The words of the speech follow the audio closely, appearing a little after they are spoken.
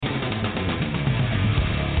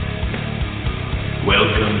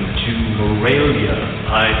Morelia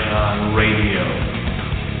Python Radio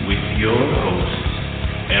with your hosts,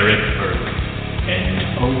 Eric Burke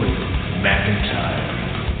and Owen McIntyre.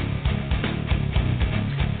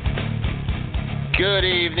 Good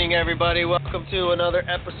evening, everybody. Welcome to another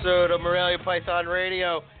episode of Morelia Python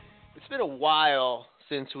Radio. It's been a while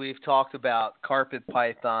since we've talked about carpet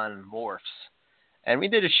python morphs. And we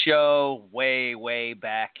did a show way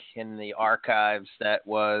back in the archives that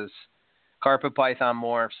was carpet python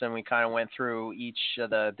morphs, and we kind of went through each of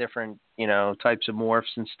the different, types of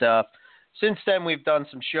morphs and stuff. Since then, we've done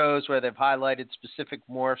some shows where they've highlighted specific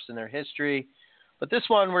morphs in their history. But this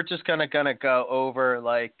one, we're just gonna go over,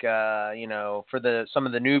 for some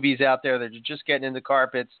of the newbies out there that are just getting into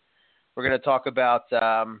carpets. We're gonna talk about,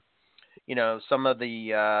 some of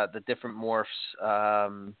the different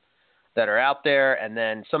morphs that are out there, and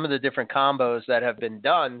then some of the different combos that have been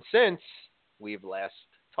done since we've last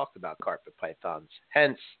talked about carpet pythons.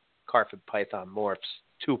 Hence, carpet python morphs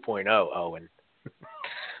 2.0. Owen.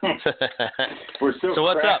 We're so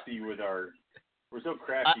what's crafty up? with our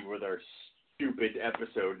stupid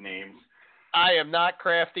episode names. I am not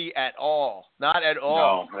crafty at all. Not at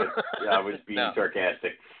all. No, I was being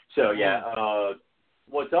sarcastic. So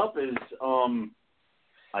what's up is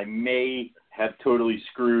I may have totally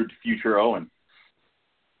screwed future Owen.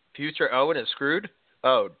 Future Owen is screwed?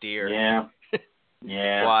 Oh dear. Yeah.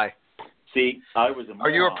 Yeah. Why? See, I was a moron.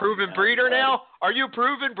 Are you a proven breeder now? Are you a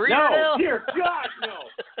proven breeder no, now? No, dear God, no.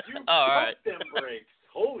 You all right. them brakes.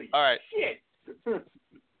 Holy all right. shit.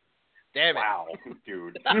 Damn it. Wow,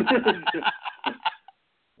 dude.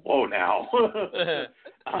 Whoa, now.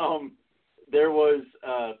 There was,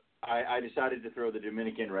 I decided to throw the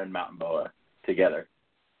Dominican Red Mountain Boa together.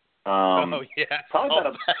 Oh, yeah. Probably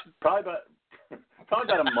about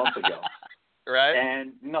a month ago. Right.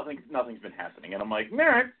 And nothing's been happening. And I'm like,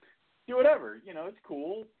 Merrick, do whatever. It's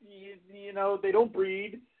cool. They don't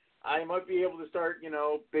breed. I might be able to start,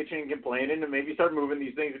 bitching and complaining and maybe start moving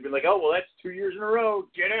these things and be like, oh, well, that's 2 years in a row.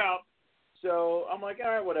 Get out. So I'm like,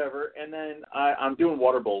 all right, whatever. And then I'm doing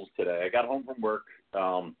water bowls today. I got home from work.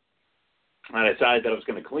 And I decided that I was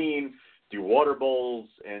going to clean, do water bowls,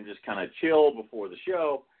 and just kind of chill before the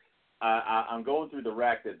show. I'm going through the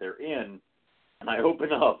rack that they're in, and I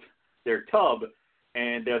open up their tub,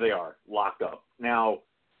 and there they are, locked up. Now,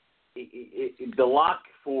 the lock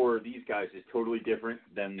for these guys is totally different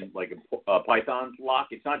than like a python's lock.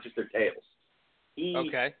 It's not just their tails.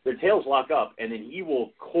 Their tails lock up, and then he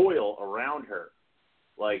will coil around her,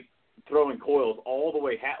 like throwing coils all the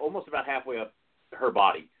way, almost about halfway up her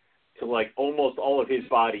body, to like almost all of his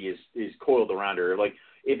body is coiled around her. Like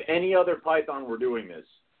if any other python were doing this,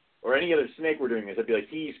 or any other snake were doing this, I'd be like,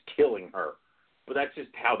 he's killing her. But that's just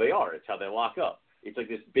how they are. It's how they lock up. It's like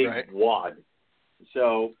this big wad.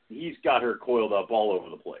 So he's got her coiled up all over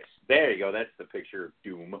the place. There you go. That's the picture of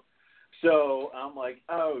doom. So I'm like,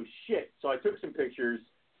 oh, shit. So I took some pictures,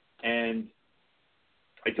 and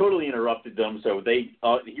I totally interrupted them. So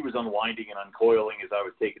he was unwinding and uncoiling as I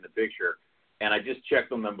was taking the picture. And I just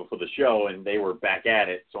checked on them before the show, and they were back at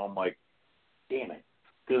it. So I'm like, damn it.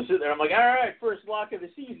 Because I'm sitting there, I'm like, all right, first lock of the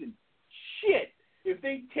season. Shit. If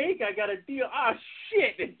they take, I got to deal. Ah,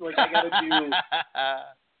 shit. It's like I got to do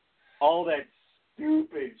all that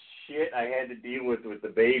stupid shit I had to deal with the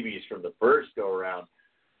babies from the first go-around.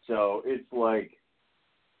 So it's like,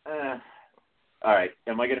 all right,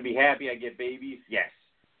 am I going to be happy I get babies? Yes.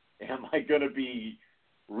 Am I going to be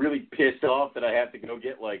really pissed off that I have to go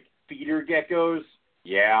get, like, feeder geckos?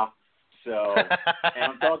 Yeah. So, and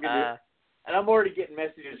I'm talking to, and I'm already getting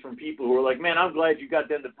messages from people who are like, man, I'm glad you got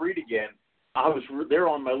them to breed again. They're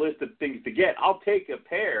on my list of things to get. I'll take a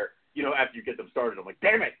pair, after you get them started. I'm like,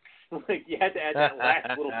 damn it. Like, you had to add that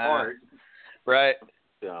last little part. Right.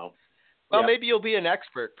 So. Well, maybe you'll be an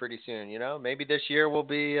expert pretty soon, Maybe this year will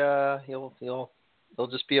be, you'll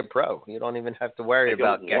just be a pro. You don't even have to worry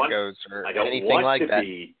about geckos or anything like that.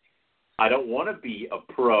 I don't want to be a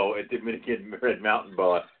pro at Dominican Red Mountain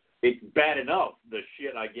Boa. It's bad enough, the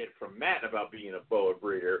shit I get from Matt about being a boa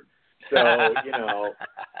breeder. So,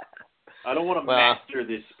 I don't want to master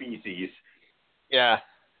this species. Yeah.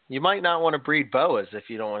 You might not want to breed boas if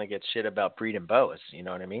you don't want to get shit about breeding boas. You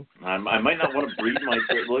know what I mean? I might not want to breed my...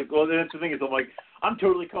 Well, that's the thing is, I'm like, I'm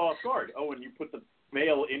totally caught off guard. Oh, and you put the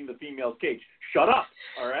male in the female's cage. Shut up,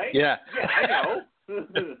 all right? Yeah. Yeah, I know.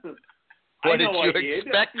 What did you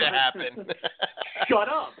expect to happen? Shut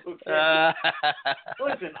up, okay?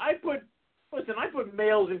 Listen, I put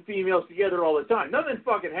males and females together all the time. Nothing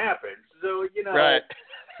fucking happens. So, right.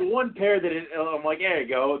 The one pair that I'm like, there you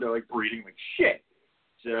go. They're like breeding like shit.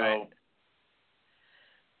 So. Right.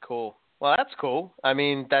 Cool. Well, that's cool. I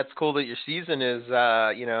mean, that's cool that your season is,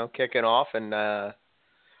 kicking off and,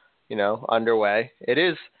 underway. It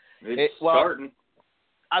is. It's starting.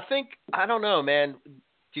 I don't know, man.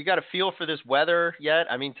 Do you got a feel for this weather yet?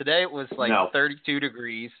 I mean, today it was like 32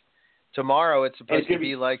 degrees. Tomorrow it's supposed to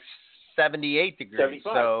be like 78 degrees.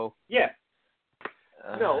 75. So yeah.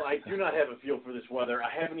 No, I do not have a feel for this weather. I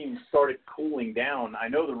haven't even started cooling down. I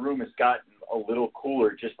know the room has gotten a little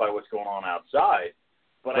cooler just by what's going on outside,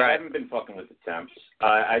 but I haven't been fucking with the temps.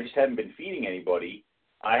 I just haven't been feeding anybody.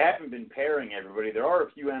 I haven't been pairing everybody. There are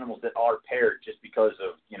a few animals that are paired just because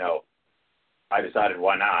of, I decided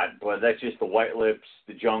why not, but that's just the white lips,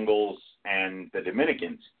 the jungles, and the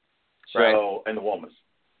Dominicans, and the Womas.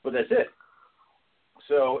 But that's it.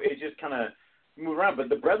 So it just kind of moved around. But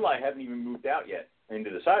the bredli haven't even moved out yet into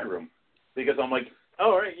the side room because I'm like,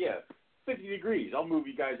 oh, all right, 50 degrees. I'll move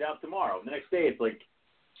you guys out tomorrow. The next day it's like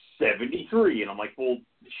 73, and I'm like, well,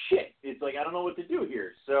 shit. It's like I don't know what to do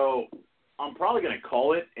here. So I'm probably going to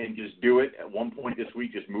call it and just do it at one point this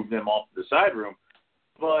week, just move them off to the side room.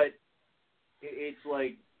 But it's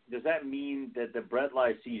like, does that mean that the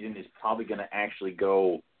bredli season is probably going to actually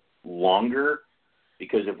go longer?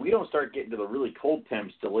 Because if we don't start getting to the really cold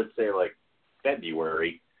temps till, let's say, like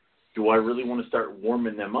February, do I really want to start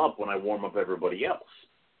warming them up when I warm up everybody else?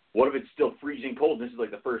 What if it's still freezing cold? This is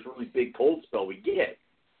like the first really big cold spell we get.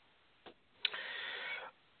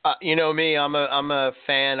 Me, I'm a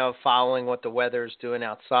fan of following what the weather's doing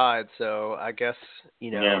outside. So I guess,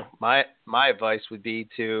 my advice would be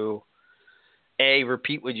to A,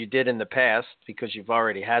 repeat what you did in the past because you've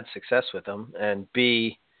already had success with them, and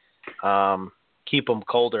B, keep them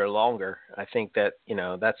colder longer. I think that,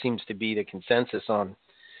 that seems to be the consensus on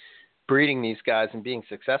breeding these guys and being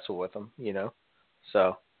successful with them,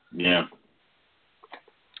 So. Yeah.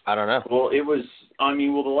 I don't know. Well,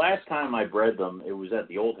 the last time I bred them, it was at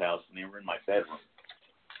the old house, and they were in my bedroom.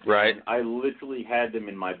 Right. And I literally had them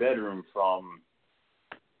in my bedroom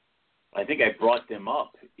I think I brought them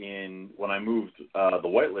up when I moved the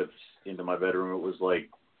white lips into my bedroom. It was like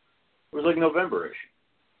November-ish.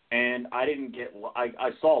 And I didn't I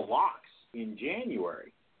saw locks in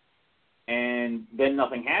January. And then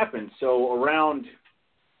nothing happened. So around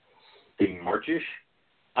March-ish,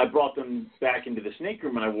 I brought them back into the snake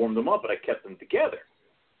room and I warmed them up, but I kept them together.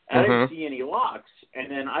 I didn't see any locks, and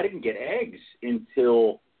then I didn't get eggs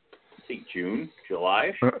until, I think, June,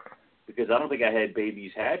 July-ish, because I don't think I had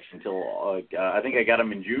babies hatch until, I think I got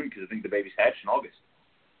them in June because I think the babies hatched in August.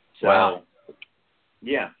 So, wow.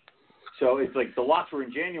 Yeah. So it's like the locks were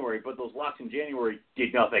in January, but those locks in January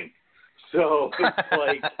did nothing. So it's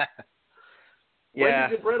like, when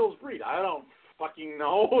did the Brittles breed? I don't fucking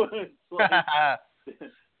know. It's like,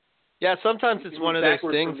 yeah, sometimes it's one of those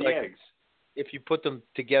things like eggs. If you put them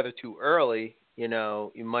together too early, you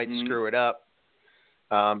might screw it up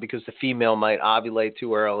because the female might ovulate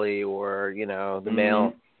too early, or the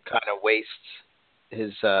male kind of wastes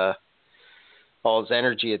his all his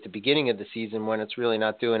energy at the beginning of the season when it's really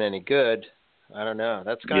not doing any good. I don't know.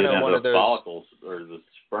 That's kind of one of those follicles or the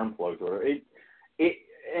sperm plugs or it.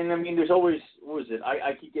 And I mean, there's always, what was it?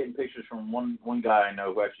 I keep getting pictures from one guy I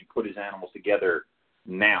know who actually put his animals together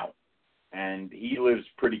now, and he lives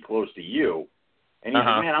pretty close to you. And he's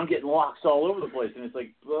like, man, I'm getting locks all over the place. And it's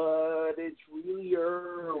like, but it's really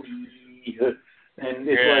early. And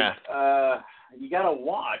it's like, you got to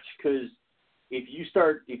watch, because if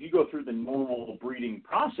you go through the normal breeding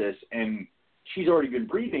process and she's already been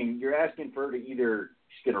breeding, you're asking for her to either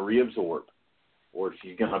she's going to reabsorb or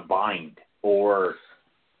she's going to bind or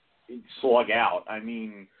slug out. I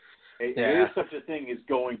mean, there is such a thing as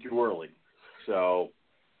going too early. So.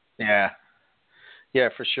 Yeah,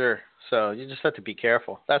 for sure. So you just have to be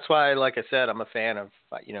careful. That's why, like I said, I'm a fan of,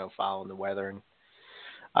 following the weather. And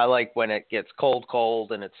I like when it gets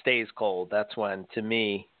cold and it stays cold. That's when, to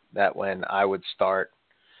me, when I would start,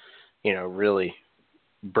 really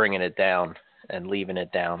bringing it down and leaving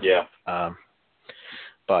it down. Yeah.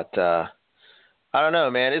 But I don't know,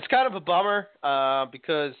 man. It's kind of a bummer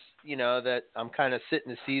because, that I'm kind of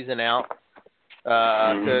sitting the season out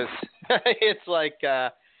because it's like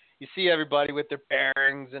you see everybody with their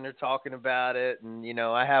pairings and they're talking about it. And,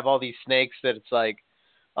 I have all these snakes that it's like,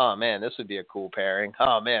 oh, man, this would be a cool pairing.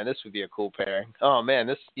 Oh, man, this would be a cool pairing. Oh, man,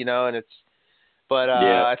 this, and it's, but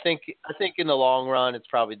I think in the long run, it's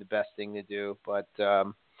probably the best thing to do. But, I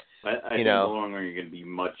think in the long run, you're going to be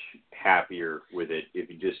much happier with it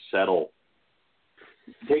if you just settle.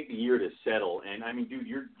 Take the year to settle. And, I mean, dude,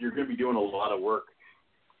 you're going to be doing a lot of work,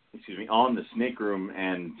 on the snake room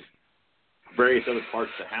and various other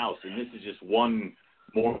parts of the house. And this is just one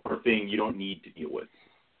more thing you don't need to deal with.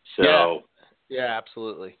 So yeah,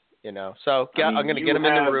 absolutely. You know, so I'm going to get them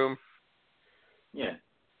in the room. Yeah.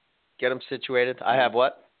 Get them situated. I have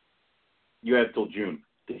what? You have till June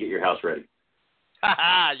to get your house ready.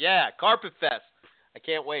 Yeah, Carpet Fest. I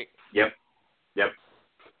can't wait. Yep.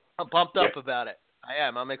 I'm pumped up about it. I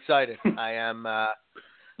am. I'm excited. I am.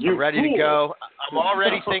 I'm ready to go. I'm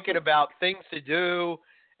already thinking about things to do,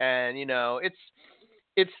 and you know,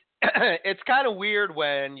 it's kind of weird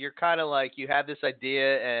when you're kind of like you have this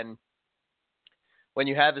idea, and when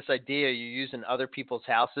you have this idea, you're using other people's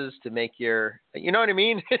houses to make your, you know what I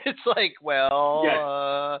mean? It's like,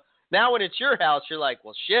 well, now when it's your house, you're like,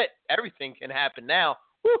 well, shit, everything can happen now.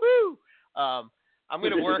 Woohoo! I'm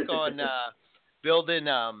going to work on building.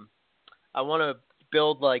 I want to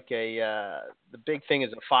build like the big thing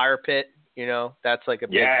is a fire pit. You know, that's like a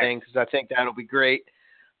big thing because I think that'll be great.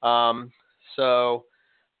 So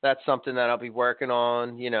that's something that I'll be working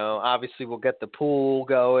on. You know, obviously we'll get the pool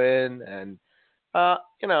going and.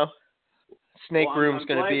 You know, snake room's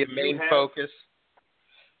going to be a main focus.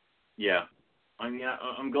 Yeah. I mean,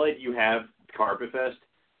 I'm glad you have Carpet Fest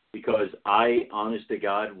because I, honest to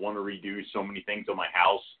God, want to redo so many things on my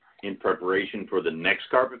house in preparation for the next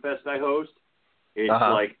Carpet Fest I host. It's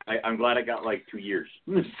like, I'm glad I got like 2 years.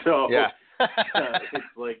 So it's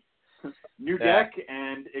like new deck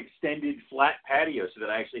and extended flat patio so that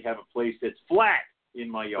I actually have a place that's flat in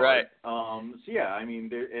my yard. Right. So yeah, I mean,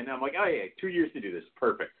 and I'm like, oh yeah, 2 years to do this.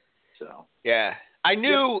 Perfect. So. Yeah. I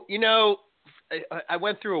knew, you know, I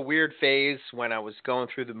went through a weird phase when I was going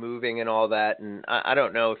through the moving and all that. And I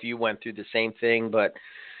don't know if you went through the same thing, but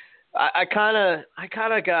I kind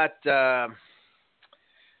of got,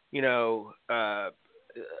 you know,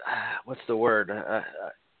 what's the word?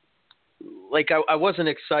 Like I wasn't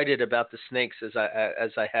excited about the snakes as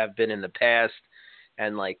I have been in the past.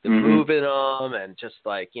 And like the moving them and just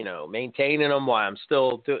like, you know, maintaining them while I'm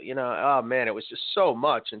still you know, oh man, it was just so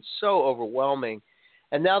much and so overwhelming.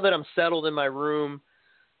 And now that I'm settled in my room,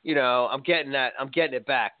 you know, I'm getting it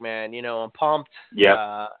back, man. You know, I'm pumped.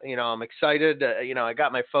 Yeah. You know, I'm excited. You know, I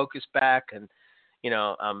got my focus back and, you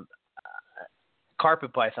know,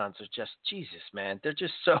 carpet pythons are just, Jesus, man. They're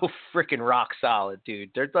just so freaking rock solid, dude.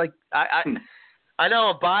 They're like, I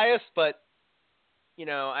know I'm biased, but you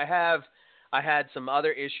know, I had some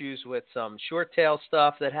other issues with some short tail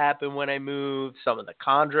stuff that happened when I moved, some of the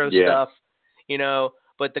chondro stuff, you know,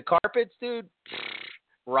 but the carpets, dude,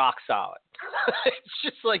 rock solid. It's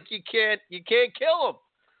just like you can't kill them.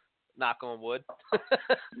 Knock on wood.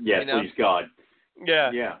 Yeah, you know? Please God.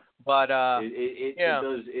 Yeah. Yeah. But it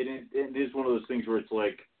does. It is one of those things where it's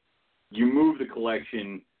like you move the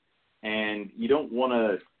collection and you don't want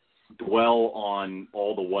to dwell on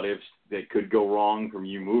all the what ifs that could go wrong from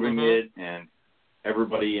you moving it and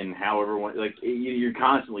everybody and how everyone, like you're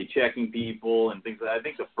constantly checking people and things like that. I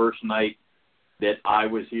think the first night that I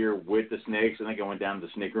was here with the snakes, I think I went down to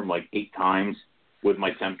the snake room like 8 times with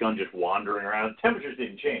my temp gun just wandering around. Temperatures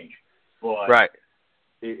didn't change, but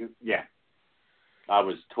I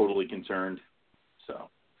was totally concerned. So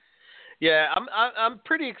yeah, I'm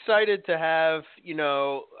pretty excited to have, you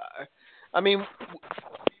know, I mean,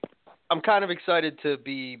 I'm kind of excited to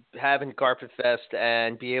be having Carpet Fest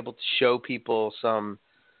and be able to show people some,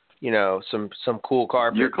 you know, some cool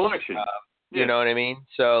carpets. Your collection. You know what I mean?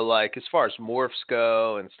 So like as far as morphs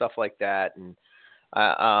go and stuff like that, and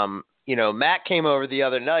you know, Matt came over the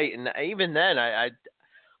other night, and even then I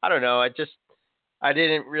don't know, I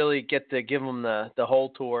didn't really get to give him the whole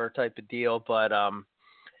tour type of deal, but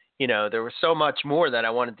you know, there was so much more that I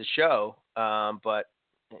wanted to show, but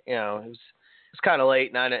you know, it was kind of late,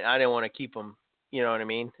 and I didn't want to keep him, you know what I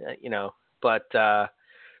mean? You know, but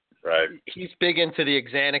right. He's big into the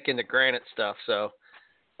axanthic and the granite stuff, so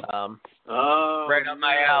right up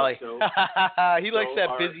my alley. So, he likes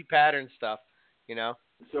that busy pattern stuff, you know.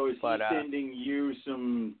 So is he sending you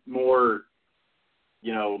some more,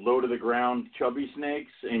 you know, low to the ground chubby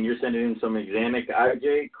snakes, and you're sending in some axanthic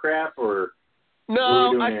IJ crap, or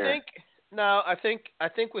no? I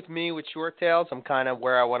think with me with short tails, I'm kind of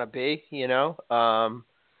where I want to be, you know. I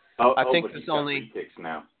think but it's only reticks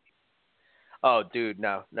now. Oh, dude,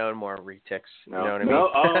 no more retics. No, you know what I mean?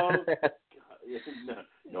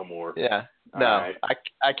 No more. Yeah, no, right.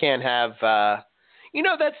 I can't have. You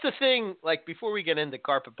know, that's the thing. Like before we get into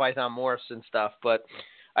carpet python morphs and stuff, but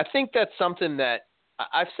I think that's something that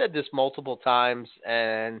I've said this multiple times,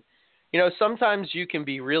 and you know, sometimes you can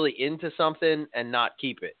be really into something and not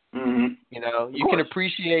keep it. Mm-hmm. You know, you can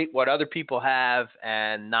appreciate what other people have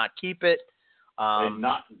and not keep it. And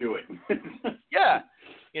not do it. Yeah.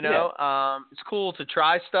 You know, it's cool to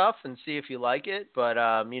try stuff and see if you like it, but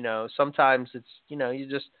you know, sometimes it's, you know, you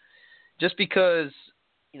just because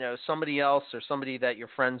somebody else or somebody that you're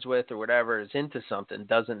friends with or whatever is into something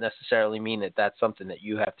doesn't necessarily mean that that's something that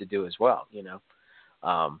you have to do as well,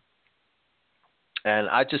 and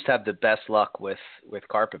I just have the best luck with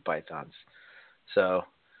carpet pythons. So,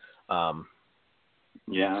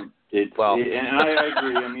 yeah, and I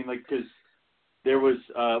agree. I mean, like, because there was,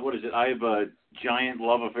 I have a giant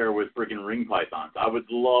love affair with freaking ring pythons. I would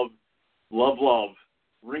love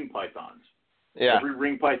ring pythons. Yeah. Every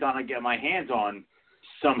ring python I get my hands on,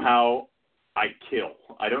 somehow I kill.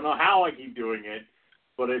 I don't know how I keep doing it,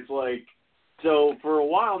 but it's like, so for a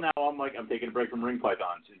while now, I'm taking a break from ring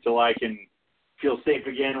pythons until I can feel safe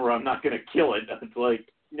again where I'm not going to kill it. It's like,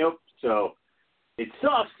 nope. So it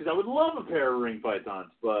sucks because I would love a pair of ring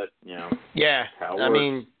pythons, but, Yeah. I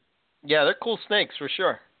mean, yeah, they're cool snakes for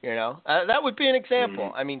sure. That would be an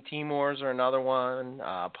example. I mean, Timors are another one,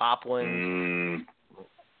 poplins,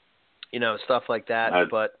 stuff like that.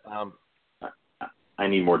 I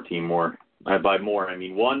need more Timor. By more, I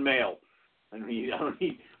mean one male. I don't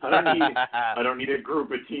need a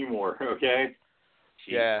group of Timor. Okay.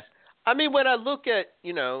 Jeez. Yeah. I mean, when I look at,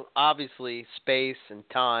 obviously space and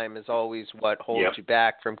time is always what holds you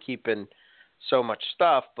back from keeping so much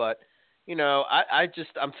stuff. But,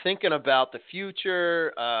 I'm thinking about the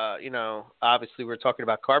future. Obviously we're talking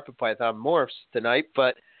about carpet python morphs tonight,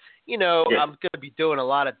 but, I'm going to be doing a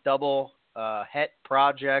lot of double het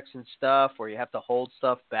projects and stuff where you have to hold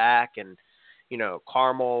stuff back and,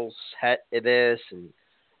 caramels het this and,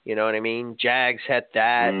 you know what I mean? Jags het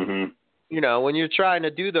that. Mm-hmm. When you're trying to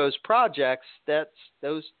do those projects,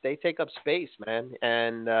 they take up space, man.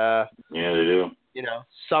 And, yeah, they do.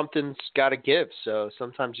 Something's got to give. So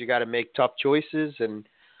sometimes you got to make tough choices. And,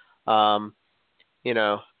 I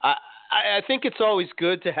think it's always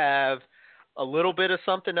good to have a little bit of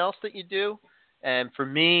something else that you do. And for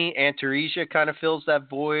me, Antaresia kind of fills that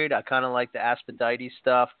void. I kind of like the Asphodite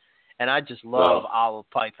stuff. And I just love olive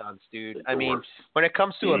pythons, dude. I mean, when it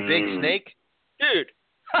comes to a big snake, dude,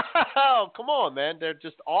 oh, come on, man. They're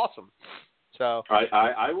just awesome. So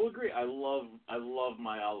I will agree. I love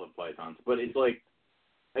my olive pythons, but it's like,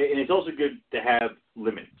 and it's also good to have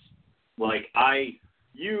limits. Like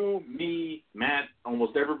you, me, Matt,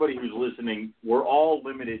 almost everybody who's listening, we're all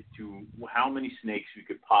limited to how many snakes we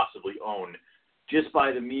could possibly own just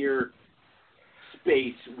by the mere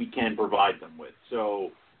space we can provide them with.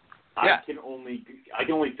 So I can only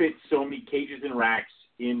fit so many cages and racks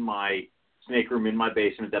in my snake room in my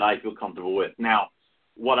basement that I feel comfortable with. Now,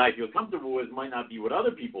 what I feel comfortable with might not be what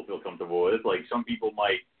other people feel comfortable with. Like some people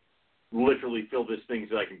might literally fill this thing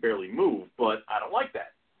so I can barely move, but I don't like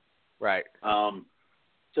that. Right.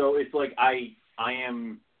 So it's like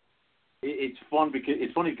it's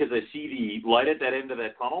funny because I see the light at that end of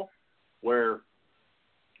that tunnel where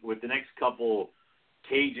with the next couple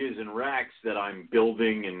cages and racks that I'm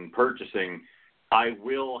building and purchasing, I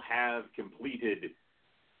will have completed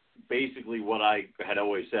basically what I had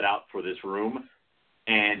always set out for this room,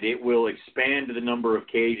 and it will expand the number of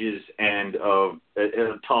cages and of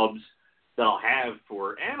tubs that I'll have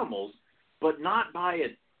for animals, but not by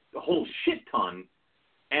a whole shit ton.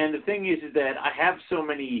 And the thing is that I have so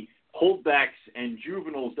many holdbacks and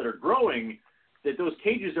juveniles that are growing that those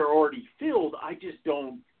cages are already filled. I just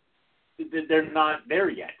don't – they're not there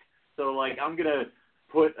yet. So, like, I'm going to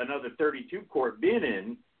put another 32-quart bin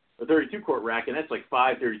in, a 32-quart rack, and that's like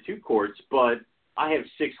 5 32 quarts, but I have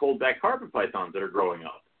 6 holdback carpet pythons that are growing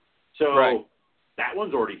up. So that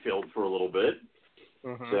one's already filled for a little bit.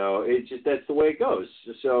 Mm-hmm. So it's just that's the way it goes.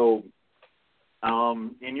 So,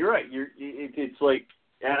 and you're right. It's like –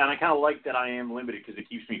 and I kind of like that I am limited because it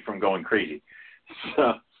keeps me from going crazy.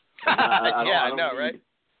 So I know, right?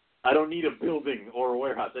 I don't need a building or a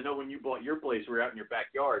warehouse. I know when you bought your place, we were out in your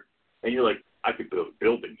backyard, and you're like, I could build a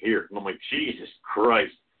building here. And I'm like, Jesus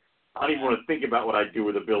Christ. I don't even want to think about what I'd do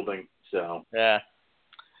with a building. So yeah,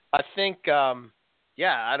 I think, oh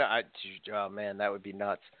man, that would be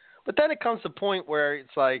nuts. But then it comes to a point where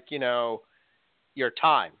it's like, your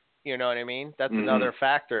time. You know what I mean? That's another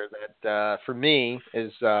factor that for me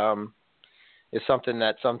is something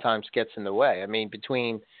that sometimes gets in the way. I mean,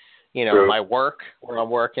 between my work where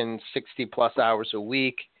I'm working 60 plus hours a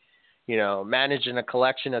week, managing a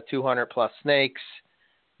collection of 200 plus snakes,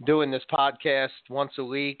 doing this podcast once a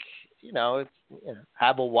week,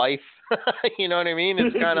 have a wife. You know what I mean?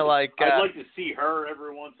 It's kind of like I'd like to see her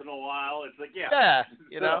every once in a while. It's like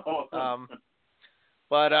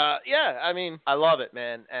But I mean, I love it,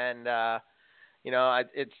 man, and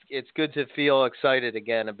it's good to feel excited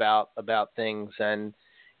again about things, and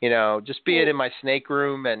just be it in my snake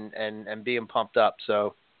room and being pumped up.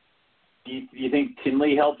 So, do you think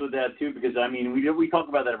Tinley helped with that too? Because I mean, we talk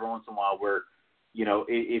about that every once in a while, where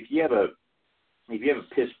if you have a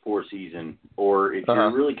piss poor season, or if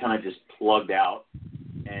you're really kind of just plugged out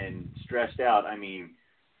and stressed out, I mean,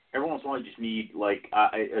 every once in a while you just need like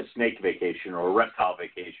a snake vacation or a reptile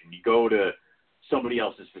vacation. You go to somebody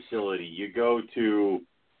else's facility. You go to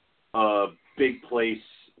a big place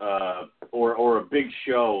or a big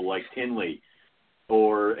show like Tinley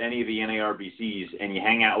or any of the NARBCs, and you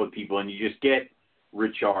hang out with people and you just get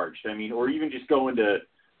recharged. I mean, or even just going to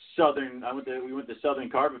we went to Southern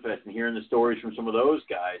Carpet Fest and hearing the stories from some of those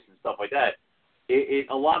guys and stuff like that.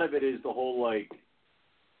 A lot of it is the whole, like,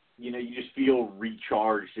 you just feel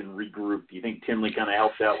recharged and regrouped. Do you think Tinley kind of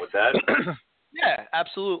helps out with that? Yeah,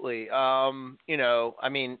 absolutely. I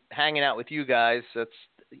mean, hanging out with you guys,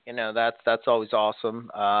 that's always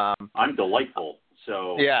awesome. I'm delightful,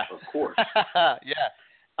 so yeah. Of course. Yeah.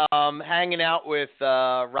 Hanging out with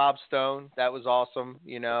Rob Stone, that was awesome,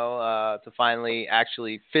 to finally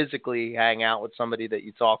actually physically hang out with somebody that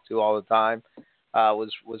you talk to all the time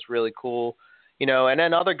was really cool. And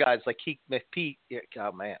then other guys like Keith McPeak.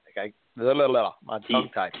 Oh, man. My tongue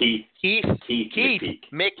tied. Keith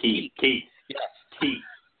McPeak. Yes. Keith.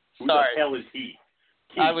 Who Sorry. the hell is he?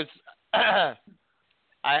 Keith. I was...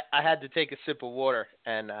 I had to take a sip of water,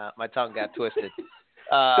 and my tongue got twisted.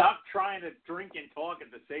 Stop trying to drink and talk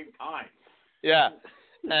at the same time. Yeah.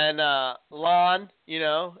 And Lon,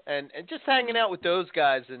 and just hanging out with those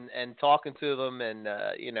guys and talking to them and,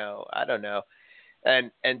 I don't know,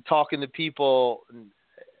 and talking to people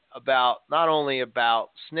about not only about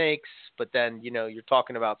snakes, but then, you're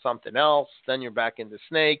talking about something else. Then you're back into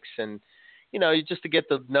snakes and, just to get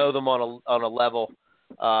to know them on a level.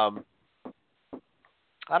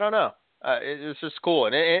 I don't know. It's just cool.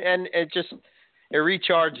 And it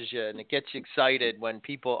recharges you and it gets you excited when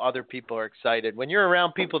other people are excited. When you're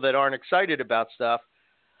around people that aren't excited about stuff,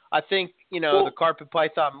 I think, the Carpet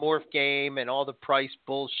Python morph game and all the price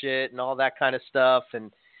bullshit and all that kind of stuff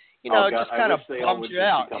and, it just kind of bums you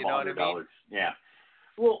out. You know what I mean? Yeah.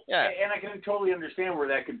 Well, yeah. And I can totally understand where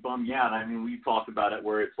that could bum you out. I mean, we've talked about it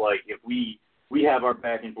where it's like if we have our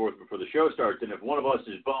back and forth before the show starts, and if one of us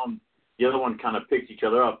is bummed, the other one kind of picks each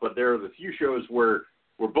other up. But there are the few shows where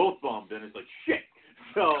we're both bummed, and it's like, shit.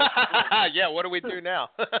 So yeah, what do we do now?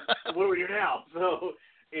 What do we do now? So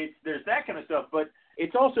there's that kind of stuff, but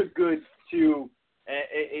it's also good to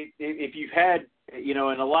if you've had, and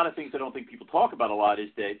a lot of things I don't think people talk about a lot is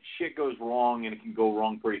that shit goes wrong, and it can go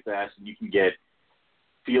wrong pretty fast, and you can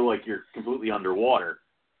feel like you're completely underwater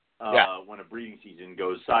when a breeding season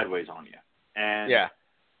goes sideways on you. And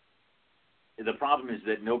the problem is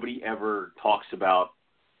that nobody ever talks about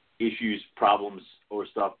issues, problems, or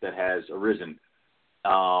stuff that has arisen.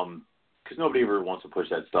 Because nobody ever wants to push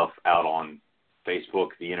that stuff out on Facebook,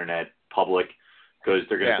 the internet, public, because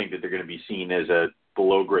they're going to think that they're going to be seen as a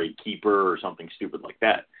below-grade keeper or something stupid like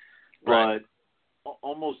that. Right. But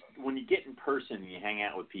almost when you get in person and you hang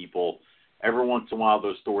out with people, every once in a while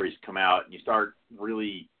those stories come out and you start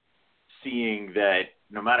really seeing that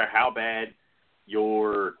no matter how bad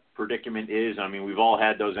your predicament is, I mean, we've all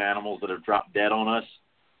had those animals that have dropped dead on us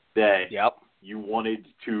that you wanted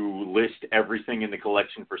to list everything in the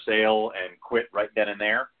collection for sale and quit right then and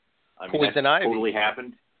there. I mean, Poison Ivy totally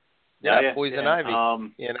happened. Poison Ivy.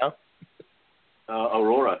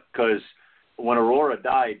 Aurora, because when Aurora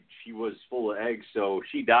died, she was full of eggs, so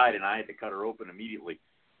she died, and I had to cut her open immediately.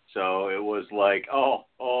 So it was like,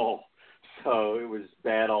 so it was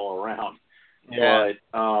bad all around. Yeah.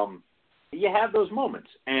 But you have those moments,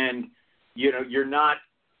 and you're not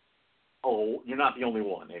the only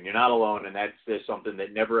one, and you're not alone, and that's just something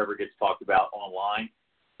that never ever gets talked about online.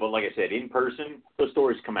 But like I said, in person, those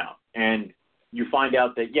stories come out, and you find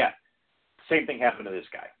out that same thing happened to this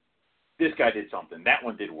guy. This guy did something. That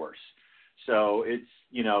one did worse. So it's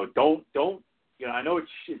don't I know it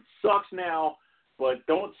sucks now, but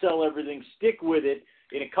don't sell everything. Stick with it.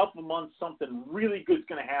 In a couple of months, something really good's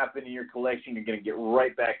going to happen in your collection. You're going to get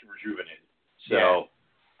right back to rejuvenated. So.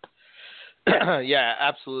 Yeah,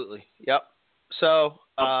 absolutely. Yep. So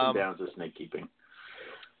ups and downs of snake keeping.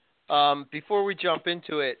 Before we jump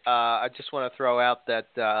into it, I just want to throw out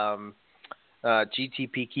that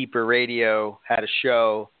GTP Keeper Radio had a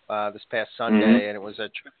show this past Sunday, and it was a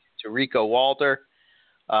tribute to Rico Walter.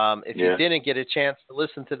 If you didn't get a chance to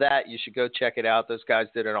listen to that, you should go check it out. Those guys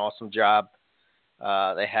did an awesome job.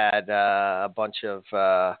 They had a bunch of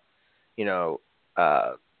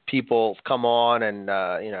people come on, and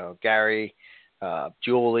Gary,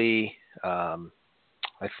 Julie, I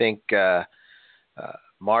think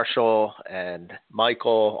Marshall and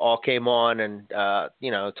Michael all came on and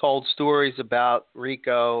told stories about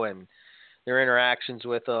Rico and their interactions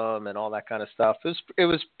with them and all that kind of stuff. It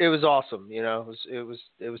was awesome. You know, it was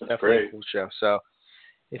definitely great. a cool show. So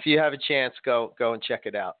if you have a chance, go and check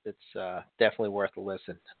it out. It's definitely worth a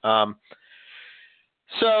listen.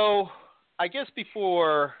 So I guess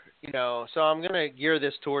before, you know, so I'm going to gear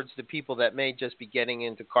this towards the people that may just be getting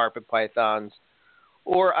into carpet pythons,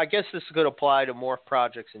 or I guess this could apply to morph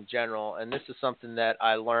projects in general. And this is something that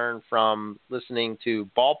I learned from listening to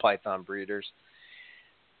ball python breeders.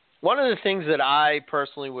 One of the things that I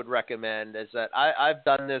personally would recommend is that I've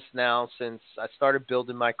done this now since I started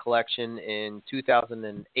building my collection in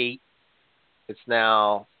 2008. It's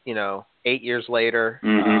now, you know, 8 years later.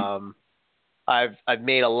 Mm-hmm. I've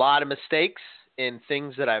made a lot of mistakes in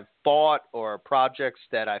things that I've bought or projects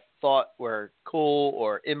that I thought were cool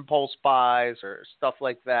or impulse buys or stuff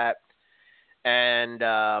like that. And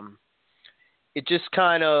it just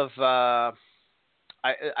kind of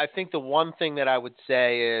I think the one thing that I would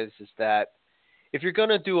say is that if you're going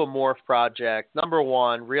to do a morph project, number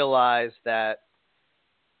one, realize that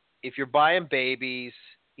if you're buying babies,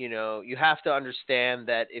 you know, you have to understand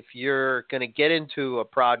that if you're going to get into a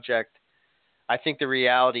project, I think the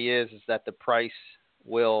reality is that the price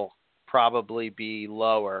will probably be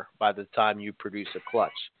lower by the time you produce a clutch.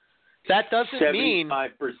 That doesn't mean 75%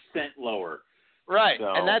 lower. Right,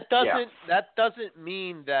 so, and that doesn't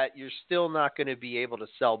mean that you're still not going to be able to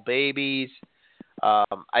sell babies.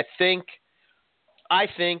 I think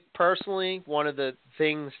personally, one of the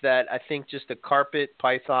things that I think just the carpet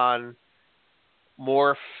python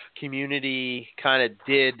morph community kind of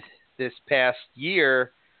did this past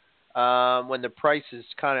year, when the prices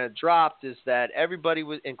kind of dropped, is that everybody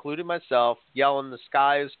was, including myself, yelling the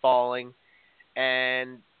sky is falling,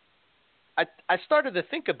 and I started to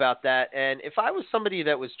think about that, and if I was somebody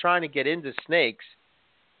that was trying to get into snakes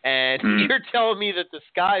and you're telling me that the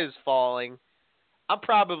sky is falling, I'm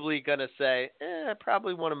probably going to say, I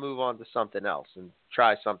probably want to move on to something else and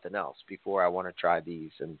try something else before I want to try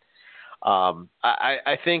these. And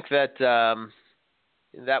I think that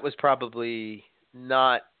that was probably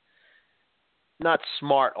not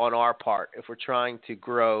smart on our part if we're trying to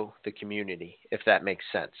grow the community, if that makes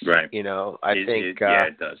sense. Right. You know, I think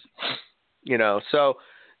it does. You know, so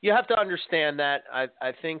you have to understand that.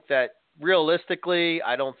 I think that realistically,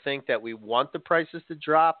 I don't think that we want the prices to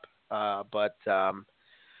drop, but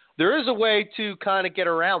there is a way to kind of get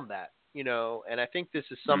around that, you know, and I think this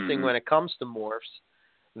is something when it comes to morphs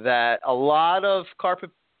that a lot of carpet,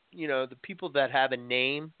 you know, the people that have a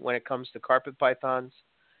name when it comes to carpet pythons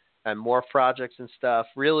and morph projects and stuff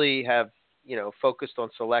really have, you know, focused on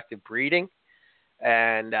selective breeding.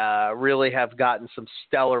 And really have gotten some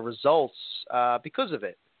stellar results because of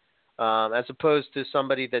it, as opposed to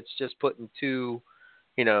somebody that's just putting two,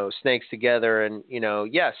 you know, snakes together. And, you know,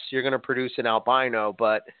 yes, you're going to produce an albino,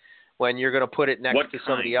 but when you're going to put it next to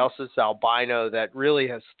somebody else's albino that really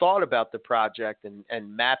has thought about the project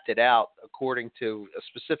and mapped it out according to a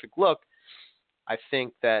specific look, I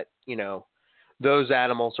think that, you know, those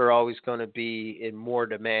animals are always going to be in more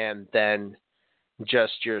demand than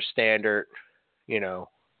just your standard, you know,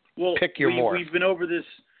 pick your morph. We've been over this,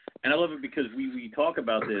 and I love it because we talk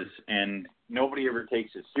about this, and nobody ever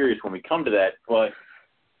takes it serious when we come to that. But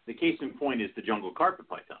the case in point is the jungle carpet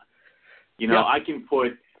python. You know,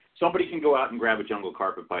 somebody can go out and grab a jungle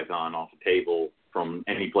carpet python off a table from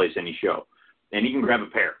any place, any show, and he can grab a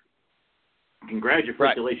pair.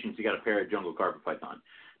 Congratulations, you got a pair of jungle carpet python.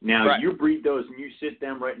 Now, you breed those and you sit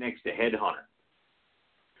them right next to Headhunter.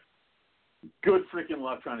 Good freaking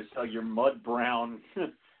luck trying to sell your mud brown,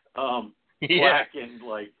 black and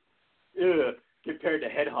like, compared to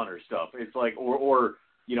Headhunter stuff. It's like, or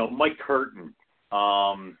you know, Mike Curtin.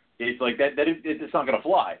 It's like that. It's not going to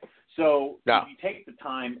fly. So if you take the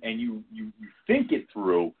time and you think it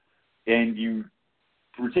through, and you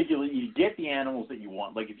get the animals that you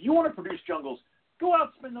want. Like if you want to produce jungles, go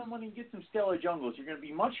out, spend the money, and get some stellar jungles. You're going to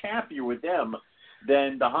be much happier with them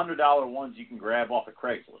than the $100 ones you can grab off of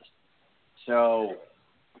Craigslist. So,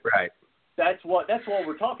 that's what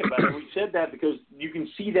we're talking about, and we said that because you can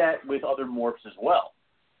see that with other morphs as well.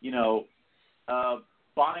 You know,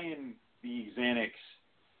 buying the Xanax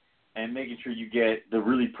and making sure you get the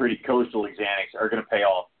really pretty coastal Xanax are going to pay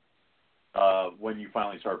off when you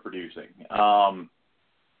finally start producing.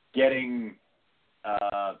 Getting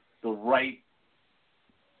the right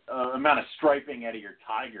amount of striping out of your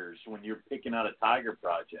tigers when you're picking out a tiger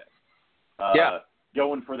project.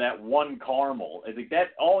 Going for that one caramel. I think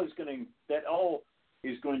that all is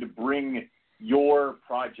going to bring your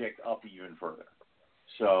project up even further.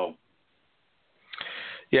 So,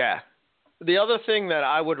 yeah, The other thing that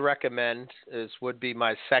I would recommend would be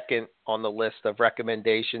my second on the list of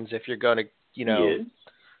recommendations if you're going to,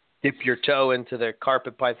 dip your toe into the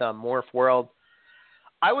carpet python morph world.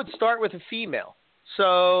 I would start with a female.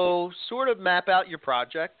 So sort of map out your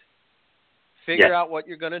project, figure out what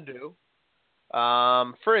you're going to do.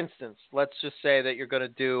 For instance, let's just say that you're going to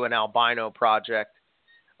do an albino project.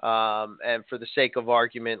 And for the sake of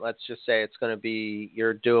argument, let's just say it's going to be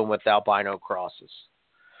you're doing with albino crosses.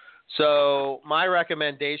 So my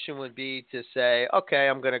recommendation would be to say, okay,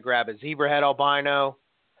 I'm going to grab a zebra head albino,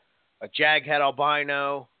 a jag head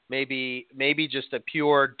albino, maybe just a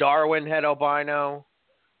pure Darwin head albino.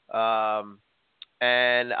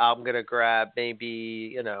 And I'm going to grab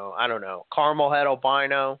maybe, I don't know, caramel head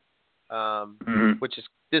albino,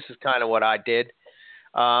 this is kind of what I did.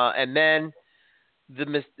 And then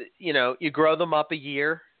you grow them up a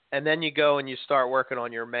year, and then you go and you start working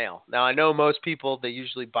on your male. Now, I know most people, they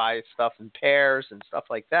usually buy stuff in pairs and stuff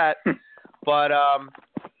like that. But,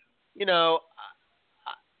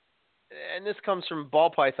 and this comes from ball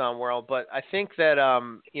python world, but I think that,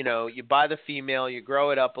 you buy the female, you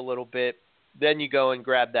grow it up a little bit, then you go and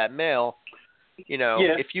grab that male.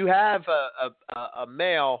 If you have a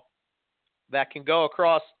male that can go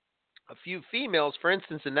across a few females, for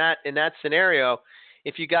instance, in that scenario,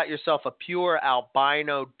 if you got yourself a pure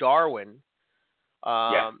albino Darwin,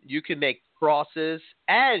 you can make crosses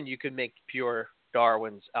and you can make pure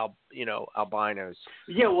Darwins, albinos.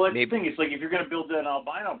 Yeah, well, that's the thing. It's like if you're going to build an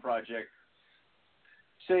albino project,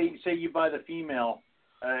 say you buy the female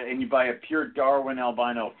and you buy a pure Darwin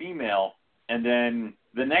albino female, and then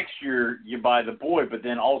the next year you buy the boy, but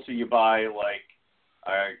then also you buy like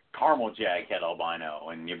a caramel jag head albino,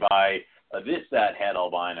 and you buy that head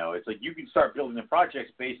albino. It's like you can start building the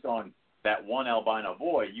projects based on that one albino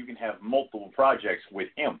boy. You can have multiple projects with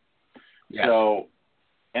him. Yeah. So,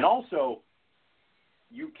 and also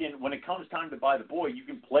you can, when it comes time to buy the boy, you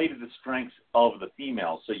can play to the strengths of the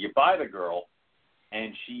female. So you buy the girl,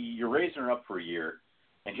 and you're raising her up for a year,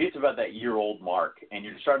 and she hits about that year-old mark, and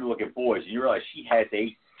you're starting to look at boys, and you realize she has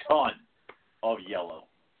a ton of yellow.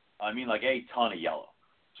 I mean, like a ton of yellow.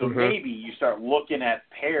 So maybe you start looking at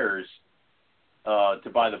pairs to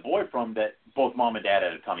buy the boy from that both mom and dad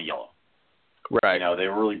had a ton of yellow. Right. They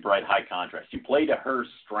were really bright, high contrast. You play to her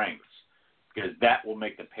strengths because that will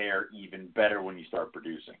make the pair even better when you start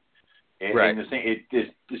producing. And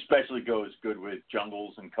it especially goes good with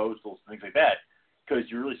jungles and coastals and things like that, because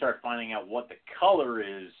you really start finding out what the color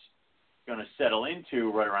is going to settle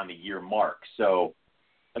into right around the year mark. So,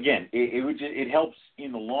 again, it helps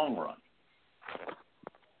in the long run.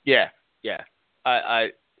 Yeah, I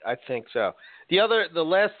think so. The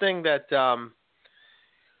last thing that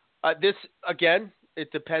this, again,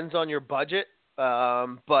 it depends on your budget.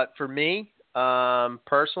 But for me,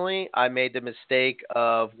 personally, I made the mistake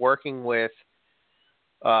of working with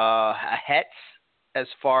hets as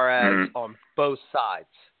far as on both sides.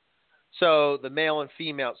 So the male and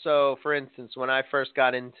female. So, for instance, when I first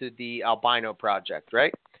got into the albino project,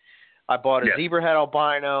 right? I bought a zebra head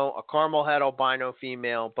albino, a caramel head albino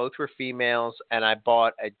female. Both were females, and I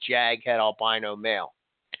bought a jag head albino male.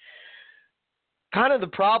 Kind of the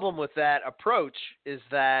problem with that approach is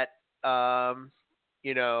that, and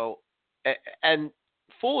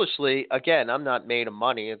foolishly, again, I'm not made of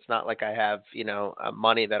money. It's not like I have,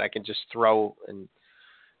 money that I can just throw and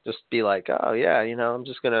just be like, oh, yeah, I'm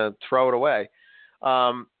just going to throw it away.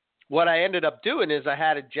 What I ended up doing is I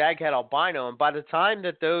had a jaghead albino, and by the time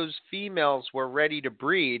that those females were ready to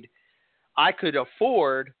breed, I could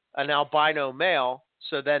afford an albino male.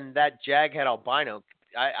 So then that jaghead albino,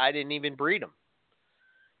 I didn't even breed them.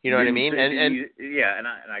 You know what I mean? And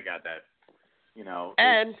I got that.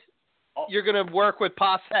 And you're going to work with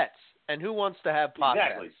possets, and who wants to have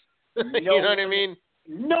possets? Exactly. You know what I mean?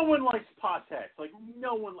 No one likes possets. Like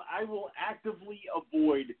no one. I will actively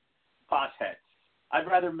avoid possets. I'd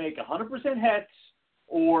rather make 100% hets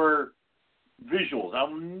or visuals.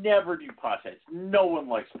 I'll never do possets. No one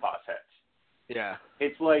likes possets. Yeah.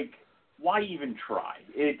 It's like, why even try?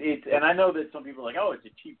 And I know that some people are like, oh, it's a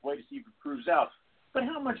cheap way to see if it proves out. But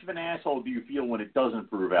how much of an asshole do you feel when it doesn't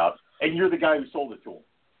prove out, and you're the guy who sold it to him?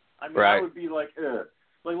 I mean, I would be like, ugh.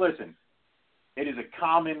 Like, listen, it is a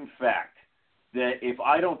common fact that if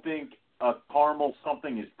I don't think a caramel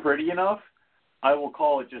something is pretty enough, I will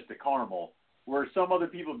call it just a caramel. Where some other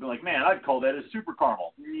people have been like, man, I'd call that a super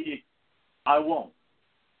caramel. I won't.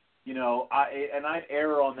 I'd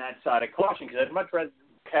err on that side of caution because I'd much rather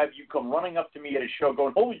have you come running up to me at a show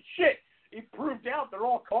going, holy shit, it proved out they're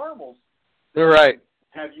all caramels. They're right.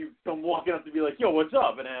 Have you come walking up to be like, yo, what's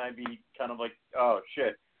up? And then I'd be kind of like, oh,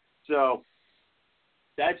 shit. So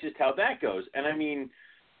that's just how that goes. And I mean,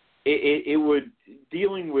 it would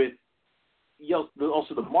dealing with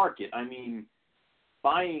also the market. I mean,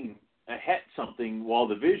 buying something while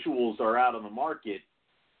the visuals are out on the market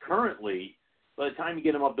currently, by the time you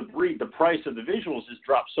get them up to breed, the price of the visuals has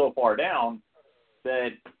dropped so far down that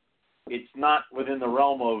it's not within the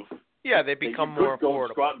realm of they become more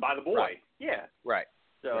affordable. Go out and buy the boy. Right. Yeah. Right.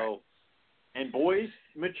 So, and boys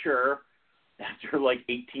mature after like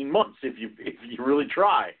 18 months if you really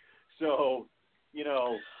try. So, you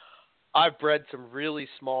know, I've bred some really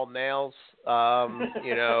small males.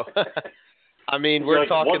 You know, I mean, we're like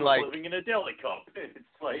talking like living in a deli cup. It's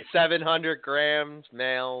like 700 grams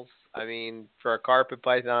males. I mean, for a carpet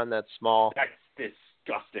python, that's small. That's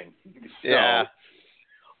disgusting. Yeah,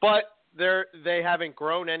 but they haven't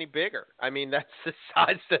grown any bigger. I mean, that's the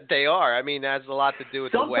size that they are. I mean, that has a lot to do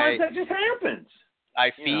with the way sometimes that just happens.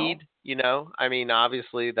 I feed. You know, I mean,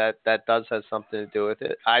 obviously that does have something to do with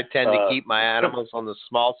it. I tend to keep my animals on the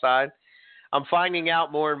small side. I'm finding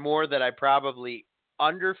out more and more that I probably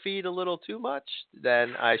underfeed a little too much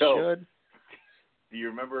than I should. Do you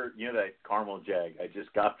remember, that caramel jag I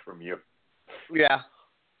just got from you? Yeah.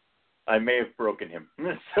 I may have broken him.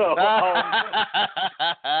 So,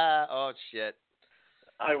 oh shit.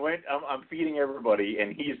 I'm feeding everybody,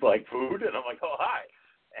 and he's like, food? And I'm like, oh, hi.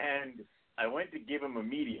 And I went to give him a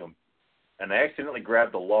medium, and I accidentally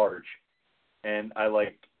grabbed a large. And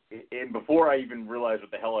and before I even realized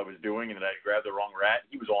what the hell I was doing and that I grabbed the wrong rat,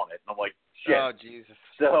 he was on it. And I'm like, shit. Oh, Jesus.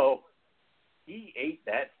 So he ate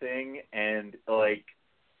that thing, and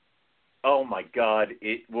oh my God,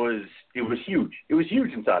 it was huge. It was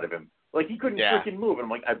huge inside of him. Like, he couldn't freaking move. And I'm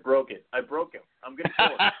like, I broke him. I'm going to kill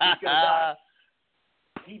him. He's going to die.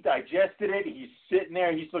 He digested it. He's sitting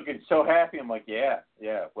there. He's looking so happy. I'm like, yeah.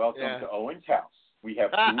 Welcome to Owen's house. We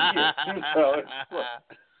have food here. So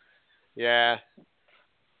yeah.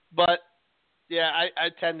 But, yeah, I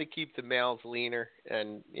tend to keep the males leaner.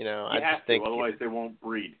 And, I just think otherwise they won't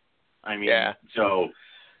breed. I mean, so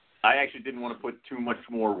I actually didn't want to put too much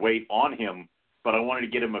more weight on him, but I wanted to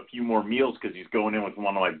get him a few more meals because he's going in with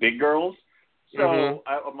one of my big girls. So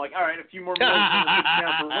I'm like, all right, a few more meals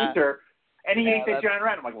now for winter. And he ate that giant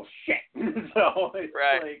rat. I'm like, well, shit. So it's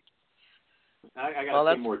like, I got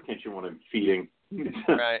to pay more attention when I'm feeding.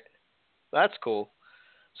 Right. That's cool.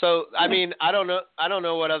 So, I mean, I don't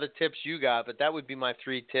know what other tips you got, but that would be my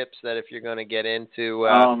 3 tips that if you're going to get into,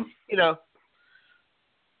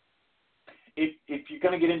 If you're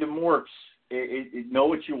going to get into morphs, know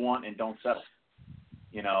what you want and don't settle.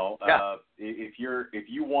 If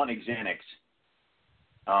you want Xanax,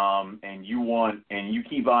 and you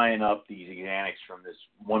keep eyeing up these Xanax from this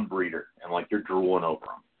one breeder, and like you're drooling over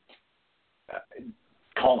them,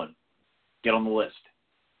 call him, get on the list,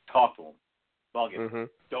 talk to him, bug him.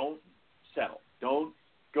 Don't settle. Don't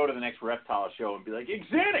go to the next reptile show and be like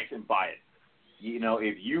Xanax and buy it.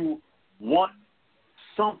 If you want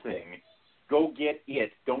something, go get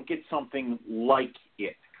it. Don't get something like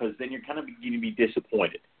it, because then you're kind of going to be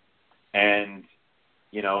disappointed. And,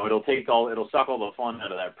 it'll suck all the fun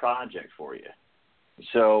out of that project for you.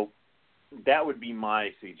 So that would be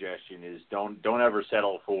my suggestion, is don't ever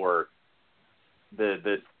settle for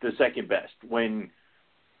the second best. When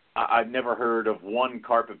I've never heard of one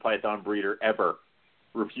carpet python breeder ever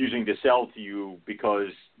refusing to sell to you because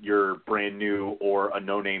you're brand new or a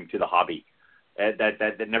no-name to the hobby.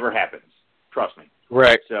 That never happens. Trust me.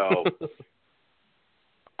 Right. So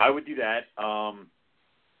I would do that.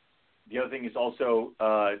 The other thing is also,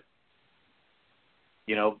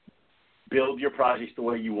 build your projects the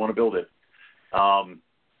way you want to build it.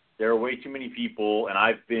 There are way too many people, and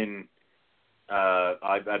I've been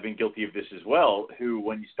guilty of this as well, who,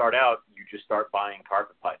 when you start out, you just start buying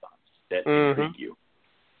carpet pythons that intrigue you.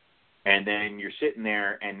 And then you're sitting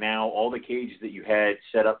there, and now all the cages that you had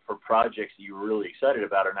set up for projects that you were really excited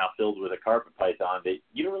about are now filled with a carpet python that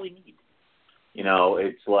you don't really need.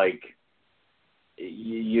 It's like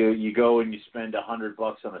you go and you spend $100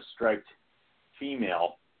 on a striped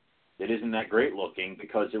female that isn't that great looking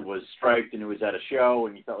because it was striped and it was at a show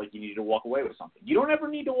and you felt like you needed to walk away with something. You don't ever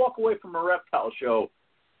need to walk away from a reptile show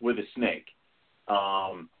with a snake.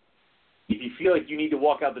 If you feel like you need to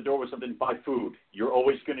walk out the door with something, buy food. You're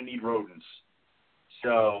always going to need rodents.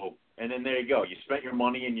 So, and then there you go. You spent your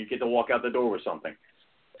money and you get to walk out the door with something.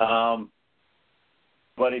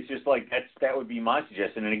 But it's just like that would be my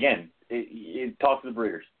suggestion. And again, talk to the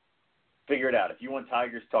breeders. Figure it out. If you want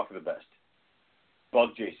tigers, talk to the best.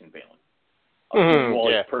 Bug Jason Balin. I'll give you all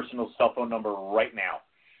his personal cell phone number right now.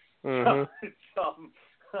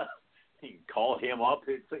 You can call him up.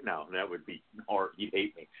 It's like, no, that would be, or he'd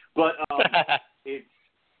hate me. But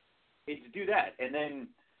it's do that, and then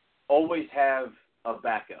always have a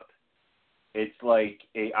backup. It's like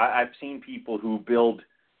I've seen people who build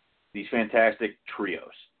these fantastic trios.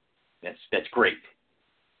 That's great.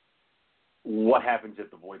 What happens if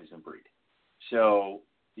the void doesn't breed? So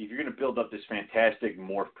if you're going to build up this fantastic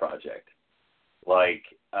morph project, like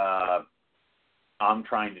I'm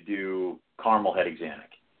trying to do Caramel Het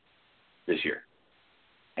Axanthic this year,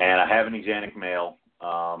 and I have an Axanthic male,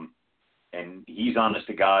 and he's honest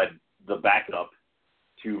to God the backup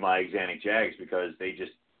to my Axanthic Jags because they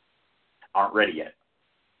just aren't ready yet.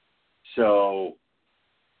 So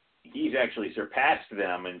he's actually surpassed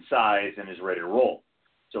them in size and is ready to roll.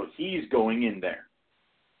 So he's going in there.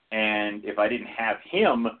 And if I didn't have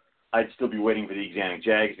him, I'd still be waiting for the Axanthic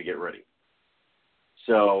Jags to get ready.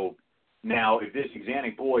 So now if this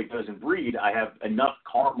Axanthic boy doesn't breed, I have enough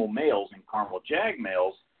Caramel males and Caramel Jag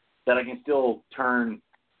males that I can still turn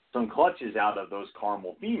some clutches out of those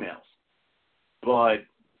Caramel females. But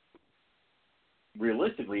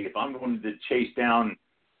realistically, if I'm going to chase down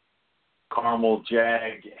Caramel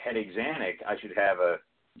Jag Het Axanthic, I should have a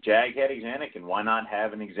Jag Het Axanthic, and why not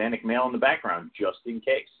have an Axanthic male in the background just in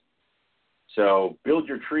case? So build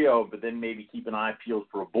your trio, but then maybe keep an eye peeled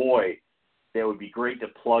for a boy that would be great to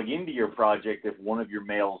plug into your project if one of your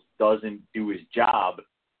males doesn't do his job,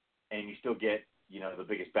 and you still get, the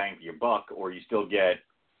biggest bang for your buck, or you still get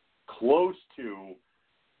close to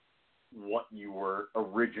what you were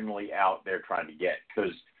originally out there trying to get.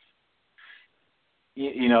 Because,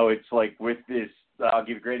 it's like with this, I'll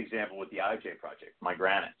give a great example with the IJ project, my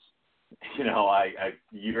granites. I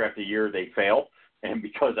year after year they fail, and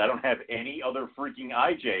because I don't have any other freaking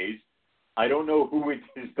IJs, I don't know who is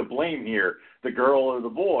to blame here, the girl or the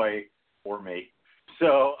boy or me.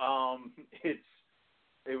 So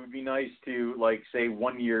it would be nice to, like, say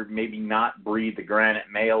 1 year maybe not breed the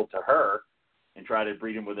granite male to her and try to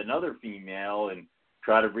breed him with another female and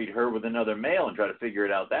try to breed her with another male and try to figure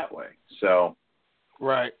it out that way. So,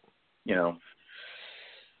 right. Yeah,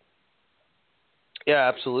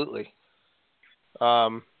 absolutely.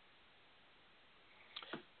 I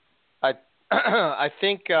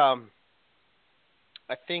think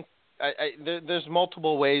there's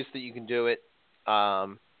multiple ways that you can do it. I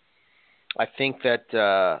think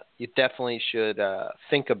that you definitely should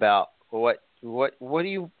think about what are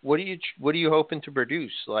you hoping to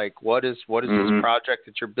produce? Like what is Mm-hmm. this project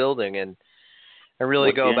that you're building, and really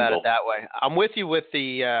What's go the about angle? it that way. I'm with you with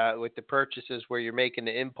the purchases where you're making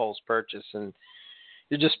the impulse purchase and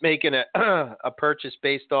you're just making a purchase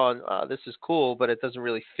based on this is cool, but it doesn't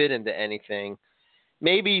really fit into anything.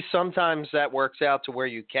 Maybe sometimes that works out to where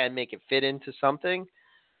you can make it fit into something,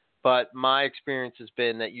 but my experience has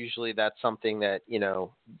been that usually that's something that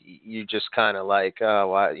you just kind of like,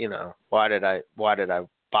 why did I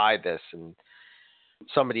buy this, and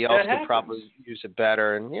somebody else could probably use it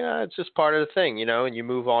better, and it's just part of the thing, and you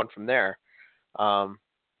move on from there.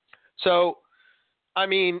 So. I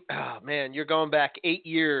mean, oh man, you're going back 8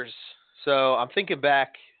 years. So I'm thinking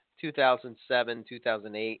back 2007,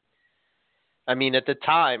 2008. I mean, at the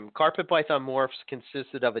time, Carpet Python Morphs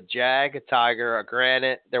consisted of a Jag, a Tiger, a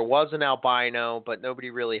Granite. There was an Albino, but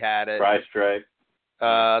nobody really had it. Tri-Stripe.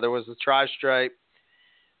 There was a Tri-Stripe.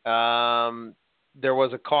 There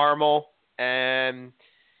was a Caramel. And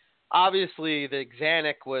obviously the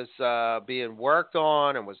Axanthic was being worked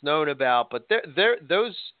on and was known about. But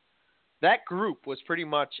that group was pretty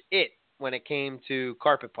much it when it came to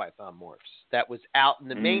Carpet Python Morphs. That was out in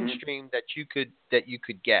the mainstream that you could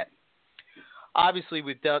get. Obviously,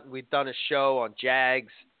 we've done a show on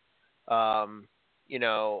Jags.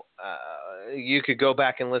 You could go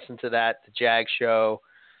back and listen to that, the Jag show.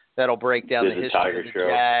 That'll break down the history of the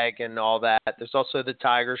Jag and all that. There's also the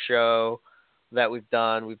Tiger show that we've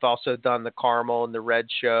done. We've also done the Caramel and the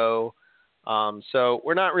Red show. So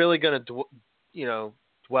we're not really going to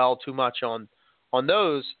dwell too much on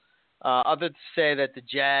those, other to say that the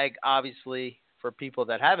Jag, obviously, for people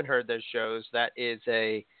that haven't heard those shows, that is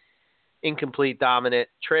a incomplete dominant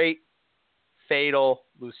trait, fatal,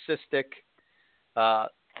 leucistic, is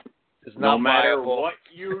not no matter viable. what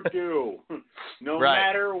you do, no Right.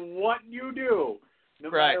 matter what you do, no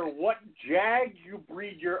Right. matter what Jag you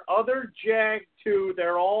breed your other Jag to,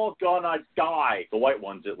 they're all gonna die. The white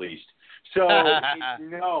ones, at least. So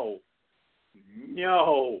no.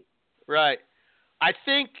 Right. I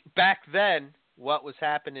think back then what was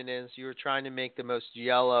happening is you were trying to make the most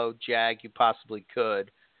yellow Jag you possibly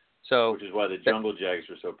could. So Which is why the jungle Jags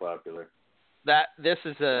were so popular. this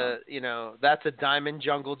is that's a diamond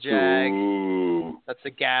jungle Jag. Ooh. That's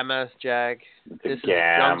a gamma Jag. It's This a gamma. is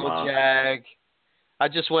a jungle Jag. I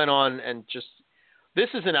just went on and just This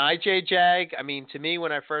is an IJ Jag. I mean, to me,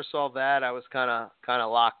 when I first saw that, I was kind of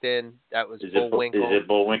locked in. That was Bullwinkle. Is it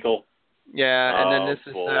Bullwinkle? Yeah, and then this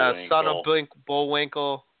is Son of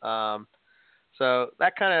Bullwinkle. So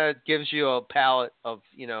that kind of gives you a palette of,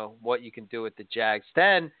 what you can do with the Jags.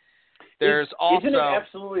 Then there's also... Isn't it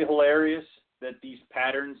absolutely hilarious that these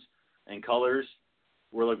patterns and colors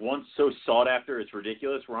were like once so sought after, it's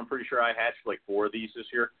ridiculous, where I'm pretty sure I hatched like 4 of these this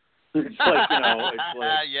year. It's like, it's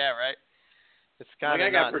like... yeah, right. It's kind of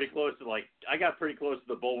I got pretty close to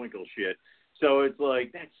the Bullwinkle shit. So it's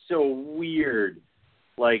like, that's so weird.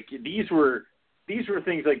 Like, these were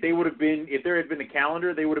things like they would have been, if there had been a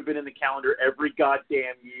calendar, they would have been in the calendar every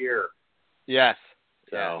goddamn year. Yes.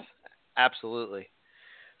 So. Yes. Absolutely.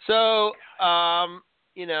 So, I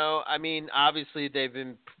mean, obviously they've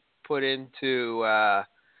been put into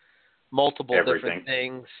multiple different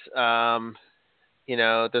things.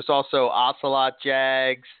 There's also Ocelot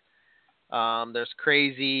Jags. There's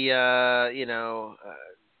crazy,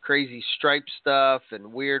 crazy stripe stuff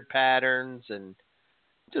and weird patterns and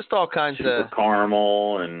just all kinds Super of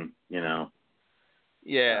caramel and,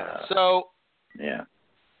 Yeah. So. Yeah.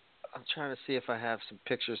 I'm trying to see if I have some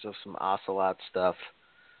pictures of some Ocelot stuff.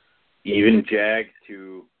 Even Jag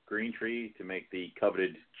to Green Tree to make the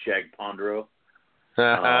coveted Jag Pondro.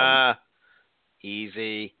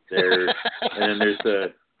 Easy. And then there's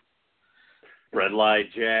the Red Light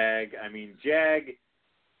Jag. I mean, Jag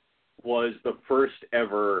was the first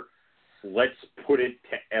ever let's put it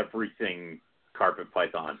to everything carpet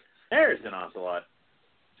python. There's an Ocelot.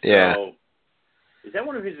 Yeah. So, is that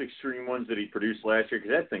one of his extreme ones that he produced last year?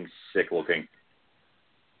 Because that thing's sick looking.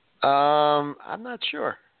 I'm not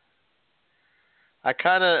sure. I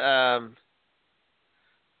kind of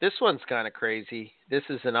this one's kind of crazy. This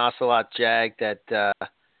is an Ocelot Jag that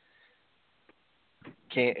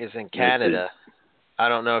is in Canada. I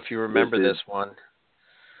don't know if you remember this one,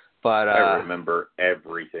 but I remember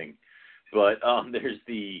everything. But there's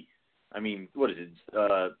the, what is it?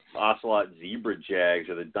 Ocelot Zebra Jags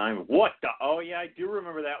or the Diamond. What the? Oh yeah, I do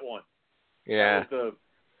remember that one. Yeah. That was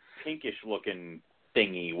the pinkish looking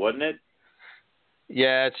thingy, wasn't it?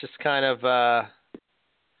 Yeah, it's just kind of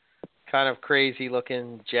crazy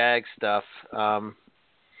looking Jag stuff.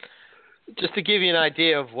 Just to give you an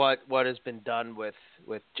idea of what has been done with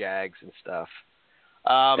Jags and stuff.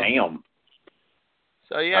 Damn.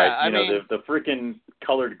 So yeah, I mean the freaking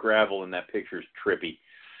colored gravel in that picture is trippy.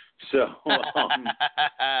 So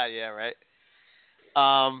yeah, right.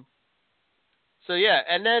 So yeah,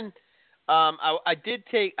 and then I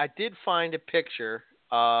did find a picture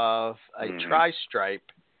of a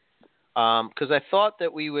tri-stripe because I thought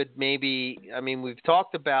that we would maybe. We've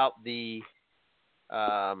talked about the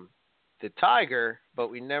tiger, but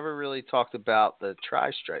we never really talked about the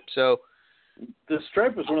tri-stripe. So the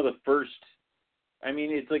stripe was one of the first.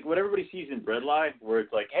 It's like what everybody sees in Bredli, where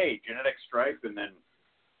it's like, hey, genetic stripe and then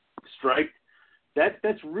striped.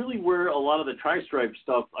 That's really where a lot of the tri-stripe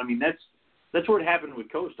stuff. That's where it happened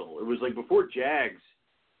with Coastal. It was like before Jags,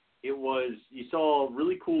 it was you saw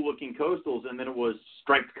really cool looking Coastals, and then it was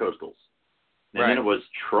striped Coastals, and then it was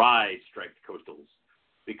tri-striped Coastals,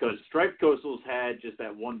 because striped Coastals had just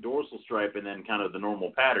that one dorsal stripe and then kind of the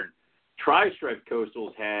normal pattern. Tri-striped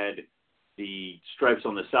Coastals had the stripes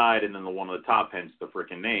on the side and then the one on the top, hence the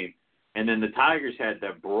frickin' name. And then the Tigers had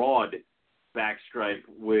that broad back stripe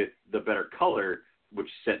with the better color, which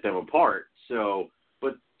set them apart. So,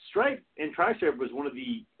 but stripe and tri-stripe was one of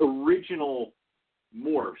the original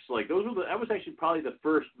morphs. Like that was actually probably the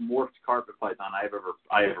first morphed carpet python I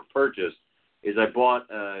ever purchased. Is I bought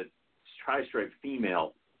a tri-stripe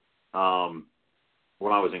female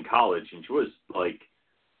when I was in college, and she was like,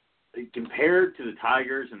 compared to the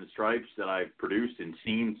Tigers and the stripes that I've produced and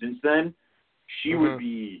seen since then, she would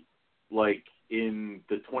be like in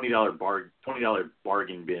the $20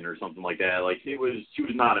 bargain bin or something like that. Like she was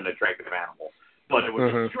not an attractive animal, but it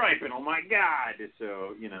was a stripe, and oh my god!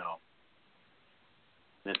 So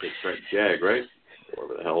that's a striped Jag, right?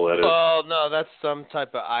 Whatever the hell that is. Oh no, that's some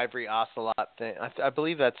type of ivory ocelot thing. I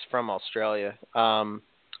believe that's from Australia.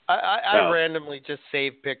 I randomly just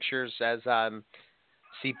save pictures as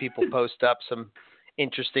see people post up some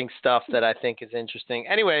interesting stuff that I think is interesting.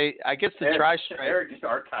 Anyway, I guess the tri-stripe. Eric just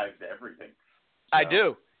archives everything. So. I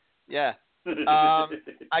do, yeah.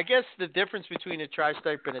 I guess the difference between a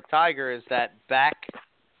tri-stripe and a tiger is that back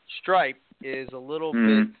stripe is a little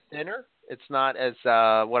bit thinner. It's not as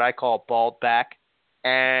what I call bald back,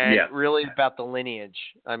 and really about the lineage.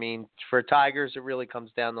 For tigers, it really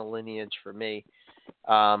comes down the lineage for me.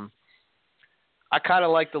 I kind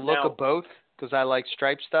of like the look of both, because I like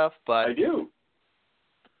stripe stuff, but I do.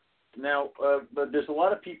 Now, but there's a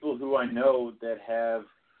lot of people who I know that have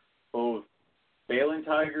both Balin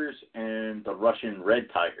tigers and the Russian red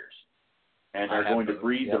tigers, and are going to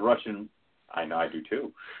breed the Russian. I know, I do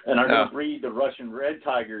too, and are going to breed the Russian red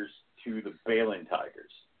tigers to the Balin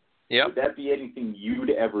tigers. Yep. Would that be anything you'd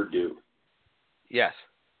ever do? Yes.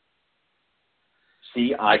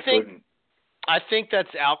 See, I couldn't. I think that's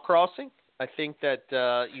outcrossing. I think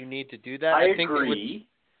that you need to do that. I think agree. It would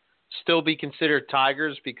still be considered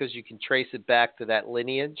tigers because you can trace it back to that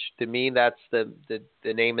lineage. To me, that's the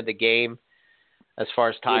name of the game as far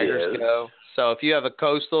as tigers go. So if you have a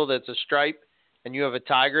coastal that's a stripe and you have a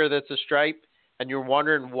tiger that's a stripe, and you're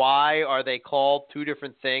wondering why are they called two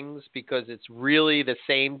different things, because it's really the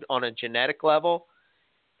same on a genetic level,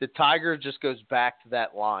 the tiger just goes back to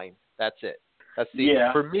that line. That's it.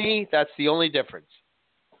 For me, that's the only difference.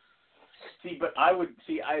 See, but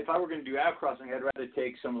if I were going to do outcrossing, I'd rather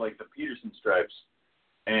take some like the Peterson stripes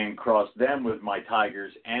and cross them with my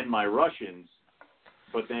tigers and my Russians,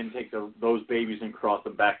 but then take those babies and cross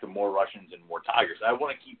them back to more Russians and more tigers. I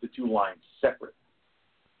want to keep the two lines separate.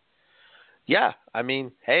 Yeah, I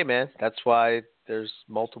mean, hey man, that's why there's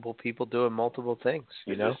multiple people doing multiple things.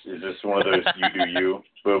 You know, is this one of those you do you,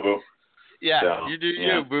 boo boo? Yeah, so, you do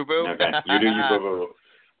you, boo boo. Okay, you do you, boo boo.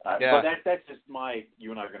 Yeah. But that's just you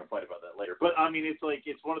and I are going to fight about that later. But I mean,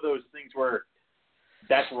 it's one of those things where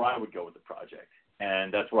that's where I would go with the project,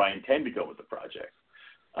 and that's where I intend to go with the project.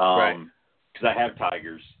 Right. Because I have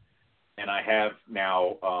tigers, and I have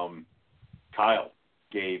now Kyle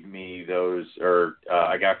gave me those, or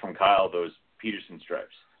I got from Kyle those Peterson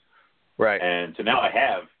stripes. Right. And so now I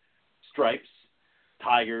have stripes,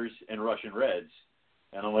 tigers, and Russian reds.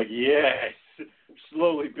 And I'm like, yes,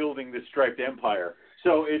 slowly building this striped empire.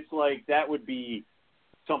 So it's like that would be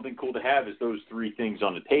something cool to have, is those three things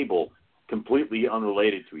on the table, completely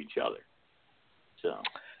unrelated to each other. So.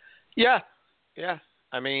 Yeah.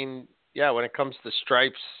 I mean, when it comes to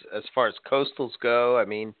stripes, as far as coastals go, I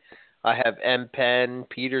mean, I have M. Penn,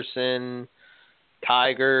 Peterson,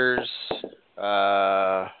 tigers,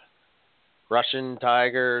 Russian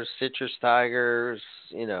tigers, citrus tigers,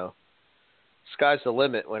 you know. Sky's the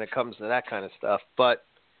limit when it comes to that kind of stuff. But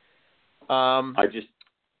I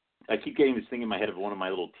keep getting this thing in my head of one of my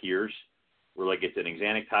little tiers where like it's an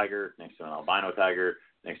Axanthic tiger next to an albino tiger,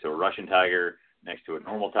 next to a Russian tiger, next to a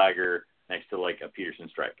normal tiger, next to like a Peterson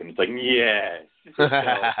stripe. And it's like, yes.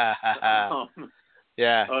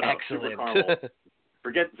 Yeah, oh, no, excellent. Super caramel.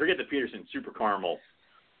 Forget the Peterson super caramel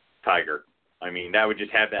tiger. I mean, that would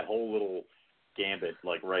just have that whole little gambit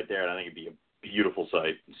like right there, and I think it'd be a beautiful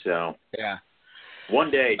sight. So yeah, one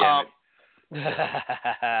day, damn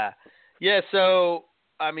it. Yeah. So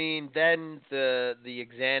I mean, then the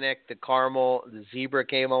Axanthic, the caramel, the zebra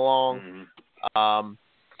came along. Mm-hmm.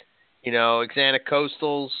 You know, Axanthic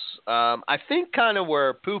coastals, I think kind of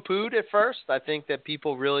were poo-pooed at first. I think that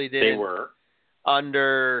people really didn't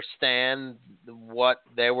understand what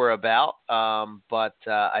they were about. But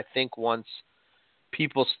I think once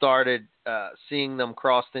people started seeing them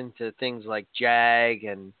crossed into things like Jag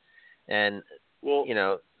and you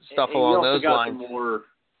know, stuff and along those lines.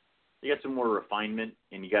 You got some more refinement,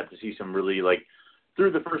 and you got to see some really, like, through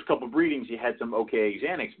the first couple of breedings, you had some okay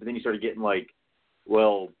Axanthics, but then you started getting like,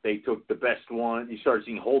 well, they took the best one. You started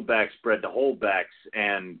seeing holdbacks spread to holdbacks,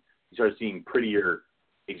 and you started seeing prettier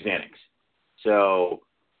Axanthics. So,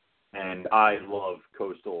 and I love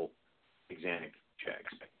coastal Axanthic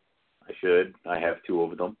Jags. I have two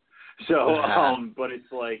of them. So, but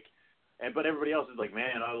it's like, but everybody else is like,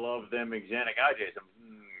 man, I love them Axanthic IJs.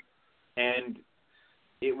 And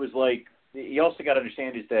it was like, you also got to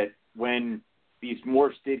understand is that when these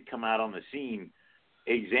morphs did come out on the scene,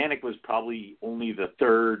 Axanthic was probably only the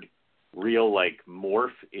third real like morph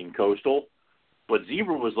in coastal, but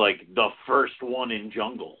zebra was like the first one in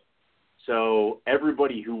jungle. So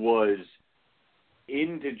everybody who was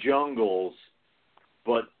into jungles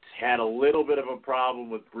but had a little bit of a problem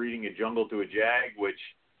with breeding a jungle to a jag, which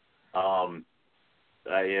I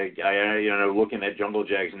you know, looking at jungle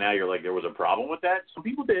jags now, you're like, there was a problem with that. Some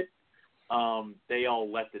people did. They all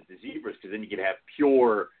left it to zebras because then you could have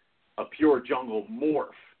a pure jungle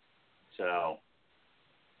morph. So.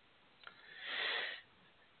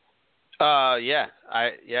 Yeah,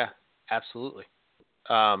 absolutely.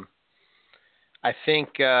 I think.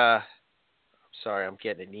 Sorry, I'm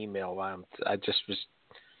getting an email. I just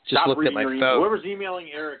Stop looked at my phone. Whoever's emailing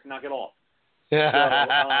Eric, knock it off.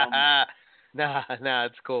 Nah,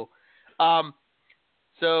 it's cool.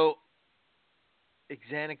 So,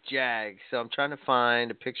 Axanthic Jag. So I'm trying to find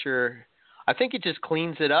a picture. I think it just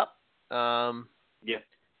cleans it up. Yeah.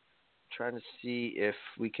 Trying to see if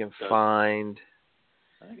we can find.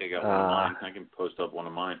 I think I got one of mine. I can post up one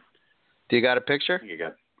of mine. Do you got a picture? I think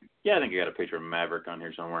I got a picture of Maverick on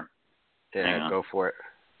here somewhere. Yeah, go for it.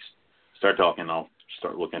 Start talking. I'll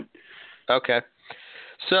start looking. Okay.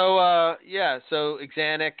 So, so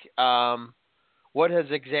Axanic, what has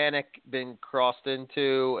Axanic been crossed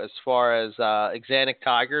into as far as Axanic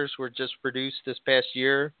Tigers were just produced this past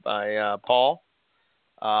year by Paul?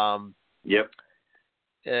 Yep.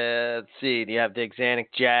 Let's see. You have the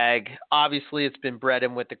Axanic Jag. Obviously, it's been bred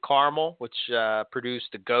in with the Caramel, which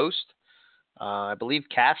produced the Ghost. I believe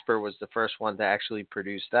Casper was the first one to actually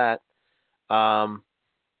produce that.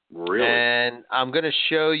 Really? And I'm going to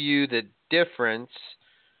show you the difference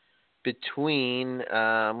between,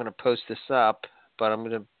 I'm going to post this up, but I'm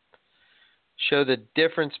going to show the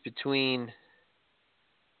difference between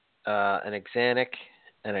an Axanic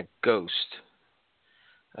and a Ghost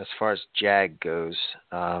as far as Jag goes.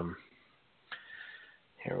 Here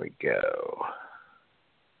we go.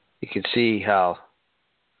 You can see how,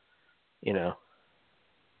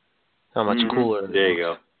 how much cooler. There you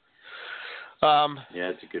go. Yeah,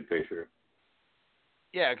 it's a good picture.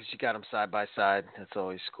 Yeah, because you got them side by side. That's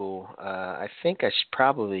always cool. I think I should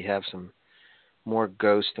probably have some more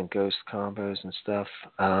Ghost and Ghost combos and stuff.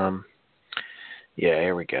 Yeah,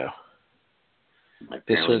 here we go. I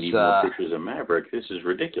apparently need more pictures of Maverick. This is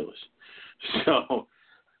ridiculous. So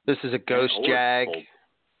this is a Ghost Jag.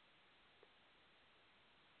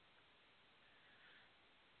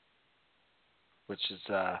 Which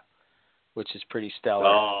is pretty stellar.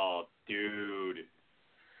 Oh, dude.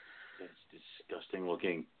 That's disgusting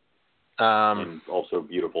looking. And also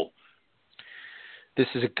beautiful. This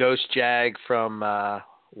is a Ghost Jag from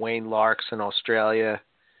Wayne Larks in Australia.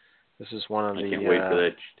 This is one of the... I can't wait for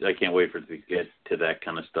that. I can't wait for it to get to that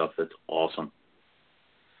kind of stuff. That's awesome.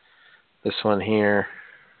 This one here,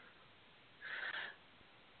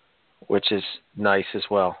 which is nice as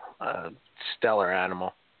well. Stellar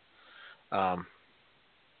animal.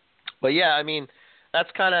 But yeah, I mean, that's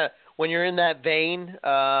kind of, when you're in that vein,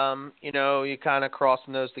 you kind of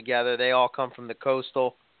crossing those together. They all come from the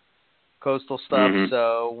coastal stuff. Mm-hmm.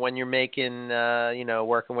 So when you're making,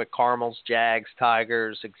 working with Caramels, Jags,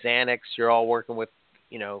 Tigers, Axanics, you're all working with,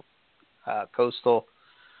 coastal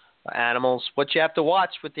animals. What you have to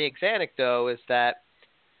watch with the Axanic, though, is that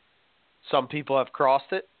some people have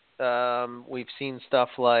crossed it. We've seen stuff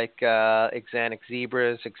like Axanic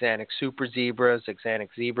Zebras, Axanic Super Zebras, Axanic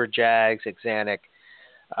Zebra Jags, Axanic,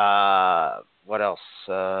 what else?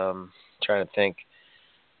 Trying to think.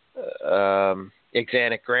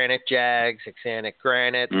 Axanic Granite Jags, Axanic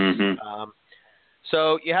Granite. Mm-hmm.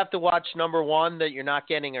 So you have to watch, number one, that you're not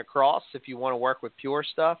getting across if you want to work with pure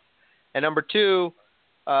stuff. And number two,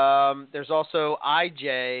 there's also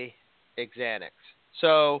IJ Axanics.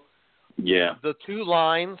 So yeah, the two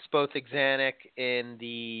lines, both Axanic in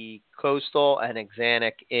the coastal and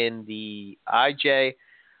Axanic in the IJ,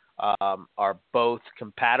 are both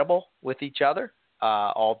compatible with each other.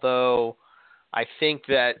 Although I think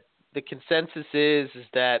that the consensus is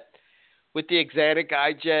that with the Axanic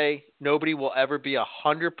IJ, nobody will ever be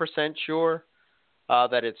 100% sure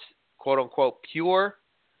that it's quote unquote pure,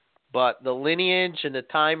 but the lineage and the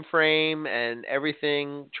time frame and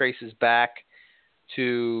everything traces back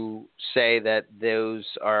to say that those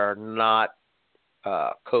are not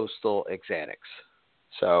coastal Axanics.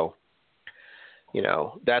 So,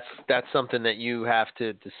 that's something that you have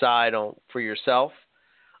to decide on for yourself.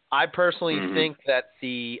 I personally think that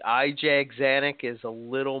the IJ Axanic is a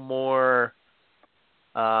little more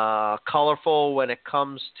colorful when it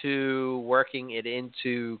comes to working it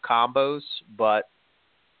into combos, but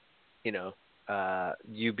you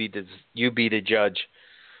be the judge.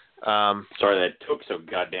 Sorry that took so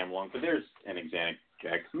goddamn long, but there's an Axanic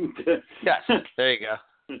Jag. Yes, there you go.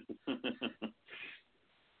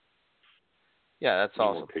 Yeah, that's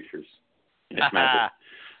awesome. More pictures. It's magic.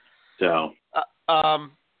 So.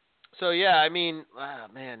 So yeah, I mean,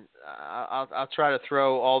 man, I'll try to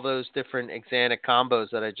throw all those different Axanic combos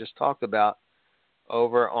that I just talked about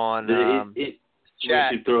over on chat. We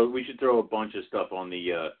should throw a bunch of stuff on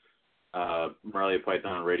the Morelia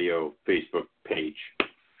Python Radio Facebook page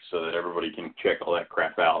so that everybody can check all that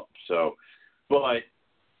crap out. So, but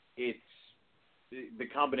the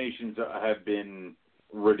combinations have been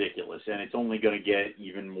ridiculous, and it's only going to get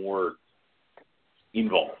even more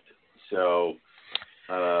involved. So.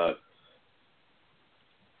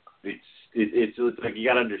 It's like you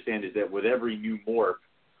got to understand is that with every new morph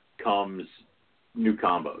comes new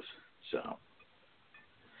combos. So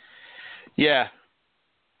yeah,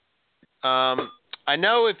 I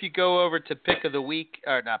know if you go over to Pick of the Week,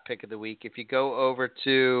 or not Pick of the Week, if you go over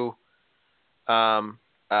to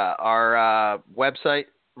our website,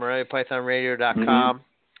 MoreliaPythonRadio.com. Mm-hmm.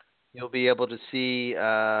 You'll be able to see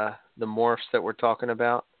the morphs that we're talking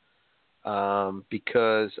about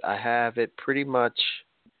because I have it pretty much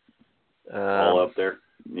all up there.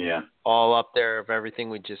 Yeah. All up there of everything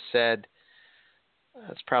we just said.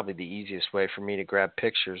 That's probably the easiest way for me to grab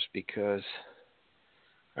pictures because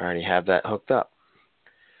I already have that hooked up.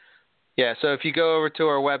 Yeah, so if you go over to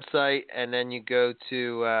our website and then you go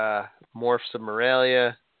to Morphs of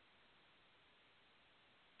Morelia,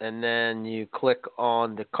 and then you click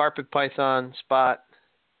on the carpet python spot,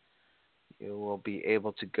 you will be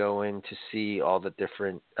able to go in to see all the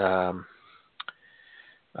different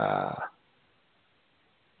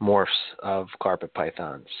morphs of carpet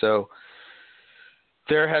python. So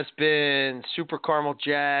there has been super caramel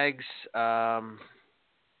jags, caramel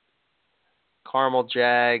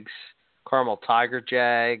jags, caramel tiger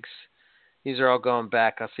jags. These are all going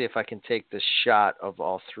back. I'll see if I can take the shot of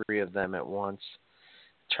all three of them at once.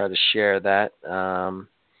 Try to share that.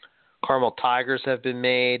 Caramel tigers have been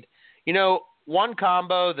made. You know, one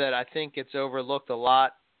combo that I think gets overlooked a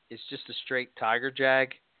lot is just a straight tiger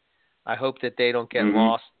jag. I hope that they don't get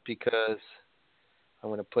lost because I'm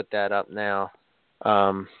going to put that up now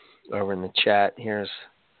over in the chat. Here's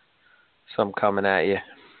some coming at you.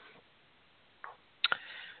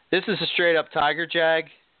 This is a straight up tiger jag.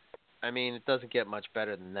 I mean, it doesn't get much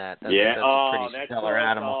better than that. That's a pretty stellar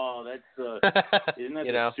animal. Oh, that's isn't that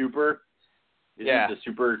you the know? super? Isn't it the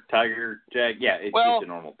super tiger jag? Yeah, it's just a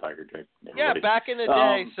normal tiger jag. Yeah, back in the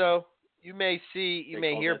day, so you may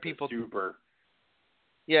hear people super.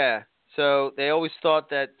 Yeah, so they always thought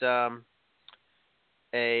that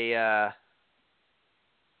a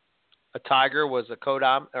tiger was a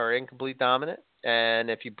co-dom or incomplete dominant, and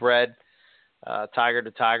if you bred tiger to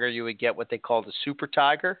tiger, you would get what they called a super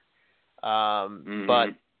tiger. But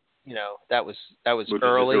you know that was which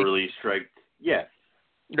early. Was early striped. Yeah.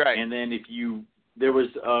 Right. And then there was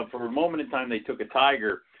for a moment in time they took a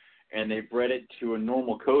tiger and they bred it to a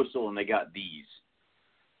normal coastal and they got these.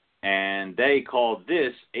 And they called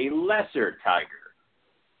this a lesser tiger.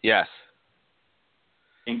 Yes.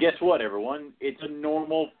 And guess what, everyone? It's a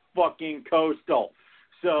normal fucking coastal.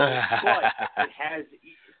 So,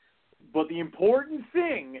 but the important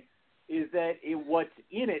thing is that what's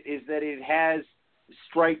in it is that it has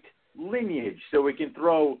striped lineage, so it can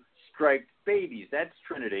throw striped babies. That's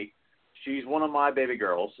Trinity. She's one of my baby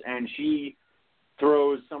girls, and she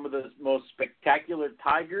throws some of the most spectacular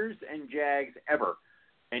tigers and jags ever.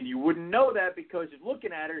 And you wouldn't know that because if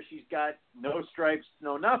looking at her, she's got no stripes,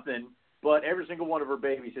 no nothing, but every single one of her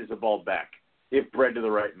babies has a bald back if bred to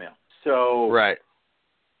the right male. So, right.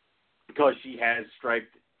 Because she has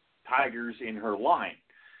striped tigers in her line.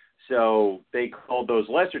 So they called those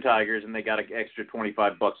lesser tigers, and they got an extra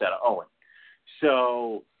 $25 out of Owen.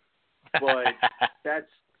 So, but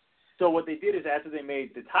so what they did is after they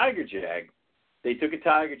made the tiger jag, they took a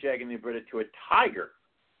tiger jag and they bred it to a tiger.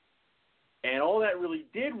 And all that really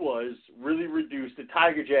did was really reduce the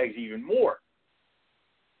tiger jags even more.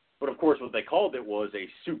 But of course, what they called it was a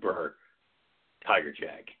super tiger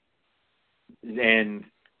jag. And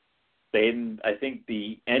I think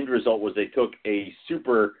the end result was they took a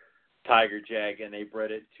super tiger jag and they bred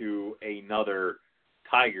it to another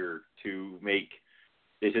tiger to make.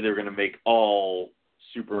 They said they were going to make all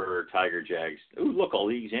super tiger jags. Ooh, look, all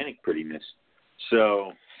the Xanic prettiness.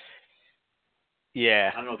 So, yeah,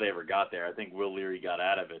 I don't know if they ever got there. I think Will Leary got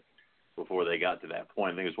out of it before they got to that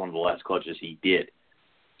point. I think it was one of the last clutches he did.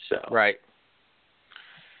 So right.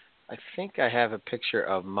 I think I have a picture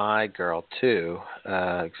of my girl too,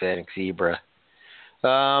 Xanic Zebra.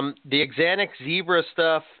 The Xanic Zebra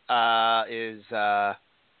stuff is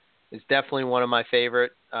definitely one of my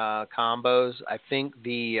favorite combos. I think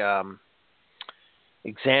the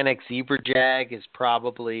Xanic Zebra Jag is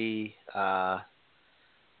probably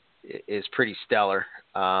is pretty stellar.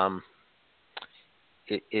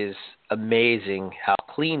 It is amazing how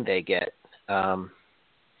clean they get.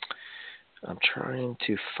 I'm trying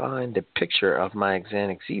to find a picture of my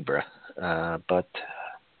Xanic Zebra, but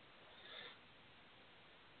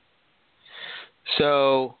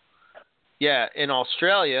so yeah, in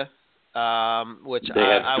Australia, which they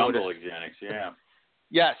have I would Xanics, yeah.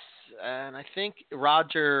 Yes, and I think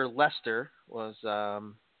Roger Lester was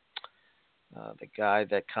the guy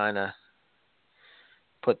that kind of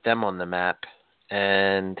put them on the map.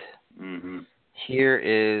 And here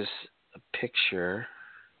is a picture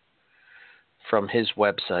from his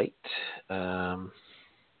website of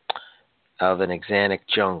an Xanic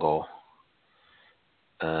jungle.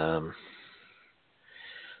 So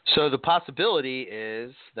the possibility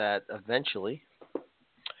is that eventually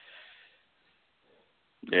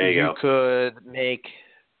There you go. could make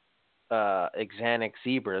Axanthic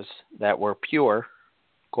zebras that were pure,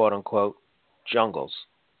 quote unquote, jungles,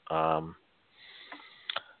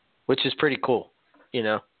 which is pretty cool. You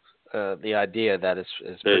know, the idea that is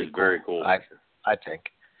pretty cool. Very cool. I think.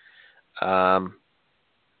 Let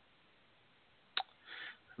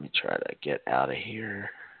me try to get out of here.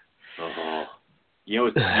 You know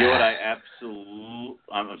what I absolutely...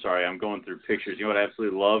 I'm sorry, I'm going through pictures. You know what I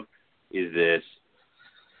absolutely love is this.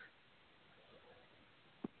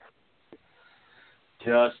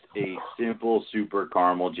 Just a simple super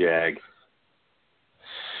caramel jag.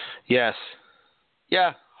 Yes.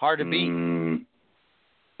 Yeah, hard to beat.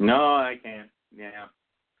 No, I can't. Yeah.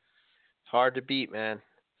 Hard to beat, man.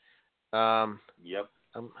 Yep.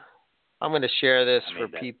 I'm going to share this for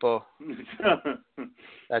people.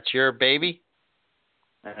 That's your baby?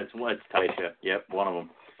 That's Taisha. Yep, one of them.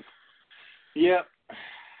 Yep.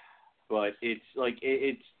 But it's like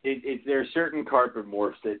it's there are certain carpet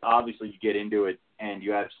morphs that obviously you get into it and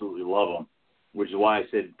you absolutely love them, which is why I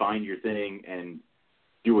said find your thing and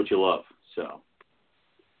do what you love. So.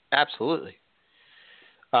 Absolutely.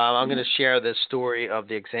 I'm going to share this story of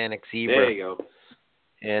the Axanthic zebra. There you go.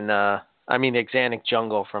 And the Axanthic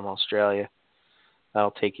jungle from Australia.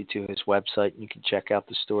 I'll take you to his website, and you can check out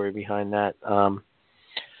the story behind that.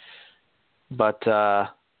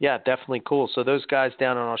 Yeah, definitely cool. So those guys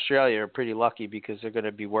down in Australia are pretty lucky because they're going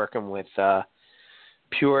to be working with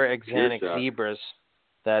pure Axanthic zebras.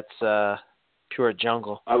 That's pure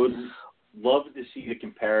jungle. I would love to see the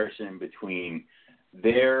comparison between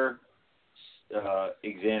their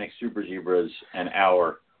Axanthic super zebras and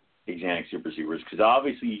our Axanthic super zebras, because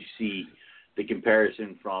obviously you see the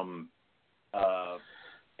comparison from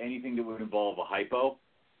anything that would involve a hypo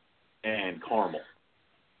and caramel.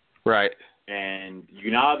 Right. And you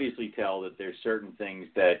can obviously tell that there's certain things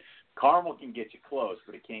that caramel can get you close,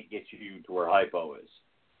 but it can't get you to where hypo is.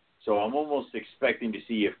 So I'm almost expecting to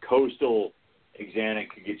see if coastal Axanthic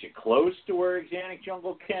could get you close to where Axanthic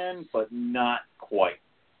jungle can, but not quite.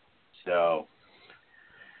 So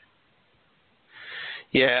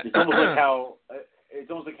yeah, it's almost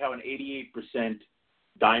like how an 88%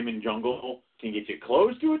 diamond jungle can get you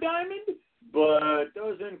close to a diamond, but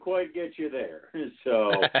doesn't quite get you there.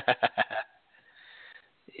 So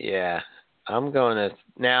yeah, I'm going to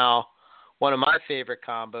now. One of my favorite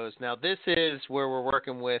combos. Now this is where we're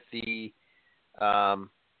working with the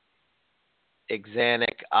Axanthic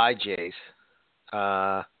IJs.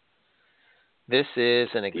 This is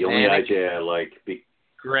an Axanthic. The only IJ I like.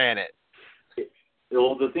 Granite.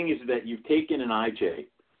 Well, the thing is that you've taken an IJ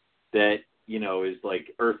that, you know, is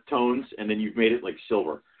like earth tones, and then you've made it like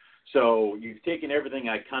silver. So you've taken everything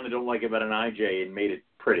I kind of don't like about an IJ and made it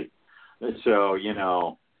pretty. So, you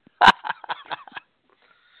know.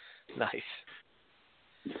 Nice.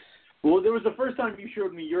 Well, there was the first time you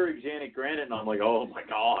showed me your Axanthic granite, and I'm like, oh my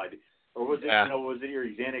god. Or was it, was it your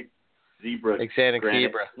Axanthic zebra? Axanthic granite?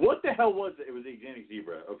 zebra. What the hell was it? It was the Axanthic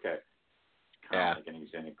zebra. Okay. Kind of like an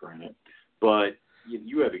Axanthic granite. But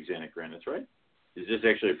you have Axanthic granites, right? Is this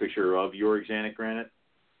actually a picture of your Axanthic granite?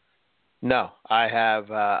 No, I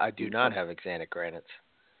have. I do not have Axanthic granites.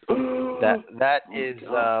 That is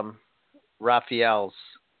Raphael's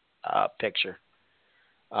picture.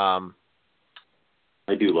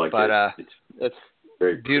 I do like it. It's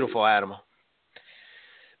very beautiful pretty. Animal.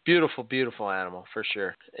 Beautiful, beautiful animal for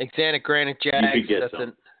sure. Axanthic granite jags. You could get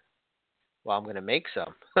some. Well, I'm going to make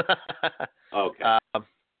some. Okay.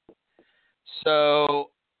 So,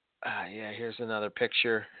 here's another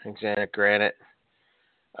picture. Axanthic granite.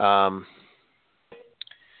 I'll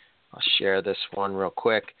share this one real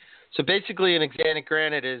quick. So basically, an Axanthic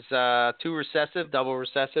granite is 2 recessive, double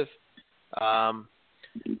recessive.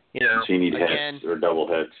 You know, so you need heads or double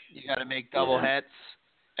heads. You got to make double heads,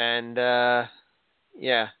 and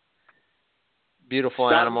beautiful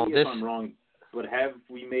Stop animal. Me if I'm wrong, but have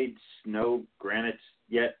we made snow granites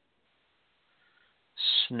yet?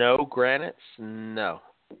 Snow granites? No.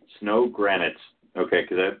 Snow granites. Okay,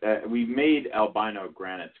 because we made albino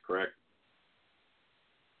granites, correct?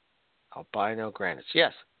 Albino granites.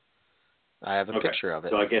 Yes, I have a picture of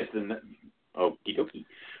it. So I guess the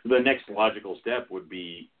next logical step would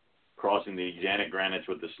be crossing the Axanthic granites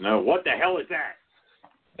with the snow. What the hell is that?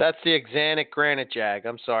 That's the Axanthic granite jag.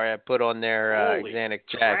 I'm sorry, I put on there Axanthic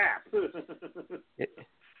jag.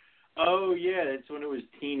 Oh yeah, that's when it was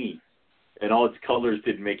teeny, and all its colors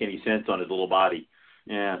didn't make any sense on its little body.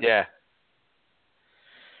 Yeah. Yeah.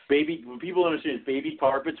 When people understand, baby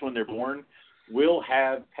carpets when they're born will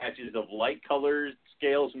have patches of light colored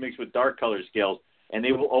scales mixed with dark colored scales, and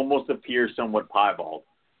they will almost appear somewhat piebald.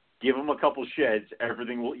 Give them a couple sheds,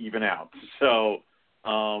 everything will even out. So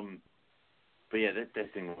But yeah,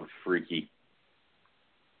 that thing looks freaky.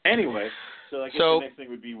 Anyway, so I guess the next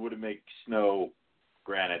thing would it make snow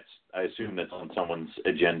granites? I assume that's on someone's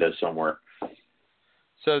agenda somewhere.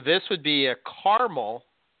 So this would be a caramel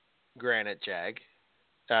granite jag.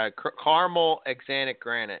 Caramel axanthic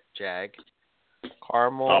granite jag.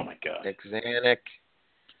 Caramel oh my God. axanthic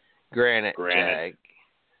granite jag.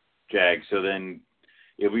 Jag. So then,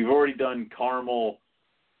 if we've already done caramel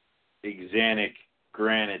axanthic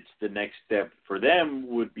granites, the next step for them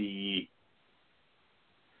would be.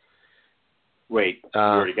 Wait, we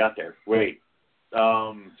already got there. Wait.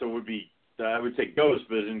 So it would be, I would say ghost,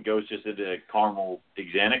 but isn't ghost just a caramel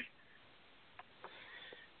axanthic?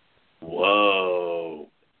 Whoa.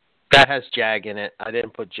 That has jag in it. I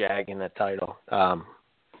didn't put jag in the title.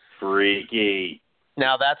 Freaky.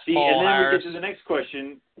 Now that's See, Paul and then Harris. we get to the next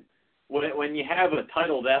question. When you have a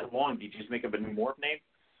title that long, do you just make up a new morph name?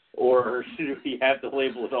 Or do we have to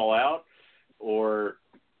label it all out? Or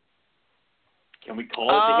can we call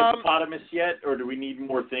it the hippopotamus yet? Or do we need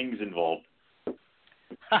more things involved?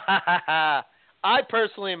 I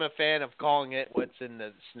personally am a fan of calling it what's in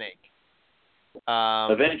the snake.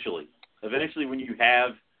 Eventually, when you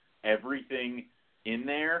have everything in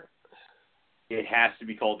there, it has to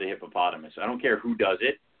be called the hippopotamus. I don't care who does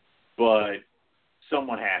it, but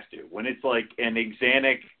someone has to. When it's like an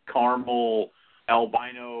axanthic, caramel,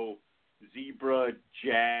 albino, zebra,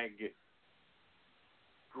 jag,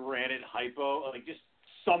 granite hypo, like just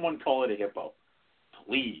someone call it a hippo,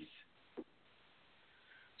 please.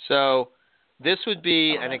 So this would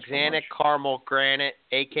be an that's axanthic caramel granite,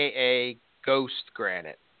 a.k.a. ghost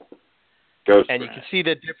granite. Ghost and granite. You can see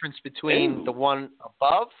the difference between the one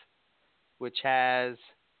above, which has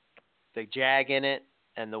the jag in it,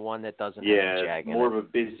 and the one that doesn't have the jag in it. Yeah, more of a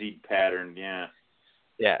busy pattern, yeah.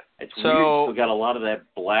 Yeah. It's weird. You still got a lot of that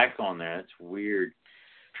black on there. That's weird.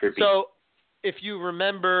 Trippy. So if you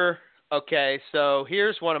remember, okay, so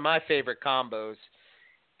here's one of my favorite combos,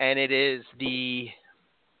 and it is the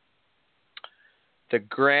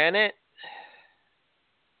granite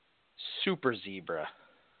super zebra.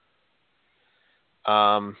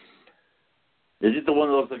 Is it the one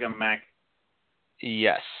that looks like a Mac?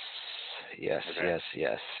 Yes. Okay.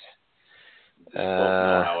 Yes. Don't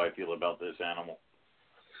know how I feel about this animal.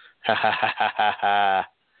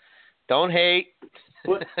 Don't hate.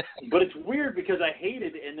 But it's weird because I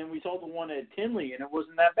hated it, and then we saw the one at Tinley, and it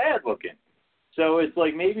wasn't that bad looking. So it's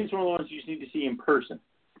like maybe it's one of the ones you just need to see in person.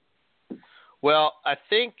 Well, I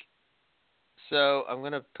think so. I'm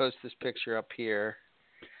going to post this picture up here,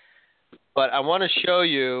 but I want to show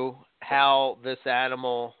you how this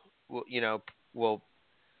animal, will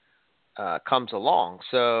comes along.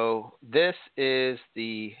 So this is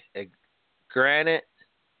the granite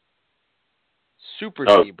super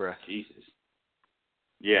zebra. Jesus.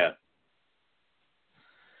 Yeah.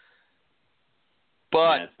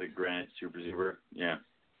 But that's the granite super zebra. Yeah.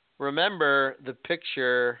 Remember the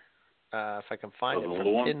picture, if I can find it,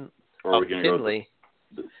 from Tinley.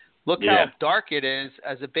 Look how dark it is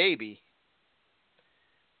as a baby.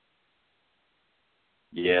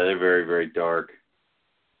 Yeah, they're very, very dark.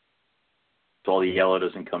 So all the yellow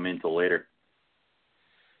doesn't come in till later.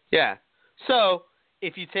 Yeah. So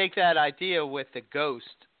if you take that idea with the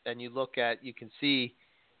ghost and you look at, you can see,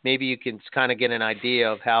 maybe you can kind of get an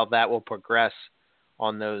idea of how that will progress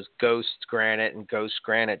on those ghost granite and ghost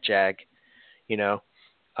granite jag,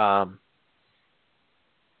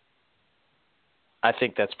 I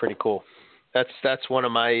think that's pretty cool. That's one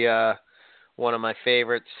of my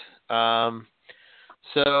favorites.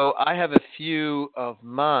 So I have a few of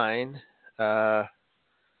mine that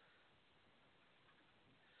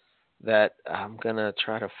I'm gonna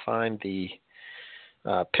try to find the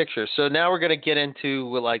picture. So now we're gonna get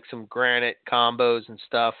into like some granite combos and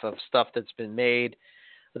stuff that's been made.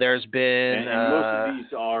 There's been and most of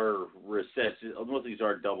these are recessive. Most of these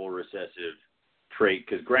are double recessive trait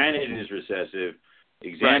because granite is recessive,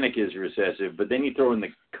 axanthic is recessive, but then you throw in the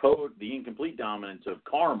incomplete dominance of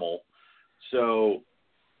caramel. So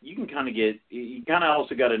you can kind of you kind of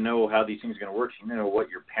also got to know how these things are going to work. So you know what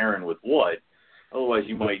you're pairing with what. Otherwise,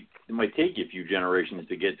 it might take you a few generations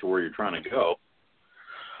to get to where you're trying to go.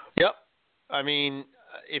 Yep. I mean,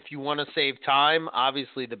 if you want to save time,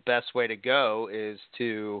 obviously the best way to go is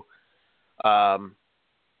to,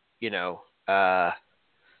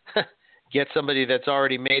 get somebody that's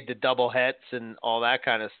already made the double hets and all that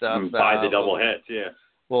kind of stuff. Buy the double hets, yeah.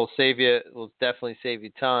 We'll definitely save you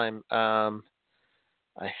time.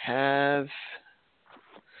 I have.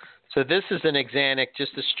 So this is an axanthic,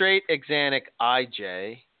 just a straight axanthic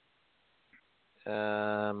IJ.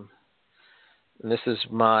 And this is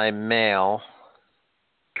my male.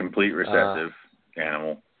 Complete recessive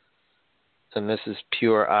animal. And this is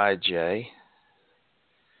pure IJ.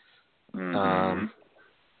 Mm-hmm.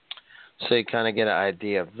 So you kind of get an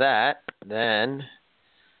idea of that. Then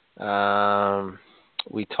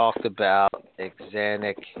we talked about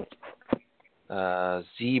axanthic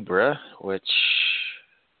zebra, which,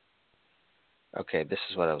 okay, this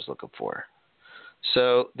is what I was looking for.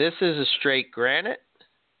 So this is a straight granite.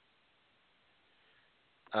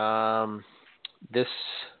 This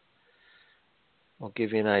will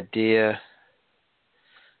give you an idea.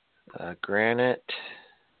 Granite,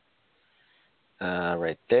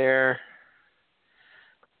 right there.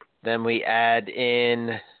 Then we add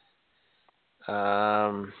in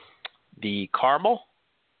the caramel,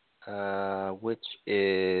 which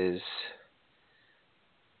is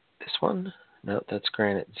this one. No, that's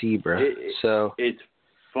granite zebra. It's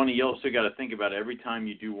funny. You also got to think about it. Every time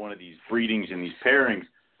you do one of these breedings and these pairings,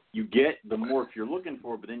 you get the morph you're looking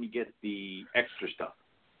for, but then you get the extra stuff.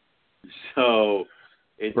 So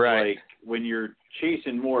it's like when you're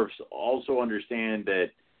chasing morphs, also understand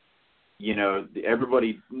that, you know,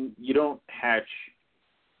 everybody, you don't hatch,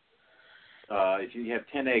 if you have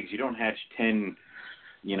 10 eggs, you don't hatch 10,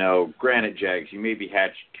 you know, granite jags. You maybe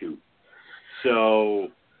hatch 2. So,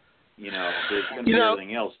 you know, there's going to be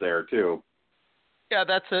everything else there too. Yeah,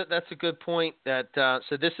 that's a good point. That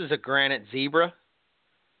so this is a granite zebra.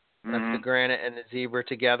 That's the granite and the zebra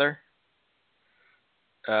together.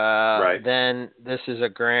 Right. Then this is a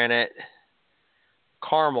granite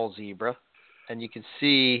caramel zebra, and you can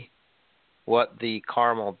see what the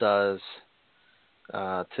caramel does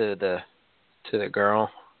to the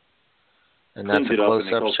girl, and that's a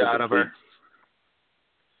close-up shot of her.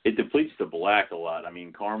 It depletes the black a lot. I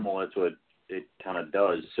mean, caramel, that's what it kind of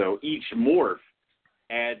does. So each morph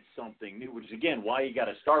adds something new, which is, again, why you got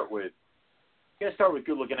to start with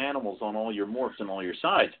good-looking animals on all your morphs and all your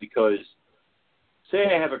sides, because say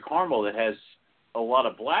I have a caramel that has a lot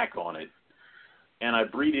of black on it, and I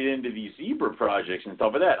breed it into these zebra projects and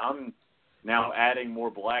stuff like that, I'm now adding more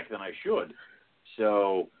black than I should.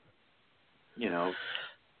 So, you know,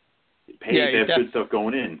 it pays to have good stuff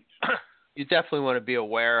going in. You definitely want to be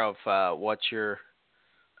aware of what you're,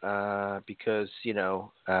 because, you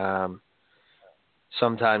know,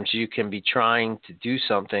 sometimes you can be trying to do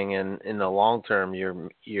something, and in the long term, you're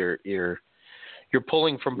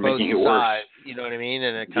pulling from both sides. You know what I mean?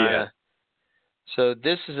 And it kind of. Yeah. So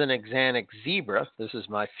this is an axanthic zebra. This is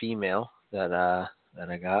my female that I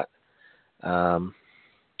got.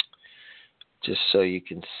 Just so you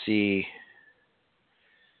can see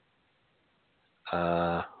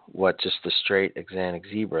what just the straight axanthic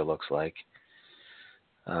zebra looks like,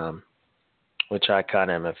 which I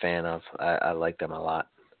kind of am a fan of. I like them a lot.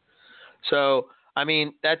 So, I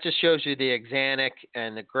mean, that just shows you the axanthic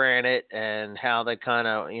and the granite and how they kind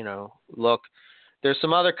of, you know, look. There's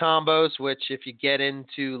some other combos, which if you get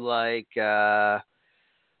into, like,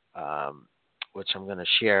 which I'm going to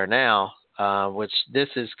share now, which this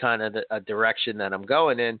is kind of a direction that I'm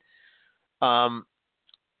going in.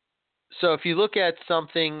 So if you look at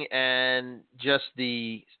something and just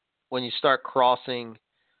when you start crossing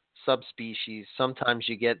subspecies, sometimes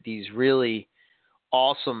you get these really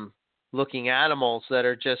awesome looking animals that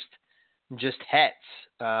are just hets.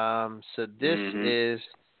 So this is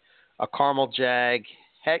a caramel jag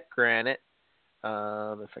het granite.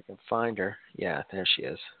 If I can find her. Yeah, there she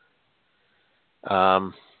is. So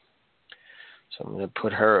I'm going to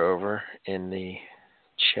put her over in the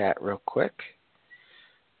chat real quick.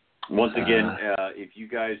 Once again, if you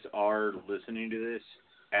guys are listening to this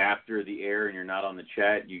after the air and you're not on the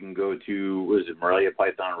chat, you can go to,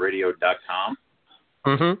 MoreliaPythonRadio.com.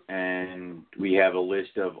 And we have a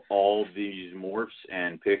list of all these morphs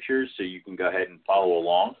and pictures, so you can go ahead and follow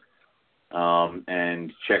along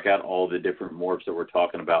and check out all the different morphs that we're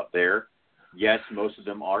talking about there. Yes, most of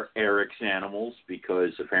them are Eric's animals,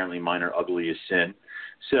 because apparently mine are ugly as sin.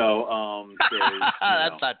 So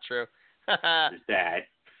that's not true. There's that.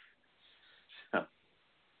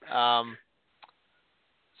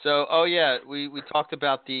 So, we talked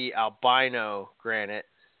about the albino granite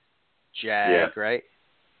jag, right?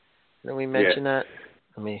 Didn't we mention that?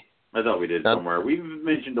 I thought we did somewhere. We've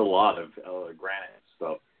mentioned a lot of granite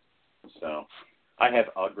stuff. So I have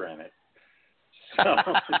a granite. So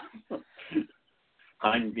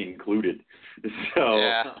I'm included. So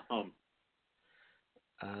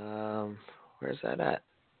where's that at?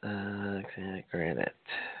 Granite.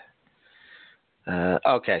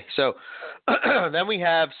 Okay, so then we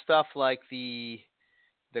have stuff like the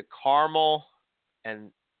caramel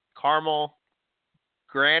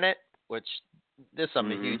granite, which this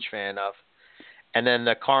I'm a huge fan of, and then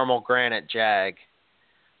the caramel granite jag.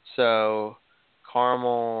 So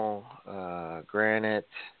caramel granite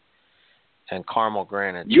and caramel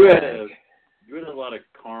granite. You had a lot of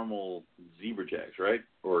caramel zebra jacks, right?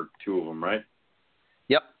 Or two of them, right?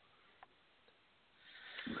 Yep.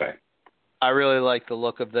 Okay. I really like the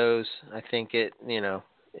look of those. I think it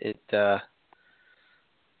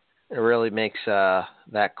really makes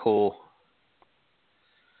that cool.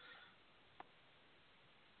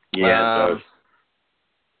 Yeah, it does.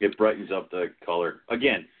 It brightens up the color.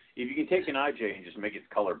 Again, if you can take an IJ and just make its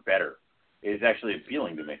color better, it's actually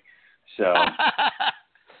appealing to me. So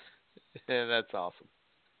yeah, that's awesome.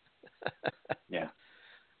 Yeah.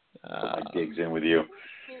 Put my digs in with you.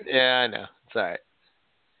 Yeah, I know. It's all right.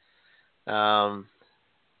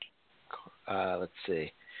 Let's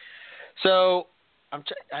see. So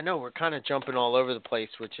I know we're kind of jumping all over the place,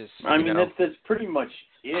 which is that's pretty much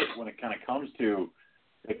it when it kind of comes to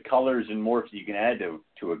the colors and morphs you can add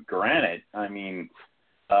to a granite.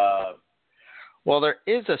 Well, there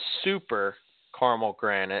is a super caramel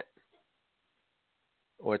granite,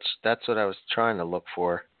 which that's what I was trying to look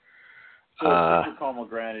for. So super caramel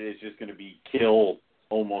granite is just going to kill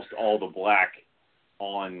almost all the black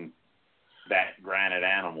on that granite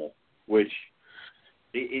animal, which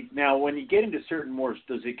now when you get into certain morphs,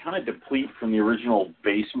 does it kind of deplete from the original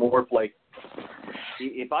base morph? Like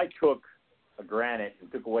if I took a granite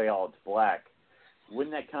and took away all its black,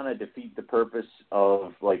 wouldn't that kind of defeat the purpose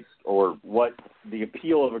of or what the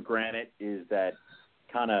appeal of a granite is, that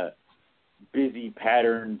kind of busy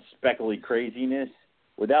pattern speckly craziness?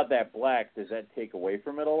 Without that black, does that take away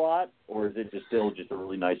from it a lot, or is it still just a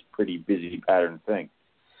really nice, pretty, busy pattern thing?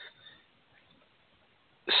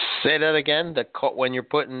 Say that again. When you're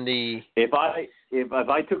putting the if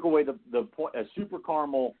I took away a super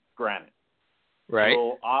caramel granite, right,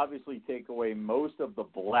 will obviously take away most of the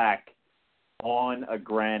black on a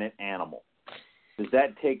granite animal. Does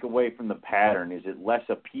that take away from the pattern? Is it less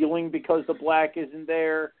appealing because the black isn't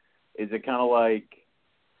there? Is it kind of like,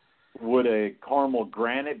 would a caramel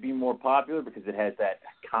granite be more popular because it has that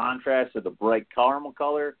contrast of the bright caramel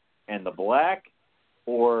color and the black?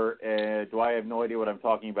 Or do I have no idea what I'm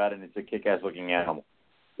talking about and it's a kick-ass looking animal?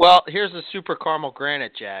 Well, here's a super caramel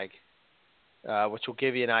granite jag, which will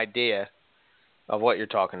give you an idea of what you're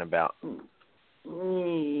talking about.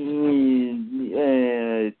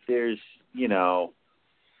 There's,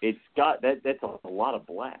 it's got that's a lot of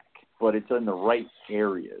black, but it's in the right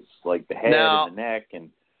areas, like the head and the neck and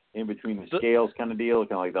in between the scales kind of deal,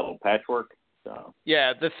 kind of like that little patchwork. So.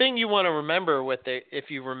 Yeah, the thing you want to remember with it,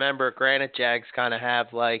 if you remember, granite jags kind of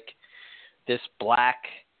have like this black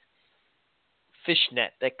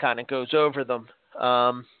fishnet that kind of goes over them.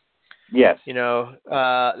 Yes.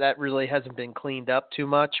 That really hasn't been cleaned up too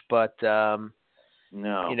much, but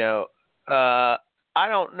no. I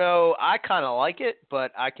don't know. I kind of like it,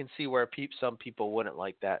 but I can see where some people wouldn't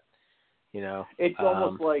like that. It's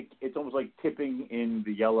almost like tipping in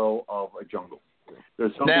the yellow of a jungle.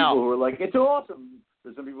 There's some people who are like, it's awesome.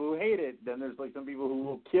 There's some people who hate it. Then there's some people who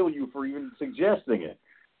will kill you for even suggesting it.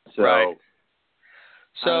 So, right.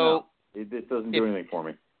 So it doesn't do anything for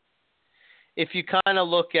me. If you kind of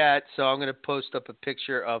look at, so I'm going to post up a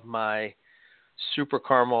picture of my super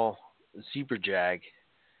caramel zebra jag,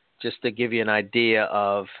 just to give you an idea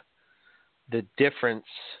of the difference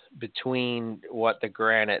between what the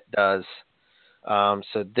granite does.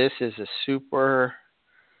 So this is a super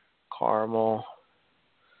caramel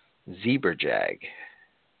zebra jag,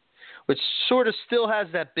 which sort of still has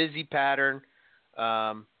that busy pattern.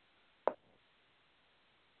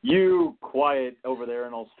 You quiet over there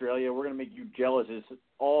in Australia. We're going to make you jealous as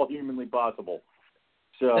all humanly possible.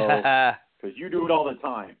 So, because you do it all the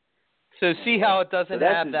time. So see how it doesn't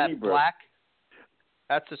have that zebra. black?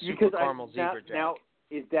 That's a super caramel zebra jag. Now,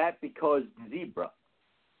 is that because zebra?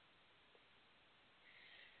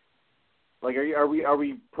 Like, are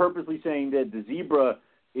we purposely saying that the zebra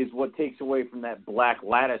is what takes away from that black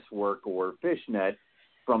lattice work or fishnet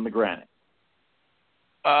from the granite?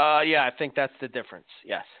 Yeah, I think that's the difference.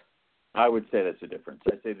 Yes. I would say that's the difference.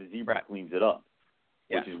 I'd say the zebra cleans it up,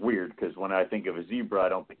 yeah. Which is weird because when I think of a zebra, I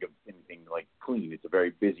don't think of anything like clean. It's a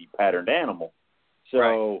very busy patterned animal.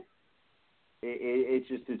 So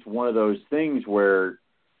it's one of those things where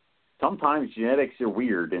sometimes genetics are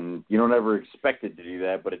weird and you don't ever expect it to do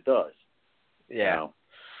that, but it does. Yeah.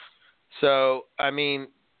 So,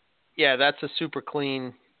 that's a super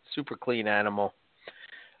clean animal.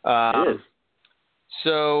 It is.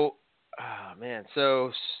 So,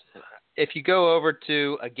 so if you go over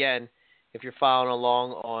to, again, if you're following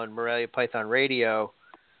along on Morelia Python Radio,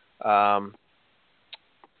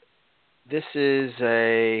 this is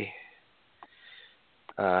trying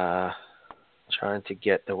trying to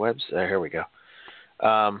get the website. Here we go.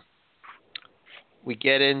 We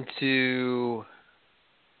get into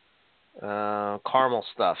caramel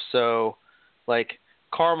stuff. So, like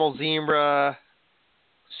caramel zebra,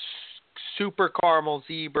 super caramel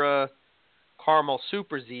zebra, caramel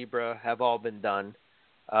super zebra have all been done.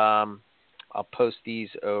 I'll post these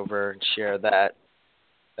over and share that.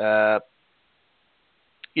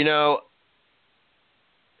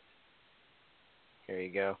 Here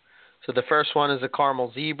you go. So the first one is a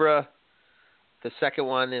caramel zebra. The second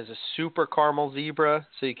one is a super caramel zebra.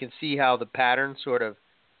 So you can see how the pattern sort of,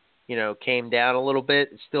 came down a little bit.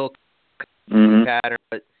 It's still pattern,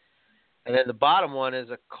 and then the bottom one is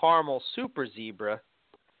a caramel super zebra.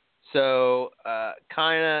 So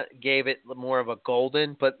kind of gave it more of a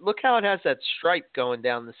golden, but look how it has that stripe going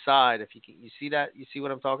down the side. If you see that, you see what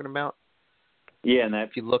I'm talking about? Yeah, and that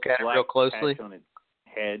if you look at it real closely, on its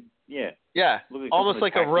head, yeah, almost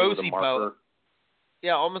like a rosy boa.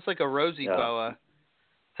 Yeah, almost like a rosy boa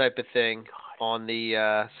type of thing on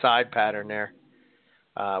the side pattern there,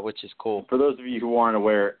 which is cool. For those of you who aren't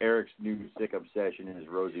aware, Eric's new sick obsession is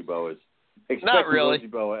rosy boas. Expect Not really. the Rosy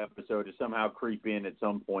Boa episode to somehow creep in at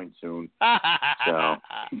some point soon. So.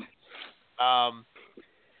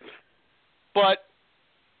 But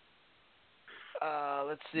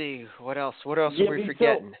let's see what else. What else are we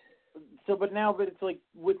forgetting? But it's like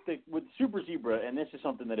with Super Zebra, and this is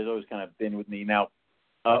something that has always kind of been with me. Now,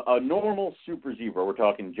 a normal Super Zebra, we're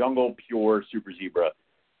talking jungle pure Super Zebra,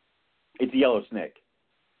 it's a yellow snake.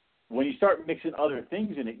 When you start mixing other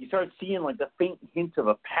things in it, you start seeing like the faint hints of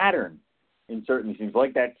a pattern in certain things,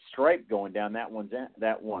 like that stripe going down that one.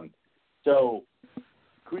 So,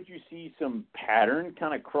 could you see some pattern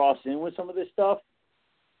kind of cross in with some of this stuff?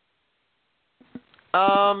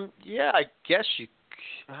 Yeah, I guess you.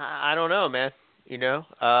 I don't know, man.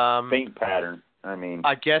 Faint pattern. I mean,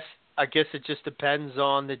 I guess it just depends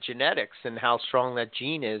on the genetics and how strong that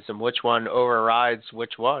gene is, and which one overrides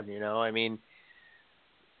which one. I mean,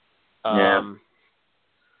 I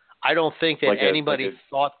don't think that anybody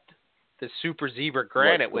thought the Super Zebra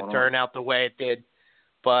Granite would turn out the way it did,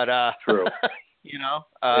 but true.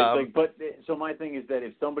 So my thing is that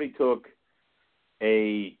if somebody took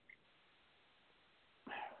a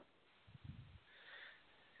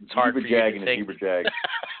it's hard zebra for you jag to and think. a zebra jag,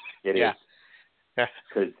 it yeah. is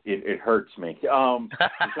because it hurts me. If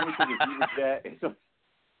somebody took a zebra jag,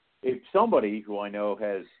 if somebody who I know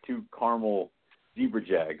has two caramel zebra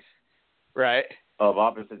jags, right, of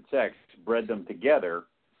opposite sex, bred them together,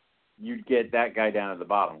 you'd get that guy down at the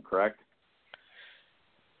bottom, correct?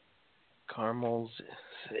 Caramels.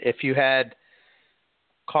 If you had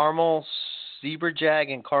caramel zebra jag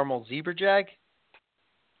and caramel zebra jag?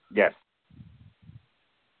 Yes.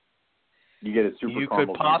 You get a super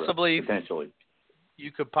caramel zebra, potentially.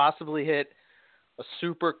 You could possibly hit a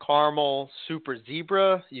super caramel super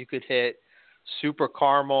zebra. You could hit super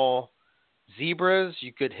caramel zebras.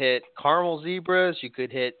 You could hit caramel zebras. You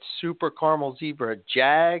could hit super caramel zebra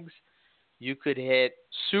jags. You could hit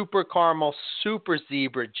super caramel super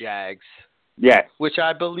zebra jags. Yes. Which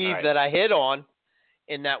I believe that I hit on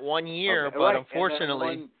in that 1 year, but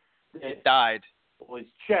unfortunately it died. Well, his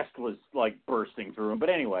chest was like bursting through him. But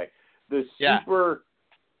anyway, the super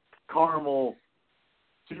caramel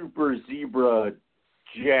super zebra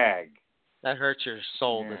jag. That hurts your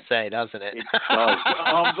soul to say, doesn't it? It does.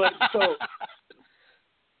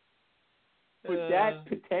 But that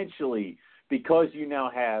potentially, because you now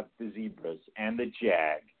have the zebras and the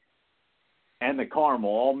jag and the caramel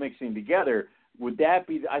all mixing together, would that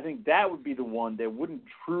be? I think that would be the one that wouldn't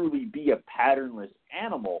truly be a patternless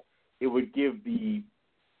animal. It would give the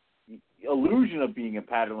illusion of being a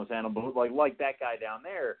patternless animal, like that guy down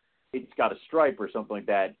there. It's got a stripe or something like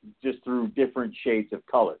that, just through different shades of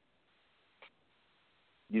color.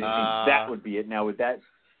 You think that would be it? Now, would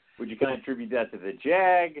you kind of attribute that to the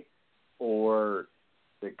jag, or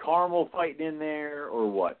the caramel fighting in there, or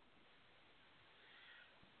what?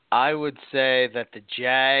 I would say that the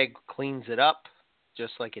jag cleans it up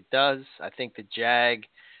just like it does. I think the jag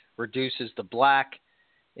reduces the black,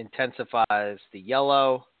 intensifies the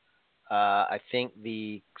yellow. I think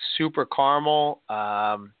the super caramel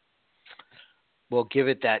will give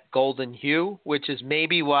it that golden hue, which is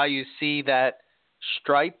maybe why you see that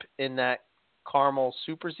stripe in that caramel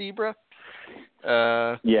super zebra.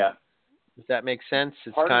 Yeah. Does that make sense?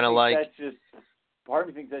 It's kind of like part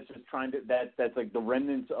of me thinks that's just that's like the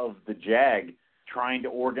remnants of the jag trying to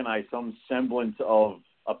organize some semblance of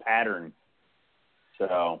a pattern.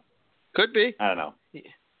 So could be. I don't know.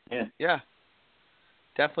 Yeah.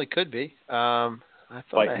 Definitely could be. I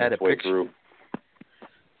thought I had a picture. Through.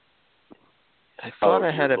 I thought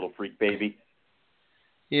I had a little freak baby.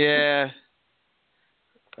 Yeah,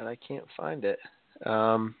 but I can't find it.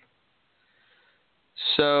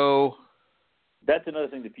 So that's another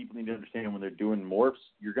thing that people need to understand when they're doing morphs.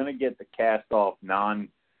 You're going to get the cast off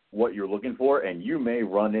what you're looking for, and you may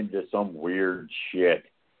run into some weird shit.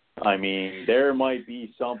 I mean, there might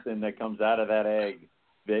be something that comes out of that egg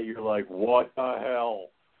that you're like, what the hell?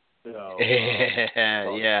 So,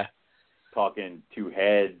 yeah. Talking two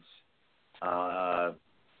heads.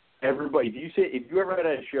 Everybody, if you ever had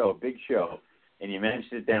a big show, and you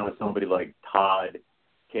managed to sit down with somebody like Todd,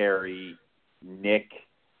 Carrie, Nick,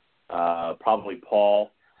 probably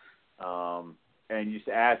Paul, and you just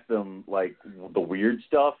ask them like the weird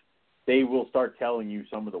stuff, they will start telling you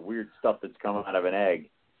some of the weird stuff that's coming out of an egg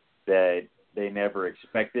that they never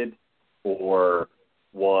expected, or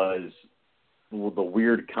was the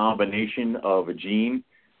weird combination of a gene.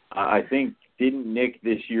 I think, didn't Nick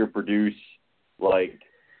this year produce like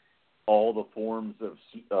all the forms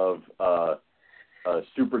of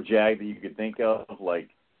super jag that you could think of, like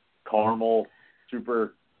caramel,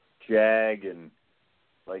 super jag, and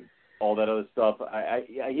like all that other stuff?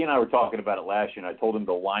 He and I were talking about it last year, and I told him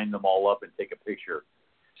to line them all up and take a picture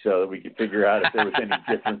so that we could figure out if there was any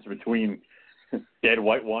difference between dead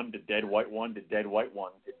white one to dead white one to dead white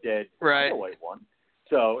one to dead white one.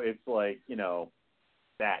 So it's like,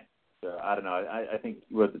 that. So I don't know. I think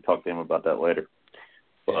we'll have to talk to him about that later.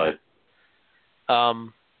 But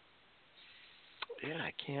yeah,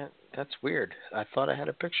 I can't. That's weird. I thought I had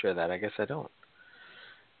a picture of that. I guess I don't.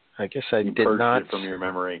 I guess I did not. It from your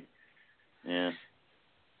memory. Yeah.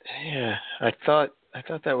 Yeah, I thought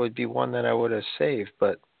that would be one that I would have saved,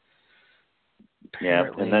 but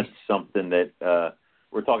apparently... Yeah, and that's something that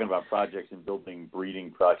we're talking about, projects and building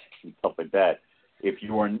breeding projects and stuff like that. If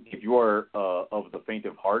you are of the faint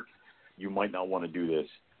of heart, you might not want to do this,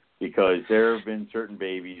 because there have been certain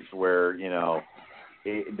babies where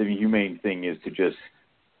the humane thing is to just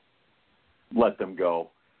let them go,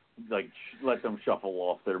 like let them shuffle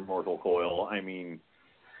off their mortal coil. I mean,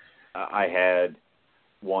 I had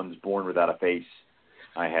ones born without a face.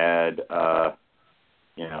 I had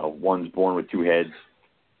ones born with two heads,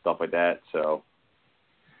 stuff like that. So.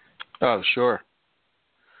 Oh, sure.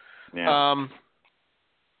 Yeah. I'm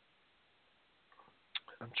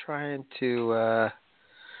trying to.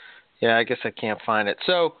 I guess I can't find it.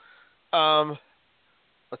 So,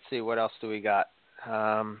 let's see. What else do we got?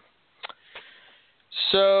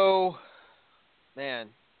 Man,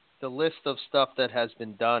 the list of stuff that has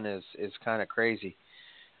been done is kind of crazy.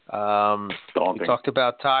 We talked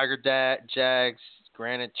about tiger jags,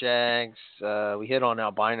 granite jags. We hit on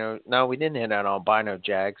albino. No, we didn't hit on albino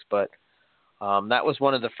jags, but that was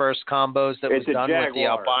one of the first combos that was done with the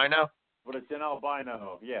albino. But it's an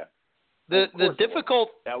albino, yeah. The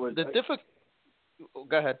difficult. Go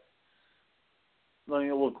ahead.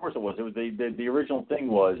 Well, of course it was. It was the original thing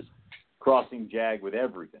was crossing jag with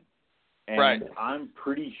everything, and right. I'm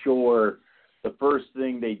pretty sure the first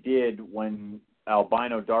thing they did when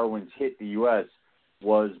albino Darwins hit the U.S.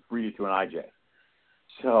 was breed it to an IJ.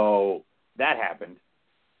 So that happened.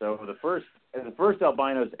 So the first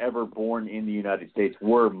albinos ever born in the United States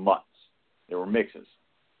were mutts. They were mixes,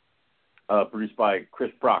 produced by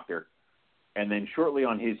Chris Proctor. And then shortly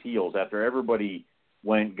on his heels, after everybody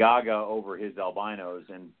went gaga over his albinos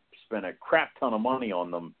and spent a crap ton of money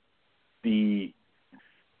on them, the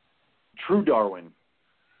true Darwin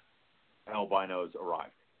albinos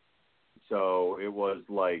arrived. So it was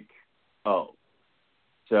like, oh.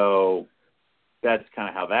 So that's kind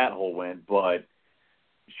of how that whole went. But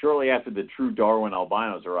shortly after the true Darwin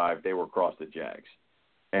albinos arrived, they were crossed at jags.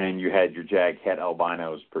 And you had your jag het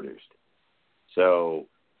albinos produced. So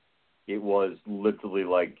it was literally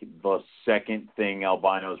like the second thing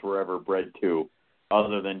albinos were ever bred to,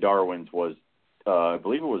 other than Darwin's, was, I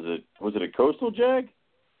believe was it a coastal jag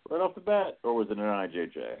right off the bat, or was it an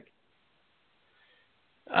IJ jag?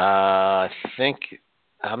 I think,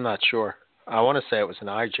 I'm not sure. I want to say it was an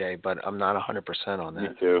IJ, but I'm not 100% on that. Me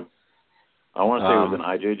too. I want to say it was an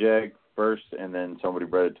IJ jag first, and then somebody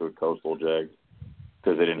bred it to a coastal jag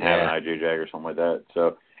because they didn't have an IJ jag or something like that.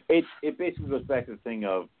 So it basically goes back to the thing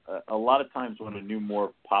of a lot of times when a new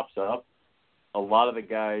morph pops up, a lot of the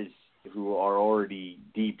guys who are already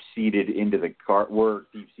deep-seated into the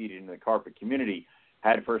carpet community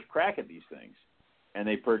had first crack at these things, and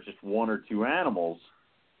they purchased one or two animals.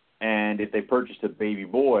 And if they purchased a baby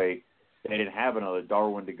boy, they didn't have another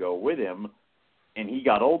Darwin to go with him, and he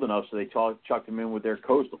got old enough, so they chucked him in with their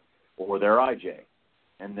coastal or their IJ.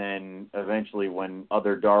 And then eventually when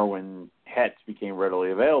other Darwin hets became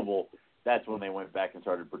readily available, that's when they went back and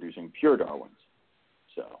started producing pure Darwins.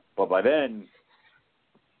 So, but by then,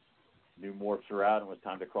 new morphs are out and it was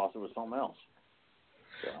time to cross it with something else.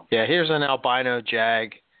 So. Yeah, here's an albino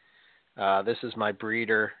jag. This is my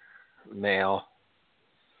breeder male.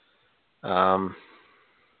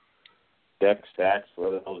 Dex, Stats,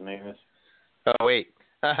 whatever the hell his name is. Oh, wait.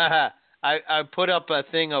 I put up a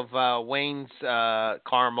thing of Wayne's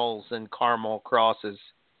caramels and caramel crosses.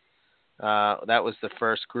 That was the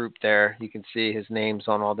first group there. You can see his name's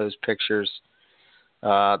on all those pictures.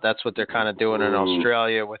 That's what they're kind of doing in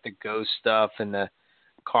Australia with the ghost stuff and the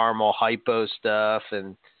caramel hypo stuff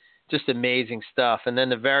and just amazing stuff. And then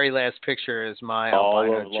the very last picture is my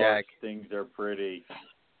albino jag. Things are pretty.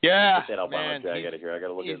 Yeah, Get that albino man, jag out of here. I got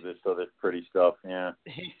to look at this pretty stuff. Yeah.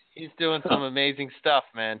 He's doing some amazing stuff,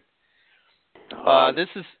 man. This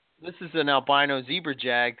is an albino zebra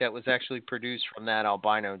jag that was actually produced from that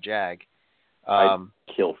albino jag. I'd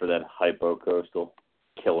kill for that hypo coastal.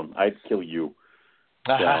 Kill him. I'd kill you.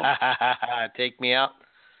 So. Take me out.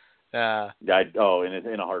 In a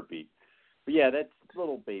heartbeat. But yeah, that's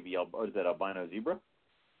little baby. Is that albino zebra?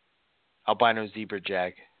 Albino zebra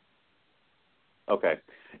jag. Okay.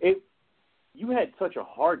 You had such a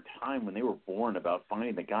hard time when they were born about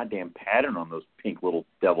finding the goddamn pattern on those pink little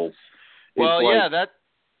devils. Well,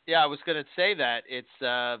 I was going to say that. It's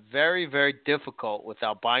very, very difficult with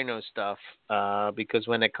albino stuff because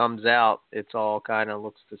when it comes out, it's all kind of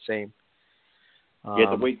looks the same. You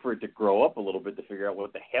have to wait for it to grow up a little bit to figure out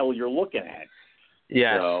what the hell you're looking at.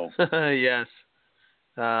 Yes. So. Yes.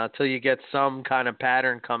 Till you get some kind of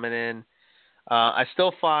pattern coming in. I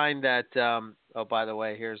still find that, by the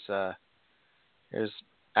way, here's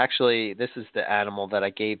actually, this is the animal that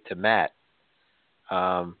I gave to Matt.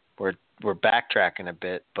 We're backtracking a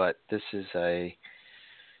bit, but this is a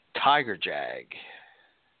tiger jag.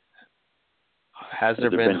 Has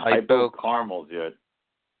there been hypo caramels yet?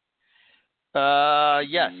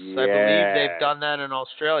 Yes, I believe they've done that in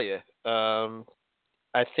Australia.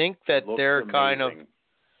 I think that they're kind of.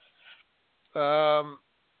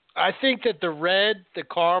 I think that the red, the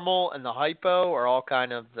caramel, and the hypo are all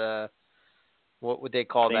kind of the. What would they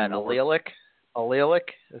call that? Allelic.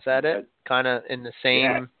 Allelic. Is that it? Kind of in the same.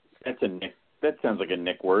 Yeah, that's a Nick. That sounds like a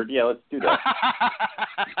Nick word. Yeah, let's do that.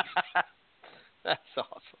 That's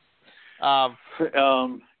awesome.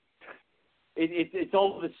 It's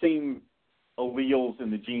all the same alleles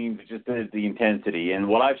in the genes, it's just the intensity. And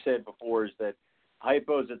what I've said before is that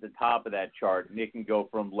hypo's at the top of that chart, and it can go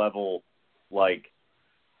from level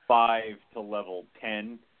 5 to level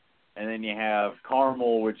 10, and then you have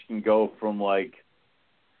caramel, which can go from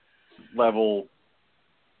level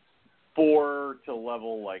 4 to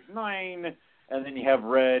level 9, and then you have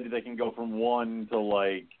red that can go from 1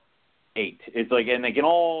 to 8. It's and they can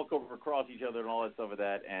all go across each other and all that stuff with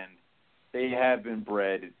that, and they have been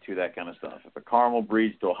bred to that kind of stuff. If a caramel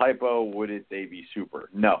breeds to a hypo, they be super?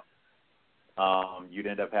 No. You'd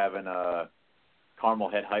end up having a caramel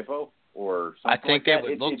head hypo or something. I think they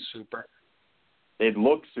would look super. They'd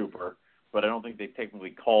look super, but I don't think they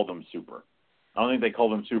technically call them super. I don't think they call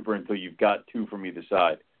them super until you've got two from either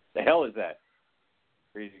side. The hell is that?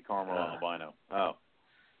 Crazy caramel and albino. Oh,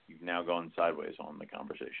 you've now gone sideways on the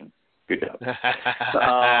conversation. Good job.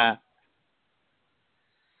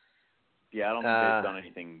 Yeah, I don't think they've done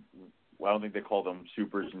anything. I don't think they call them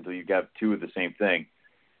supers until you got two of the same thing.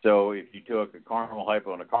 So if you took a caramel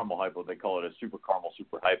hypo and a caramel hypo, they call it a super caramel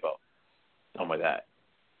super hypo, something like that.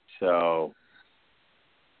 So,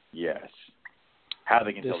 yes. How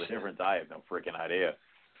they can tell the difference, I have no freaking idea.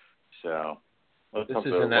 So let's talk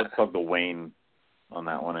to Wayne on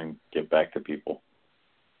that one and get back to people.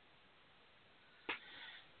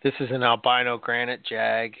 This is an albino granite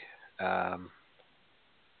jag.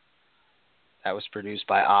 That was produced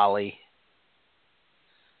by Ollie.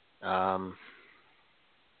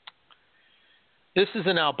 This is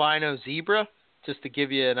an albino zebra, just to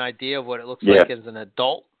give you an idea of what it looks like as an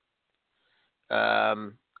adult.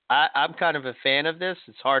 I'm kind of a fan of this.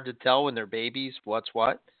 It's hard to tell when they're babies what's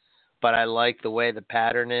what, but I like the way the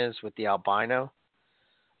pattern is with the albino.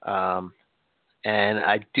 And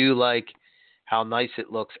I do like how nice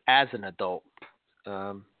it looks as an adult.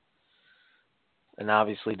 And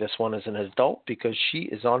obviously this one is an adult because she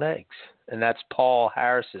is on eggs. And that's Paul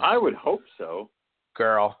Harris's I would hope so.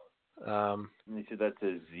 Girl. And you said that's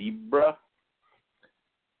a zebra?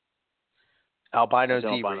 Albino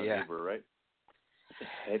zebra, zebra, right? It's a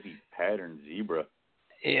heavy pattern zebra.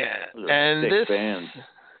 Yeah. Those are and thick bands.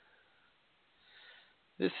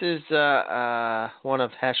 This is one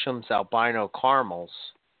of Hesham's albino caramels.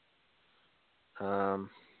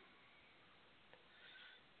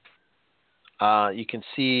 You can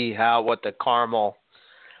see what the caramel.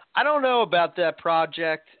 I don't know about that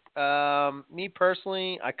project. Me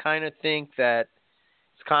personally, I kind of think that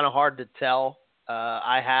it's kind of hard to tell.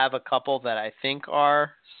 I have a couple that I think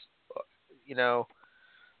are,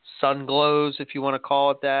 sun glows, if you want to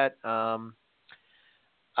call it that. I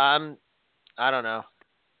don't know.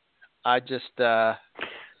 I just,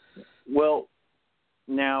 Well,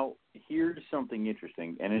 now here's something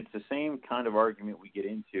interesting, and it's the same kind of argument we get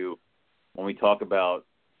into when we talk about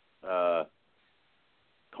caramel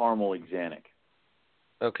axanthic.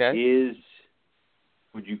 okay.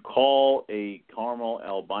 Would you call a caramel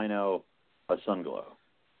albino a sunglow?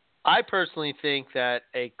 I personally think that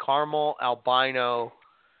a caramel albino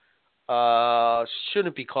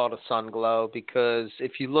shouldn't be called a sunglow because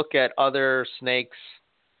if you look at other snakes,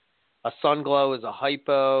 a sunglow is a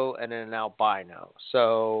hypo and an albino.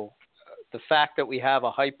 So the fact that we have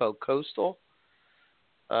a hypocoastal,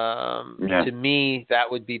 to me,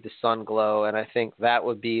 that would be the sunglow, and I think that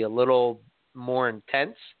would be a little more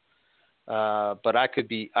intense. But I could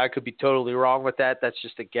be totally wrong with that. That's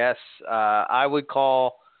just a guess. I would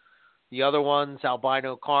call the other ones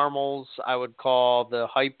albino caramels. I would call the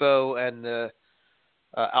hypo and the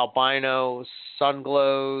albino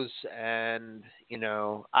sunglows. And,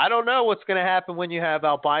 I don't know what's going to happen when you have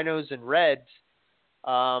albinos and reds.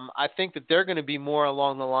 I think that they're going to be more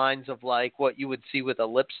along the lines of like what you would see with a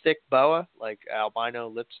lipstick boa, like albino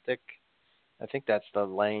lipstick. I think that's the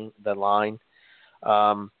line.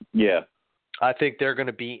 Yeah. I think they're going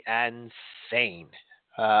to be insane.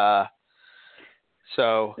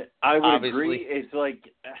 So I would obviously, agree. It's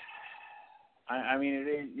like,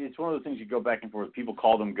 it's one of those things you go back and forth. People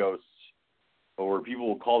call them ghosts, or people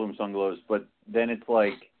will call them sunglows, but then it's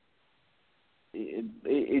like,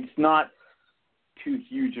 it's not too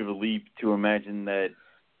huge of a leap to imagine that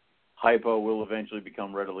hypo will eventually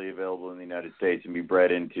become readily available in the United States and be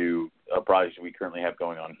bred into a project we currently have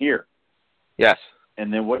going on here. yes.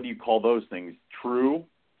 And then what do you call those things? True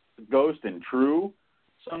ghost and true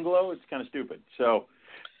sunglow? It's kind of stupid. So,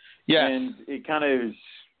 Yes. and it kind of is,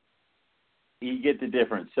 you get the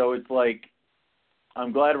difference. So it's like,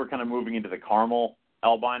 I'm glad we're kind of moving into the caramel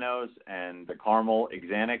albinos and the caramel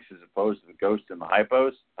axanthics as opposed to the ghost and the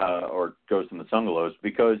hypos, or ghost and the sunglows,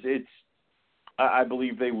 because I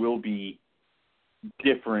believe they will be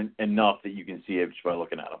different enough that you can see it just by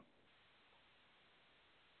looking at them.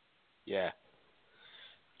 Yeah.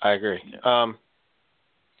 I agree. Yeah.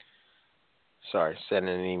 Sorry,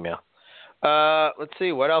 sending an email. Let's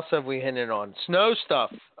see. What else have we hinted on? Snow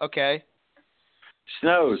stuff. Okay.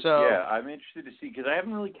 Snows, So- yeah. I'm interested to see, because I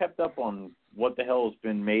haven't really kept up on what the hell has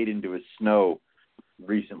been made into a snow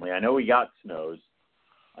recently. I know we got snows.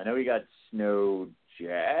 I know we got snow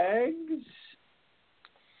jags.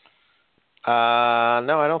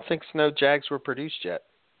 No, I don't think snow jags were produced yet.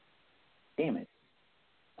 Damn it.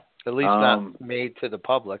 At least not made to the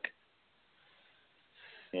public.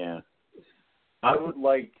 Yeah. I would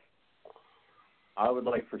like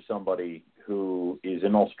for somebody who is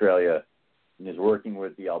in Australia and is working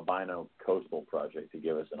with the Albino Coastal Project to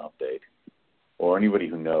give us an update, or anybody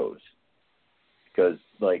who knows. Because,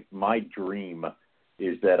 like, my dream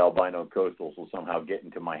is that albino coastals will somehow get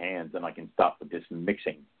into my hands and I can stop with this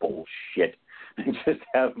mixing bullshit and just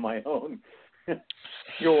have my own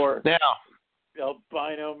pure Now,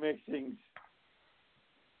 albino mixings.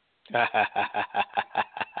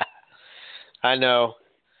 I know.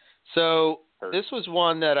 So this was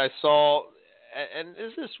one that I saw, and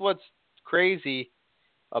this is what's crazy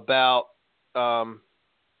about the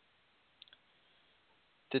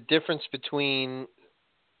difference between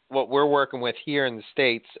what we're working with here in the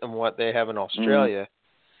States and what they have in Australia.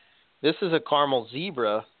 Mm-hmm. This is a caramel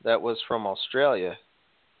zebra that was from Australia,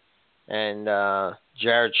 and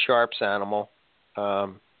Jared Sharp's animal.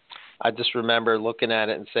 I just remember looking at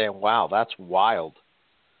it and saying, "Wow, that's wild."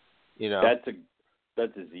 That's a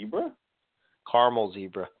zebra? Caramel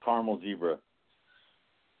zebra. Caramel zebra.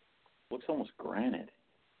 Looks almost granite.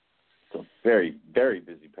 It's a very, very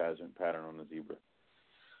busy pattern on the zebra.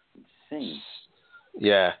 Insane.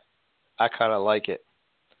 Yeah, I kind of like it.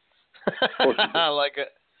 I like it.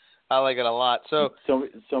 I like it a lot. So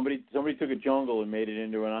somebody took a jungle and made it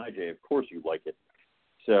into an IJ. Of course you like it.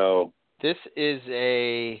 So this is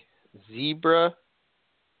a zebra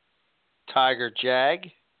tiger jag,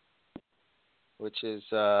 which is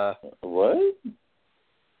what?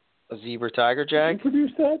 A zebra tiger jag. Did you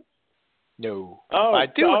produce that? No. Oh, I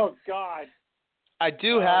do. Oh God. I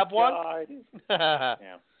do have one. Yeah.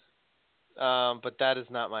 But that is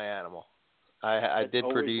not my animal. I did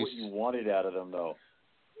always produce. What you wanted out of them, though.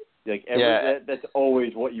 Like that's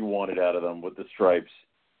always what you wanted out of them with the stripes.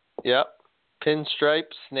 Yep. Pinstripe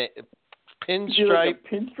snake. You're like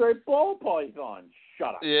a pinstripe ball python.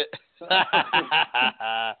 Shut up. Yeah.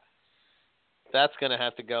 That's going to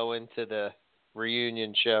have to go into the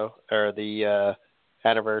reunion show or the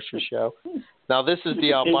anniversary show. Now, this is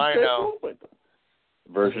the albino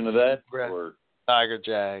version of that? Or Tiger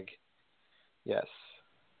Jag. Yes.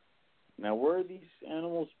 Now, where are these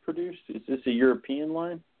animals produced? Is this a European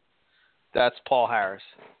line? That's Paul Harris.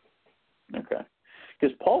 Okay.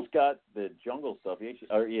 Because Paul's got the jungle stuff. He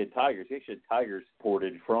had tigers. He actually had tigers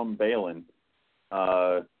ported from Balin.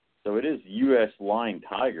 So it is U.S. line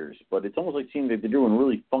tigers, but it's almost like seeing that they're doing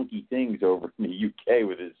really funky things over in the U.K.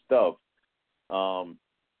 with his stuff.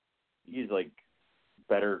 He's like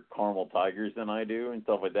better caramel tigers than I do and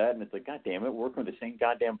stuff like that, and it's like, God damn it, we're working with the same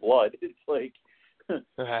goddamn blood. It's like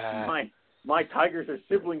my tigers are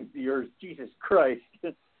siblings to yours. Jesus Christ.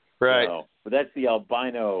 Right. So, but that's the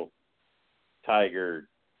albino tiger,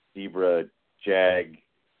 zebra, jag,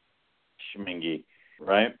 schmingy,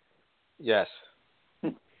 right? Yes.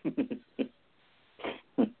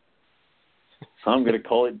 I'm going to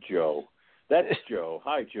call it Joe. That's Joe.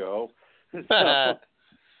 Hi, Joe.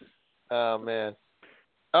 Oh, man.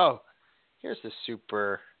 Oh, here's the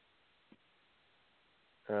super.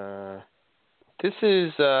 This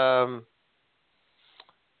is, I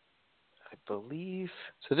believe.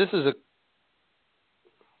 So this is a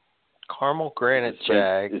caramel granite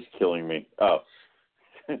jag. It's killing me. Oh.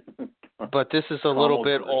 But this is a little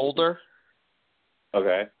bit older.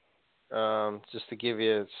 Okay. Just to give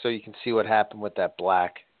you, so you can see what happened with that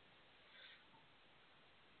black.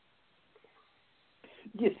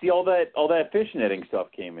 Yeah, see all that fish netting stuff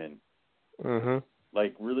came in. Mm-hmm.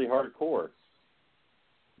 Like really hardcore.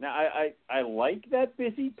 Now I like that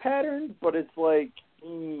busy pattern, but it's like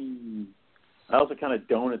I also kind of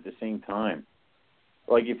don't at the same time.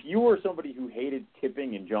 Like if you were somebody who hated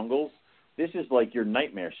tipping in jungles, this is like your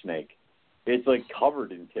nightmare snake. It's like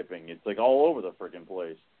covered in tipping. It's like all over the freaking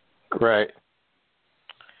place. Right.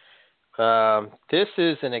 This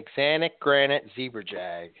is an Axanthic granite zebra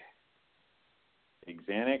jag.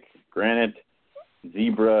 Axanthic granite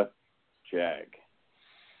zebra jag.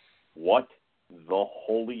 What the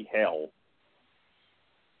holy hell?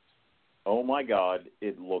 Oh my God!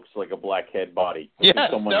 It looks like a blackhead body. Yeah,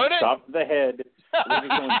 someone chopped the head.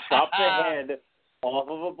 Someone chopped the head off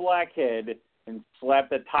of a blackhead and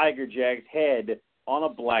slapped a tiger jag's head on a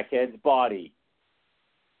blackhead's body.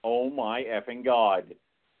 Oh my effing God!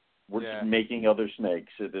 We're just making other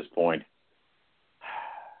snakes at this point.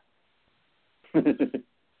 Imagine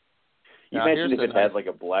if it had like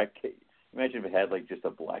a black. Imagine if it had like just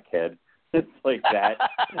a black head. It's like that.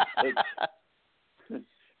 Like,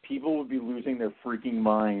 people would be losing their freaking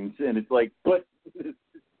minds, and it's like, but it's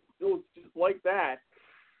just like that.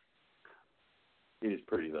 It is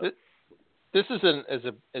pretty though. This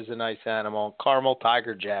is a nice animal, caramel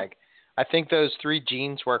tiger jag. I think those three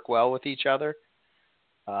genes work well with each other.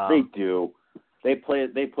 They do. They play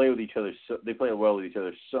with each other. They play well with each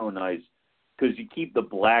other. So nice because you keep the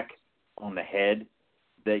black on the head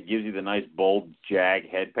that gives you the nice bold jag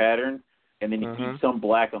head pattern, and then you keep some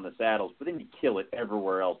black on the saddles, but then you kill it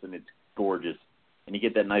everywhere else, and it's gorgeous. And you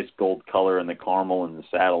get that nice gold color in the caramel and the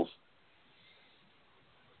saddles.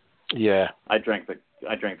 Yeah, I drank the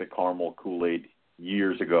caramel Kool-Aid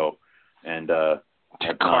years ago, and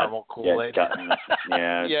caramel Kool-Aid.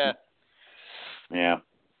 Yeah. Yeah.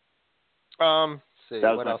 See,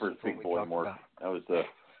 that was my first big boy morph. That was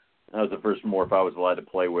the first morph I was allowed to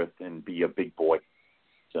play with and be a big boy.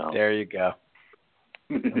 So there you go.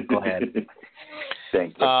 Go ahead.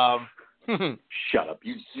 Thank you. Shut up.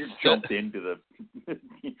 You jumped into the.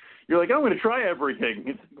 You're like, I'm going to try everything.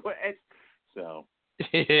 It's like, what? So.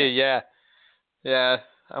 Yeah.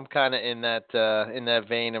 I'm kind of in that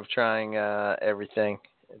vein of trying everything.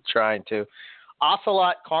 Trying to.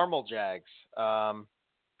 Ocelot caramel jags.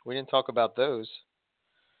 We didn't talk about those.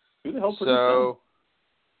 Who the hell produced them?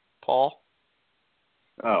 Paul.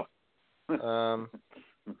 Oh.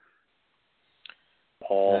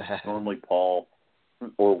 Paul. Normally Paul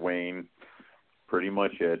or Wayne. Pretty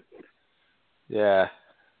much it. Yeah.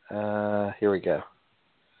 Here we go.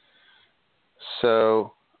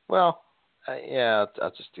 So, well,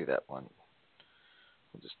 I'll just do that one.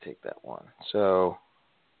 We'll just take that one. So,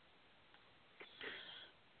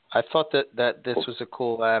 I thought that this was a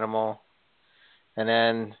cool animal. And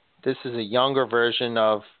then this is a younger version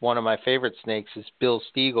of one of my favorite snakes is Bill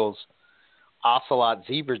Stiegel's Ocelot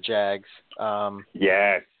zebra jags.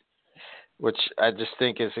 Yes. Which I just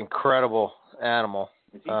think is incredible animal.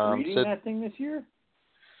 Is he breeding that thing this year?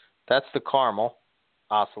 That's the caramel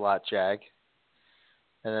Ocelot jag.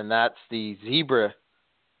 And then that's the zebra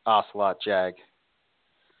Ocelot jag.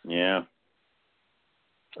 Yeah.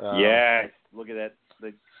 Yes. Look at that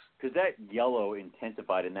because that yellow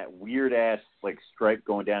intensified and that weird ass like stripe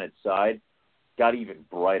going down its side got even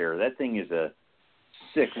brighter. That thing is a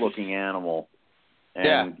sick looking animal,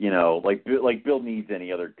 and you know, like Bill needs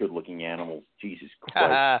any other good looking animals. Jesus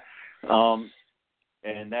Christ.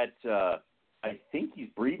 And that I think he's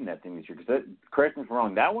breeding that thing this year. Because correct me if I'm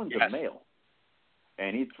wrong, that one's a male,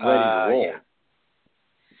 and he's ready to roll. Yeah.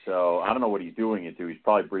 So I don't know what he's doing it to. He's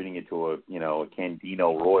probably breeding it to a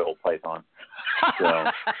Candino Royal Python.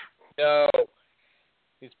 So. No,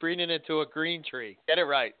 he's breeding it to a green tree. Get it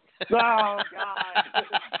right. Oh God.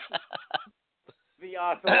 The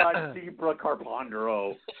Ocelot Zebra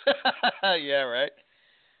Carpondro. Yeah, right.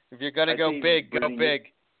 If you're gonna go big, go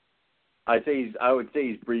big. I would say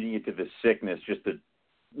he's breeding it to the sickness just to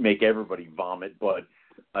make everybody vomit, but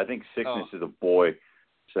I think sickness is a boy.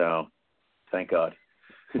 So thank God.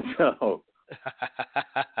 So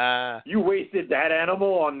you wasted that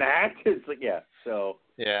animal on that? It's like so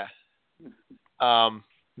yeah. So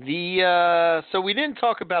we didn't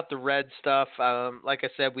talk about the red stuff. Like I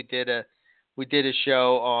said, we did a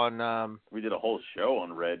show on we did a whole show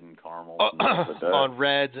on red and caramel on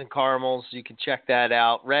reds and caramels. You can check that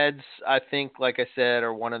out. Reds, I think, like I said,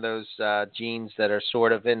 are one of those genes that are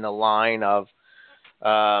sort of in the line of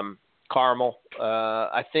caramel.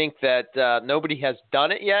 I think that nobody has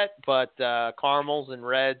done it yet, but caramels and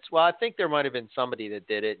reds. Well, I think there might have been somebody that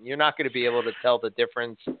did it. You're not going to be able to tell the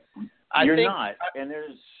difference. You're not, and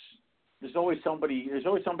there's always somebody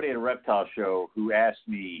at a reptile show who asks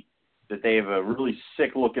me that they have a really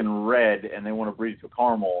sick looking red and they want to breed it to a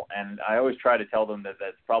caramel, and I always try to tell them that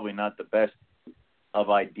that's probably not the best of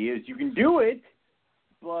ideas. You can do it,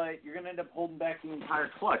 but you're going to end up holding back the entire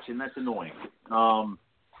clutch, and that's annoying.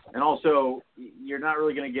 And also, you're not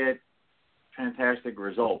really going to get fantastic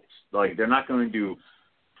results. Like, they're not going to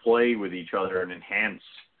play with each other and enhance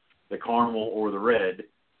the caramel or the red.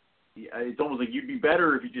 It's almost like you'd be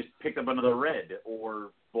better if you just picked up another red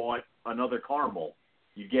or bought another caramel.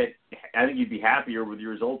 I think you'd be happier with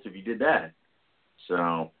your results if you did that.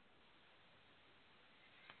 So,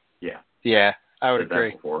 yeah. Yeah, I would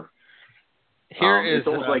agree. It's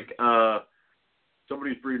almost like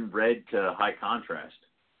somebody's breeding red to high contrast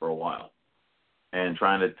for a while and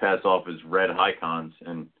trying to pass off as red high cons,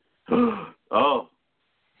 and oh,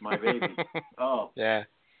 my baby. Oh, yeah.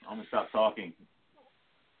 I'm gonna stop talking.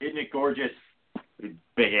 Isn't it gorgeous? Its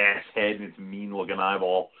big ass head and its mean looking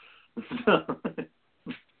eyeball.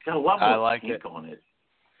 Got a lot more pink on it.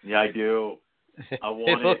 Yeah, I do. I want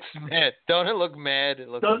it. It looks mad. Don't it look mad? It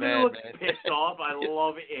looks Doesn't mad, it look man. pissed off? I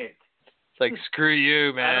love it. It's like, screw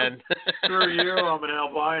you, man. Screw you, I'm an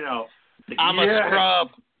albino. I'm a scrub.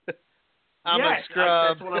 I'm a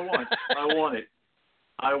scrub. That's what I want.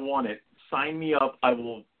 I want it. Sign me up. I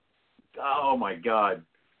will. Oh, my God.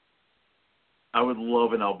 I would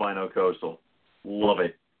love an albino coastal. Love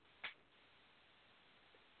it.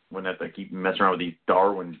 Wouldn't have to keep messing around with these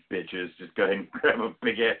Darwin bitches. Just go ahead and grab a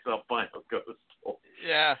big ass albino coastal.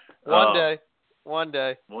 Yeah. One day. One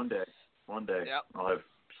day. Yep. I'll have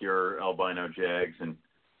pure albino jags and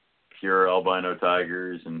pure albino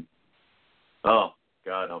tigers, and oh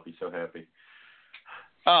God, I'll be so happy.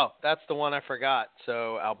 Oh, that's the one I forgot.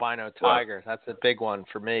 So albino tiger. That's a big one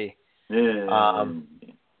for me. Yeah.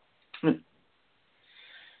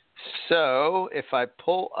 So if I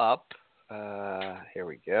pull up, here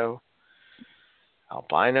we go.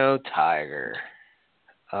 Albino tiger.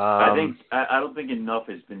 I don't think enough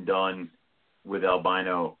has been done with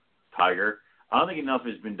albino tiger. I don't think enough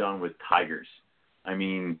has been done with tigers. I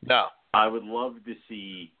mean, no. I would love to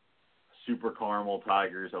see super caramel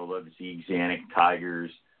tigers. I would love to see Xanic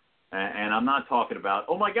tigers. And I'm not talking about,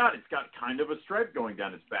 oh my God, it's got kind of a stripe going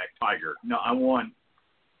down its back tiger. No, I want,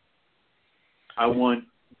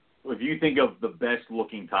 if you think of the best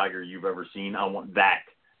looking tiger you've ever seen, I want that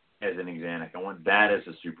as an Xanic. I want that as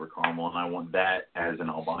a super caramel, and I want that as an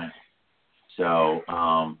albino. So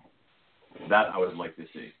that I would like to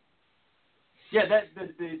see. Yeah,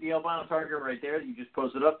 the albino tiger right there that you just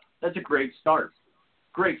posted up, that's a great start.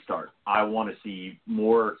 Great start. I want to see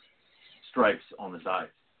more stripes on the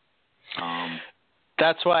sides.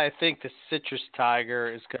 That's why I think the citrus tiger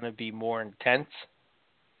is going to be more intense.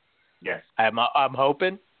 Yes. I'm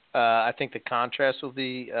hoping. I think the contrast will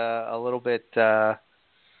be a little bit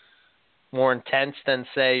more intense than,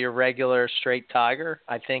 say, your regular straight tiger.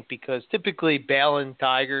 I think because typically Balin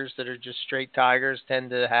tigers that are just straight tigers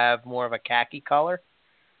tend to have more of a khaki color.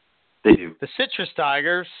 They do. The citrus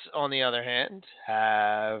tigers, on the other hand,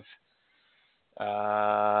 have,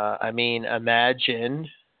 imagine,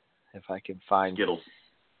 if I can find Skittles.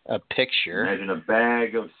 A picture. Imagine a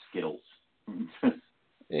bag of Skittles.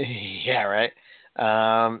 Yeah, right.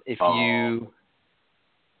 If you,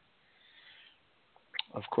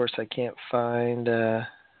 of course, I can't find. God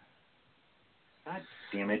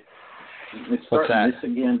damn it! It's What's starting that?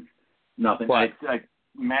 this again. Nothing. What?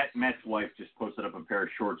 Matt's wife just posted up a pair of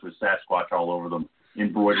shorts with Sasquatch all over them,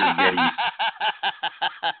 embroidered Getty.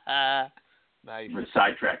 Nice. We're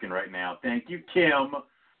sidetracking right now. Thank you, Kim.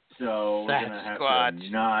 So we're gonna have to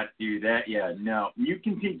not do that. Yeah, no. You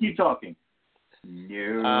can keep talking. No.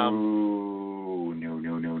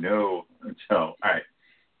 So, all right.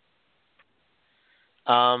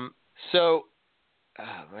 So,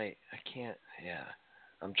 wait, I can't. Yeah,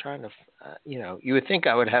 I'm trying to. You would think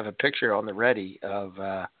I would have a picture on the ready of.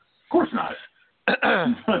 Of course not.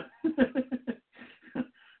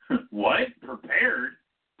 What? Prepared?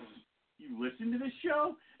 You listen to this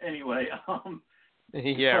show? Anyway,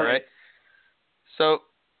 yeah, right. So,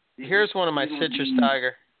 here's one of my citrus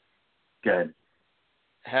tiger. Good.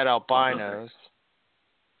 Het albinos.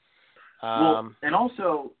 Well, and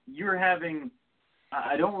also, you're having,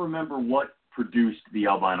 I don't remember what produced the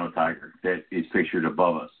albino tiger that is pictured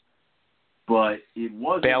above us, but it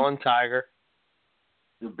was Balin tiger.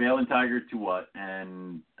 The Balin tiger to what?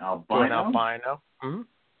 And albino? To an albino. Mm-hmm.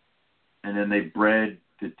 And then they bred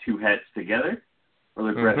the two hets together? Or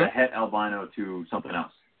they bred the het albino to something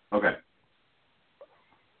else? Okay.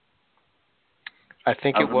 I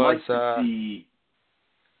think it was see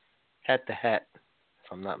het to het,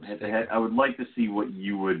 if I'm not mistaken. Het. I would like to see what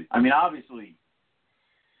you would. I mean, obviously,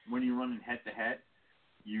 when you're running het to het,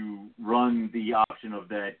 you run the option of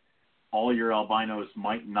that all your albinos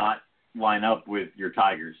might not line up with your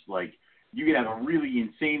tigers. Like, you could have a really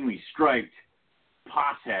insanely striped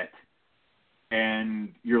pos het,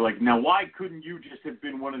 and you're like, now why couldn't you just have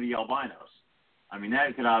been one of the albinos? I mean,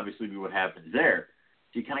 that could obviously be what happens there.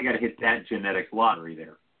 So you kind of got to hit that genetics lottery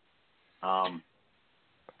there.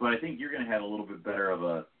 But I think you're going to have a little bit better of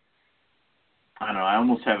a, I don't know, I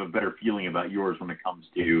almost have a better feeling about yours when it comes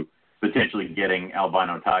to potentially getting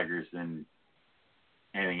albino tigers than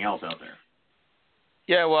anything else out there.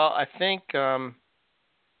 Yeah, well, I think the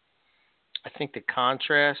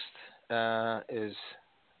contrast is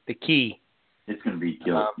the key. It's going to be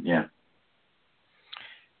killer, yeah.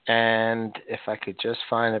 And if I could just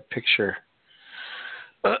find a picture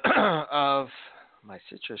of my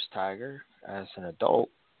citrus tiger as an adult,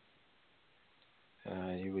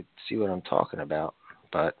 you would see what I'm talking about.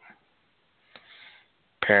 But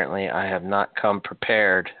apparently I have not come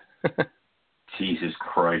prepared. Jesus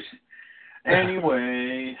Christ.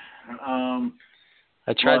 Anyway,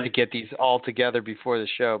 I tried to get these all together before the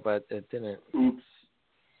show, but it didn't. Oops.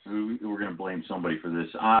 We're going to blame somebody for this.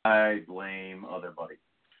 I blame other buddy.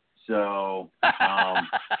 So,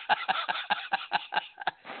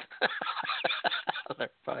 other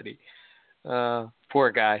buddy.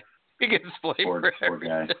 Poor guy. He gets blamed for poor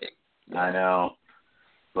guy. everything. I know.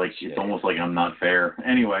 Like, it's almost like I'm not fair.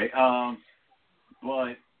 Anyway,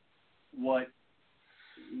 but what,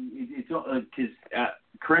 it's, because,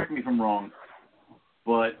 correct me if I'm wrong,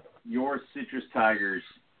 but your citrus tigers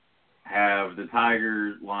have the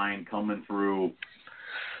tiger line coming through,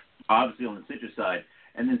 obviously on the citrus side,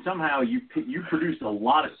 and then somehow you produced a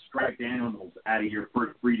lot of striped animals out of your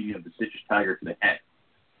first breeding of the citrus tiger to the het.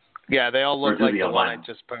 Yeah, they all look like the one I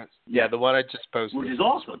just posted. Yeah, the one I just posted. Which is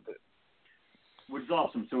awesome.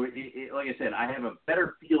 So, like I said, I have a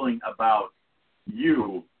better feeling about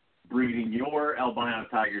you breeding your albino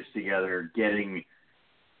tigers together, getting,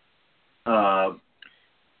 I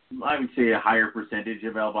would say, a higher percentage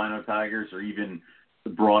of albino tigers, or even the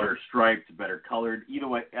broader striped, better colored. Either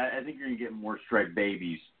way, I think you're going to get more striped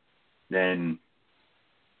babies than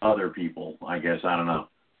other people, I guess. I don't know.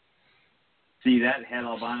 See, that het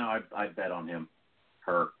albino, I'd bet on him.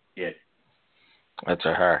 It. That's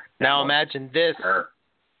a her. Now imagine this her.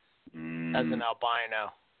 as an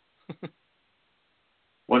albino.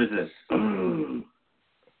 What is this?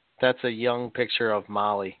 That's a young picture of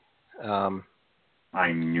Molly.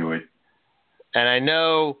 I knew it. And I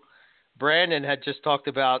know Brandon had just talked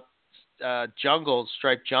about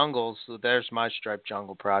striped jungles. So there's my striped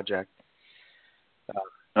jungle project.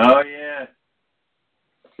 Oh, yeah.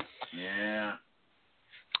 Yeah.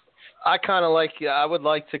 I kind of like, I would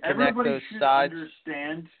like to connect those sides.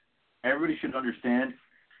 Everybody should understand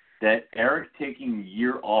that Eric taking a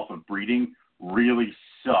year off of breeding really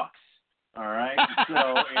sucks. All right?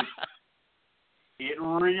 So it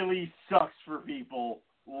really sucks for people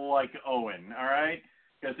like Owen. All right?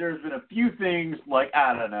 Because there's been a few things like,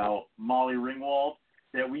 I don't know, Molly Ringwald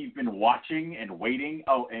that we've been watching and waiting.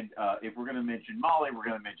 Oh, and if we're going to mention Molly, we're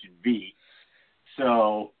going to mention V.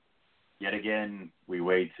 So, yet again, we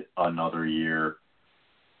wait another year.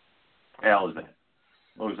 Hell is that?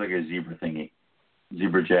 Looks like a zebra thingy.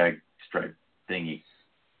 Zebra jag stripe thingy.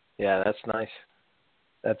 Yeah, that's nice.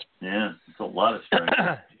 Yeah, it's a lot of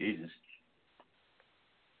stripes. Jesus.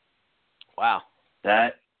 Wow.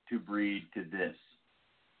 That to breed to this.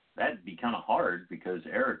 That'd be kind of hard because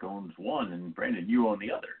Eric owns one and Brandon, you own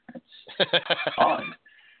the other. That's odd.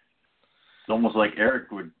 It's almost like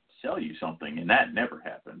Eric would sell you something, and that never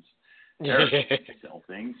happens. Eric doesn't sell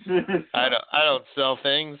things. I don't sell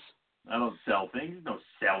things. I don't sell things. No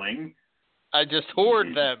selling. I just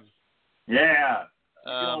hoard them. Yeah.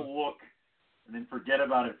 You're going to look and then forget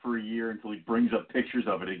about it for a year until he brings up pictures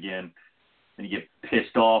of it again. And you get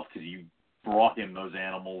pissed off because you brought him those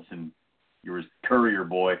animals and you're his courier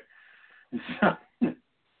boy.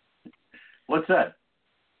 What's that?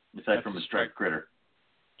 Aside from a striped critter.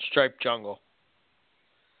 Striped jungle.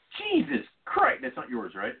 Jesus Christ. That's not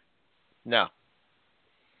yours, right? No.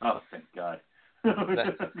 Oh, thank God. I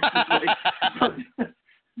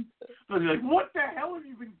was like, what the hell have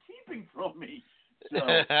you been keeping from me? So,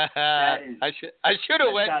 I should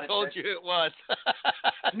have went and told you it was.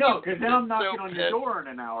 No, because then I'm knocking on your door in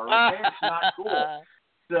an hour. Okay, it's not cool.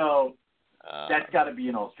 So that's got to be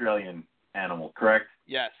an Australian animal, correct?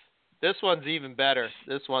 Yes. This one's even better.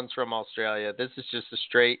 This one's from Australia. This is just a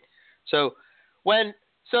straight. So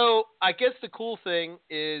I guess the cool thing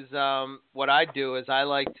is what I do is I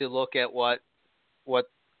like to look at what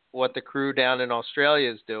the crew down in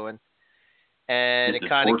Australia is doing, and it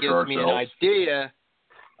kind of gives me an idea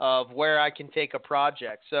of where I can take a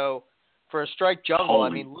project. So for a striped jungle, Holy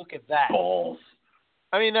I mean, look at that. Balls.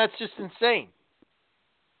 I mean, that's just insane.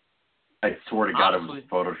 I swear to God, honestly,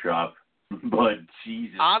 it was Photoshop. But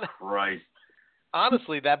Jesus Christ.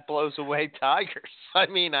 Honestly, that blows away tigers. I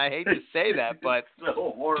mean, I hate to say that, but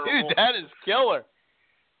so horrible. Dude, that is killer.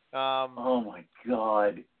 Oh my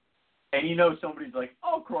God. And you know somebody's like,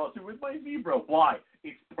 I'll cross it with my zebra. Why?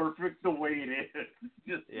 It's perfect the way it is.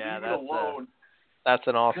 Just leave it alone. That's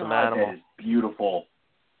an awesome animal. That is beautiful.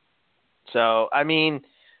 So, I mean,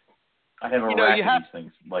 I have a rack of these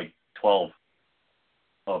things, like 12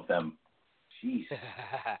 of them. Jeez.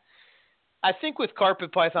 I think with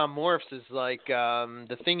carpet python morphs is like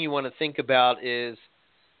the thing you want to think about is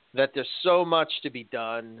that there's so much to be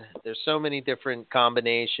done. There's so many different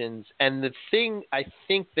combinations. And the thing I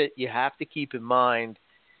think that you have to keep in mind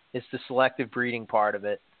is the selective breeding part of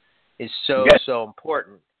it is so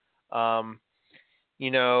important.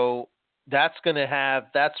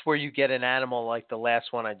 That's where you get an animal like the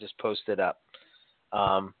last one I just posted up.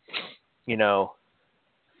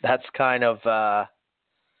 That's kind of,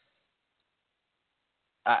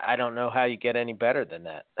 I don't know how you get any better than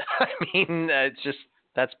that. I mean,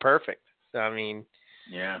 that's perfect. I mean,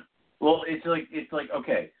 yeah. Well, it's like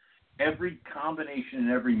okay, every combination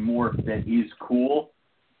and every morph that is cool,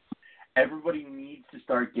 everybody needs to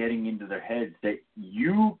start getting into their heads that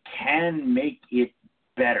you can make it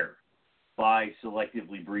better by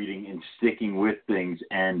selectively breeding and sticking with things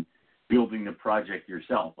and building the project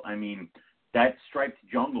yourself. I mean, that striped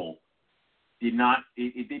jungle did not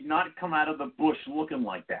come out of the bush looking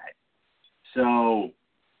like that. So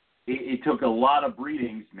it took a lot of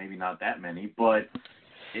breedings, maybe not that many, but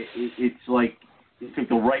it's like it took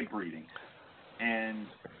the right breeding. And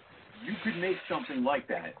you could make something like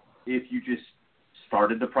that if you just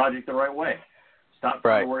started the project the right way. Stop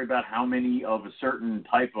trying to worry about how many of a certain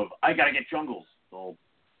type of, I got to get jungles. Well,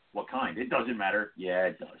 what kind? It doesn't matter. Yeah,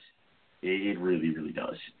 it does. It really, really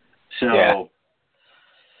does. So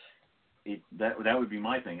that would be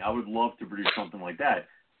my thing. I would love to produce something like that.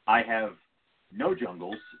 I have no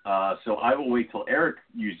jungles, so I will wait till Eric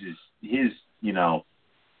uses his,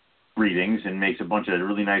 breedings and makes a bunch of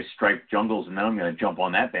really nice striped jungles, and then I'm going to jump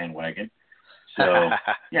on that bandwagon. So,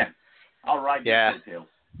 yeah, I'll ride your coattails.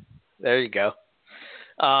 There you go.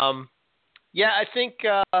 I think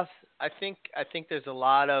there's a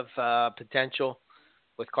lot of potential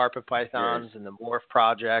with carpet pythons and the morph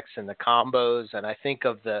projects and the combos, and I think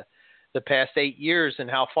of the past 8 years and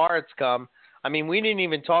how far it's come. I mean, we didn't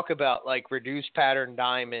even talk about like reduced pattern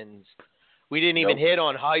diamonds. We didn't even hit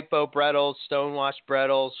on hypo brettles, stonewash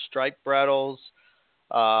brettles, striped brettles.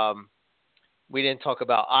 We didn't talk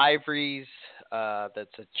about ivories.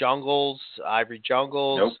 That's ivory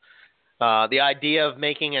jungles. The idea of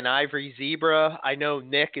making an ivory zebra. I know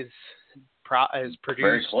Nick has produced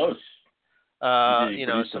very close.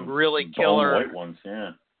 Some really killer white ones.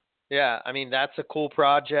 Yeah. Yeah, I mean that's a cool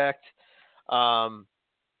project. I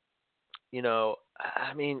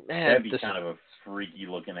mean, man, that'd be kind of a freaky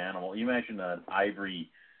looking animal. You imagine an ivory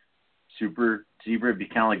super zebra, it'd be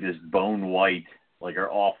kind of like this bone white, like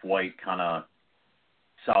our off white kind of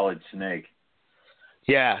solid snake.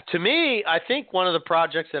 Yeah, to me, I think one of the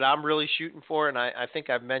projects that I'm really shooting for, and I think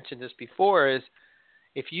I've mentioned this before, is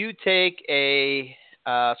if you take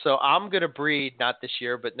so I'm going to breed, not this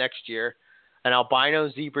year, but next year, an albino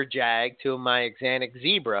zebra jag to my axanthic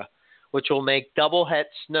zebra, which will make double het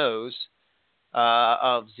snows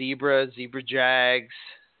of zebra jags,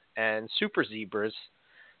 and super zebras.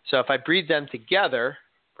 So if I breed them together,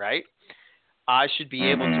 right, I should be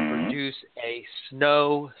able to produce a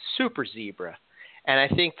snow super zebra. And I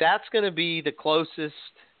think that's going to be the closest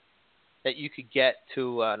that you could get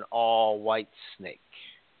to an all-white snake.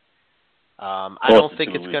 I don't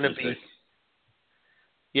think it's going to be.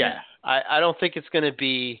 Yeah, I don't think it's going to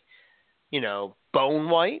be, bone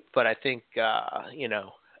white, but I think,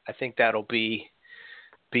 I think that'll be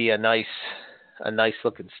a nice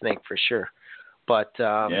looking snake for sure. But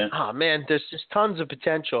oh man, there's just tons of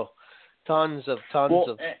potential, tons of.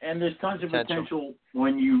 And there's tons of potential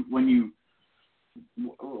when you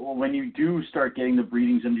do start getting the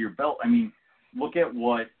breedings under your belt. I mean, look at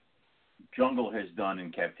what Jungle has done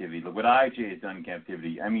in captivity. Look what IJ has done in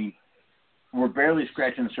captivity. I mean, we're barely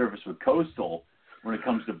scratching the surface with Coastal when it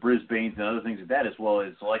comes to Brisbanes and other things like that, as well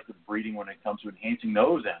as selective breeding when it comes to enhancing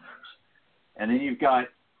those animals. And then you've got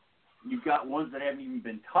ones that haven't even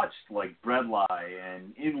been touched, like Bredli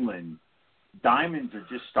and Inland. Diamonds are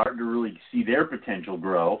just starting to really see their potential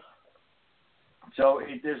grow. So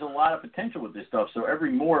there's a lot of potential with this stuff. So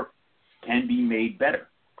every morph can be made better.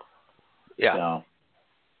 Yeah. So,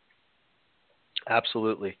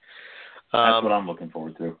 absolutely. That's what I'm looking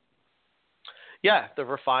forward to. Yeah, the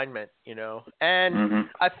refinement, And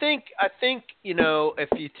I think, if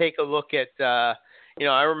you take a look at,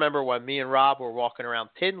 I remember when me and Rob were walking around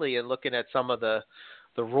Tinley and looking at some of the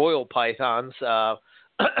royal pythons,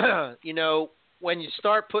 when you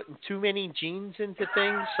start putting too many genes into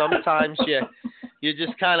things, sometimes you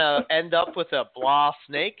just kind of end up with a blah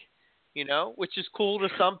snake, which is cool to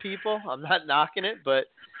some people. I'm not knocking it, but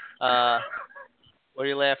what are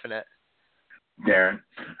you laughing at? Darren,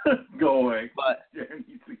 go away. But Darren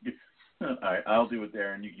needs to get... All right, I'll do it,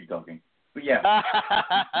 Darren. You keep talking. But yeah.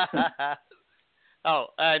 Oh,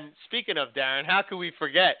 and speaking of Darren, how could we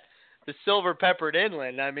forget the silver peppered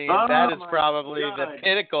inland? I mean, that is probably the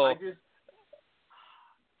pinnacle.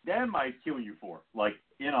 That might kill you for. Like,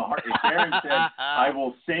 if Darren said, I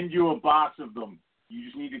will send you a box of them, you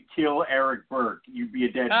just need to kill Eric Burke, you'd be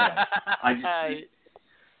a dead man. I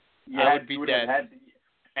would be dead.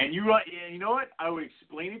 And you know what? I would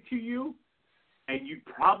explain it to you, and you'd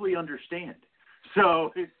probably understand.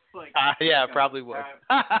 So it's like, yeah, probably would.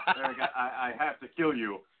 Eric, I have to kill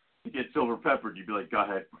you to get silver peppered. You'd be like, go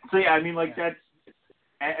ahead. So yeah, I mean, like that's.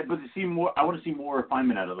 But to see more, I want to see more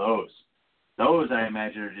refinement out of those. Those I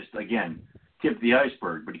imagine are just again tip of the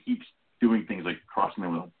iceberg. But he keeps doing things like crossing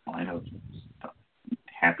them with albinos.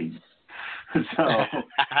 Happy. So.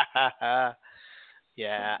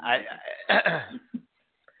 Yeah,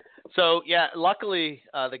 So yeah, luckily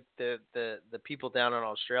the people down in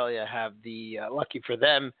Australia have the lucky for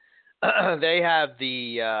them, they have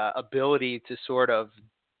the ability to sort of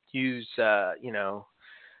use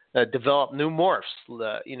develop new morphs.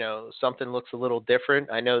 Something looks a little different.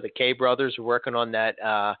 I know the K brothers are working on that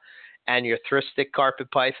aneurystic carpet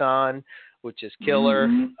python, which is killer.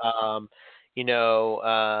 Mm-hmm.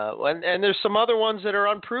 And there's some other ones that are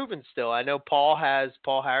unproven still. I know Paul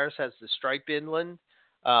Harris has the stripe inland.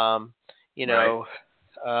 Which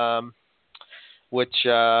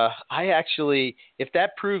I actually, if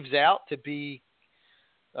that proves out to be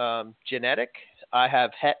genetic, I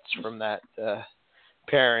have hets from that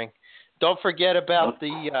pairing. Don't forget about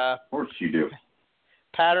the of course you do.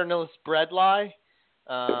 patternless Bredli.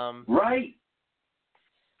 Right.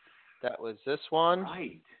 That was this one.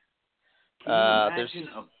 Right. Can you imagine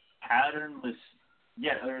a patternless?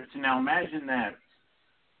 Yeah. So now imagine that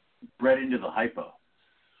bred into the hypo.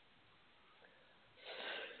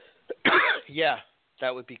 Yeah,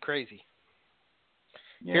 that would be crazy.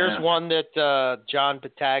 Yeah. Here's one that John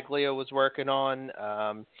Battaglia was working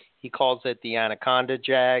on. He calls it the Anaconda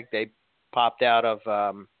Jag. They popped out of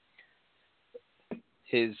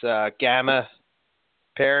his gamma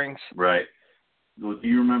pairings. Right. Well, do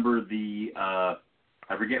you remember the, I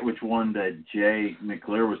forget which one that Jay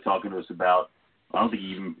McClure was talking to us about. I don't think he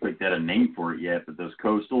even picked out a name for it yet, but those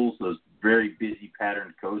coastals, those very busy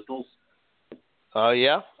patterned coastals. Oh,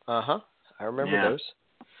 yeah. Uh-huh. I remember those.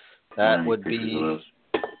 That would be... Those.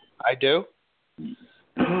 I do.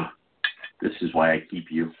 This is why I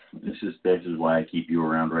keep you. This is why I keep you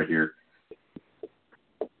around right here.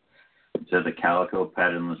 Is that the calico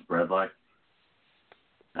patternless Bredli?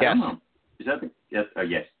 I don't know. Is that the... Yes.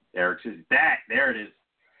 Eric says that. There it is.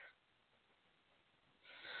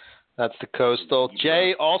 That's the Coastal.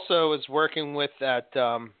 Jay also is working with that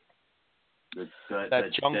jungle.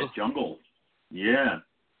 That jungle. Yeah.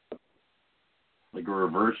 Like a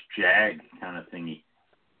reverse Jag kind of thingy.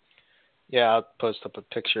 Yeah, I'll post up a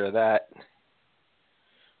picture of that.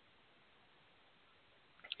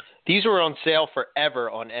 These were on sale forever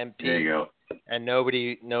on MP. There you go. And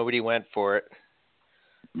nobody went for it.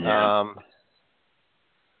 Yeah.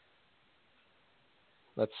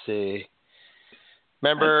 Let's see.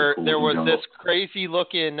 Remember, cool there was jungle. this crazy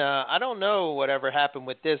looking, I don't know whatever happened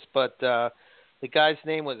with this, but the guy's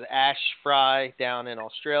name was Ash Fry down in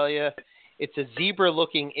Australia. It's a zebra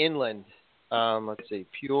looking inland. Let's see,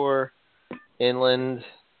 pure inland.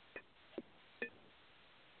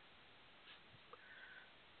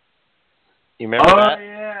 You remember that? Oh,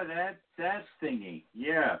 yeah, that thingy.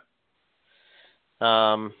 Yeah.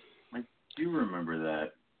 I do remember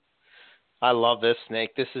that. I love this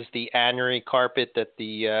snake. This is the anery carpet that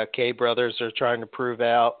the K brothers are trying to prove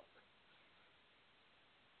out.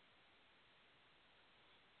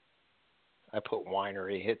 I put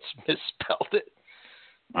winery. It's misspelled it.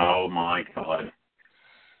 Oh, my God.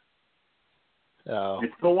 Oh.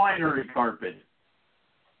 It's the winery carpet.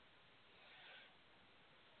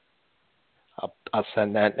 I'll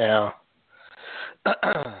send that now.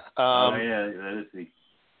 Oh, yeah,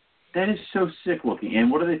 that is so sick looking.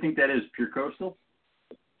 And what do they think that is? Pure Coastal?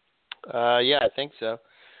 Yeah, I think so.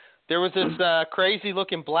 There was this crazy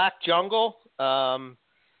looking black jungle. That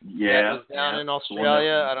was down in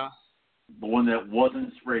Australia. The one that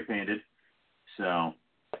wasn't spray painted. So.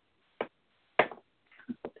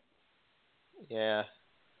 Yeah.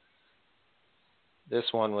 This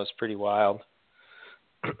one was pretty wild.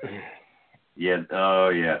 Yeah. Oh,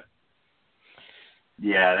 yeah.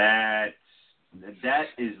 Yeah, that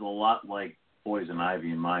is a lot like Poison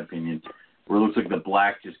Ivy, in my opinion, where it looks like the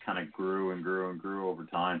black just kind of grew and grew and grew over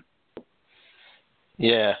time.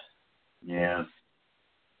 Yeah. Yeah.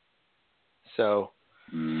 So.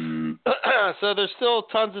 So there's still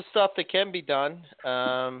tons of stuff that can be done.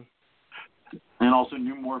 And also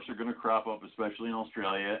new morphs are going to crop up, especially in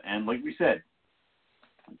Australia. And like we said,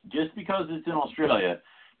 just because it's in Australia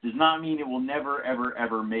does not mean it will never, ever,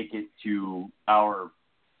 ever make it to our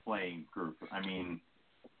playing group. I mean...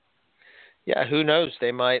 Yeah, who knows?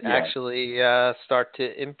 They might actually start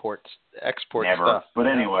to export never. stuff. But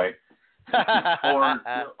anyway,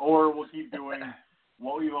 or we'll keep doing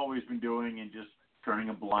what we've always been doing and just turning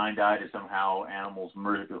a blind eye to somehow animals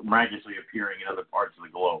miraculously appearing in other parts of the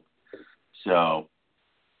globe. So,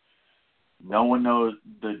 no one knows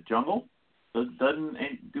the jungle?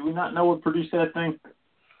 Do we not know what produced that thing?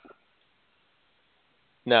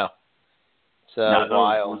 No. It's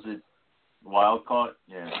wild. Was it wild caught?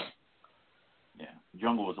 Yeah. Yeah.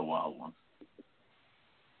 Jungle was a wild one.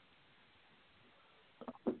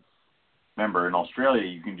 Remember, in Australia,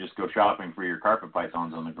 you can just go shopping for your carpet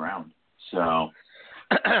pythons on the ground. So.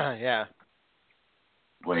 Yeah.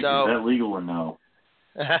 Wait, is that legal or no?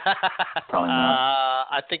 Probably not.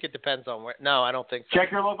 I think it depends on where. No, I don't think so.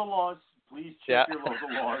 Check your local laws. Please check your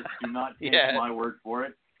local laws. Do not take my word for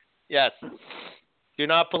it. Yes. Do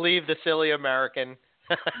not believe the silly American.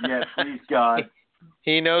 Yes, please, God.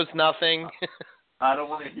 He knows nothing. I don't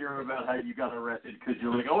want to hear about how you got arrested because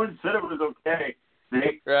you're like, oh, and said it was okay.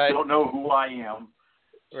 They don't know who I am.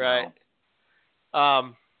 So. Right.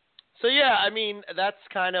 So yeah, I mean that's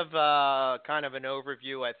kind of an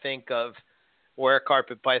overview, I think, of where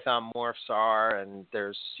carpet python morphs are, and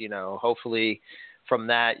there's hopefully from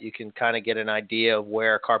that you can kind of get an idea of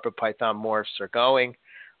where carpet python morphs are going.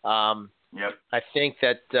 Yep. I think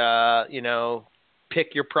that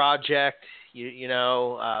pick your project.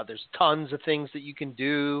 There's tons of things that you can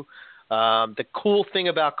do. The cool thing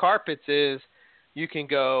about carpets is you can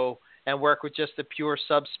go and work with just the pure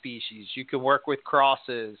subspecies. You can work with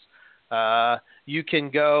crosses. You can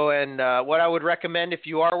go and what I would recommend if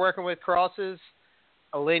you are working with crosses,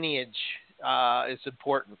 a lineage is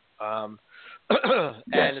important.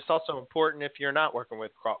 And it's also important if you're not working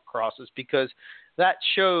with crosses because that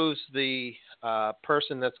shows the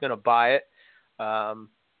person that's going to buy it,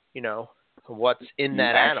 what's in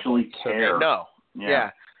that animal. Actually care. So they know. Yeah.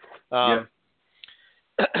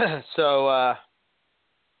 So,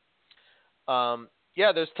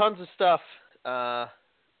 there's tons of stuff,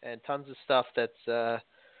 and tons of stuff that's,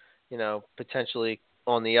 potentially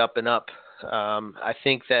on the up and up. I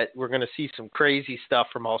think that we're going to see some crazy stuff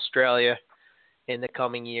from Australia in the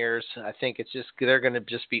coming years. I think they're going to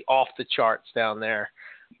just be off the charts down there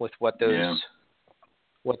with what they're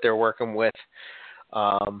working with.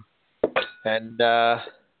 And I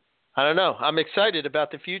don't know. I'm excited about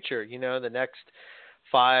the future. The next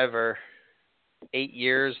 5 or 8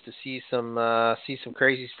 years to see some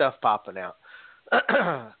crazy stuff popping out.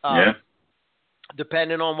 Yeah.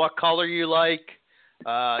 Depending on what color you like,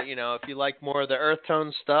 if you like more of the earth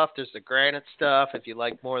tone stuff, there's the granite stuff. If you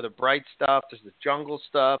like more of the bright stuff, there's the jungle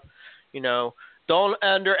stuff. Don't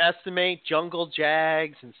underestimate jungle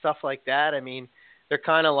jags and stuff like that. I mean, they're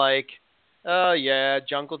kind of like, oh yeah,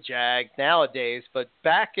 jungle jag nowadays, but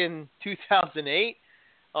back in 2008,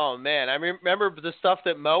 oh man, I remember the stuff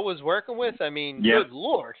that Mo was working with. I mean, Good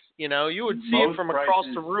Lord, you would see it from across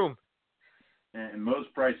the room. And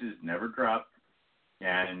most prices never dropped.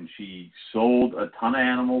 And she sold a ton of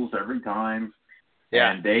animals every time.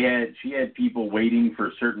 Yeah. And she had people waiting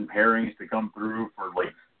for certain pairings to come through for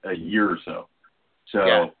like a year or so.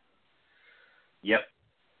 So, Yep.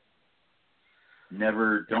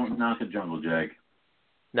 Don't knock a jungle jag.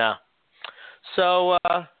 No. So,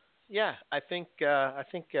 I think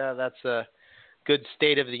that's a good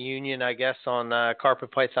state of the union, I guess, on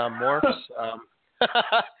carpet python morphs.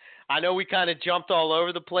 I know we kind of jumped all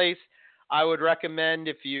over the place. I would recommend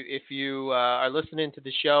if you are listening to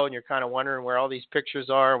the show and you're kind of wondering where all these pictures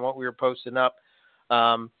are and what we were posting up,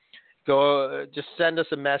 go just send us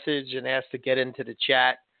a message and ask to get into the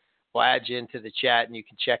chat. We'll add you into the chat and you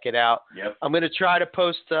can check it out. Yep. I'm going to try to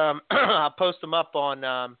post I'll post them up on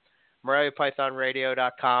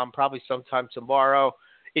MoreliaPythonRadio.com probably sometime tomorrow.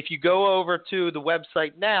 If you go over to the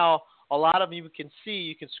website now, a lot of you can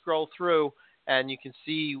scroll through and you can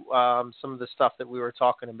see some of the stuff that we were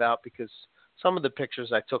talking about because some of the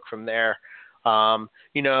pictures I took from there, I'm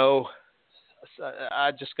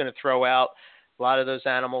just going to throw out a lot of those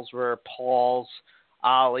animals were Paul's,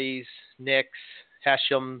 Ollie's, Nick's,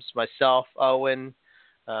 Hesham's, myself, Owen,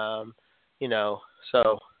 so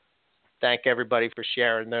thank everybody for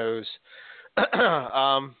sharing those.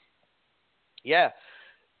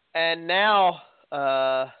 And now,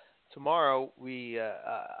 tomorrow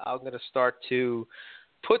I'm going to start to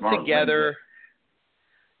put together.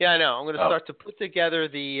 Yeah, I know. I'm going to start to put together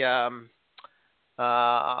the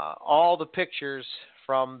all the pictures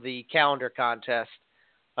from the calendar contest.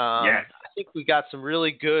 I think we got some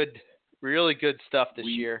really good stuff this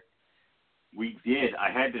year. We did. I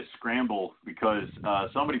had to scramble because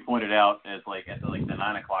somebody pointed out at the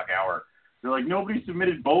 9 o'clock hour. They're like, nobody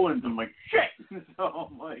submitted Bolins. I'm like, shit. So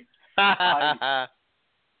I'm like, I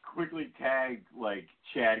quickly tagged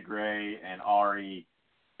Chad Gray and Ari,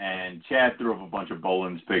 and Chad threw up a bunch of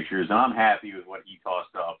Bolins pictures, and I'm happy with what he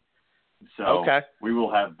tossed up. So we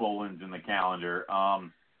will have Bolins in the calendar.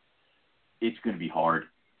 It's going to be hard,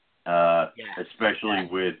 especially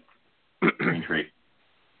with Green Tree.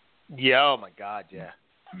 Yeah, oh my God, yeah.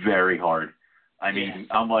 Very hard. I mean,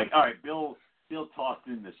 I'm like, all right, Bill tossed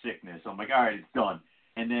in the sickness. I'm like, all right, it's done.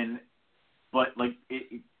 And then, but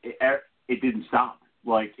it didn't stop.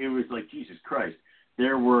 It was like, Jesus Christ.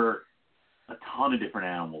 There were a ton of different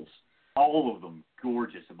animals. All of them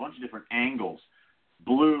gorgeous. A bunch of different angles.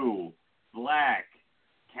 Blue, black,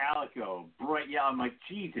 calico, bright yellow. I'm like,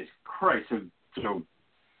 Jesus Christ. So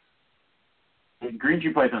Green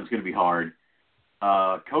Tree Python's going to be hard.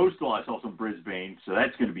 Coastal, I saw some Brisbane, so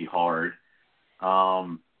that's going to be hard.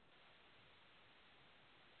 The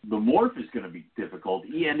morph is going to be difficult,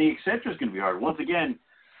 and the Etc. is going to be hard. Once again,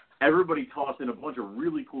 everybody tossed in a bunch of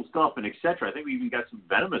really cool stuff, and Etc. I think we even got some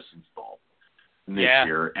venomous installed this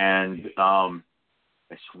year. And I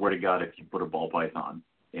swear to God, if you put a ball python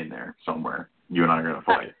in there somewhere, you and I are going to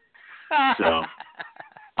fight. So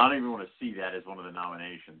I don't even want to see that as one of the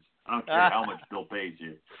nominations. I don't care how much Bill pays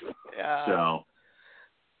you. Yeah. So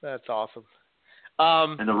that's awesome.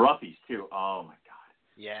 And the roughies too. Oh my God.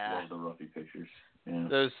 Yeah. Love the roughy pictures. Yeah.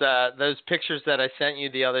 Those pictures that I sent you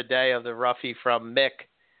the other day of the roughie from Mick,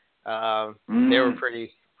 they were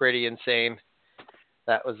pretty insane.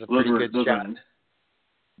 That was a pretty good shot.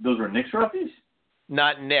 Those were Nick's roughies?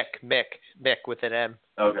 Not Nick, Mick with an M.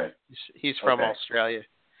 Okay. He's from Australia.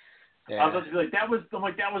 Yeah. I was about to be like, that was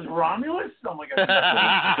Romulus? I'm like, I have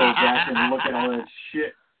to go back and look at all that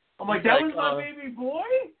shit. I'm like, that was my baby boy?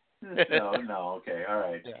 No, okay, all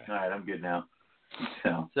right. Yeah. All right, I'm good now.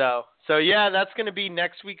 So yeah, that's going to be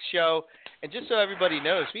next week's show. And just so everybody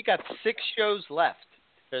knows, we got 6 shows left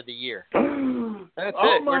for the year. That's it.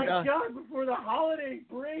 Oh my God, before the holiday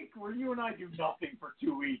break where you and I do nothing for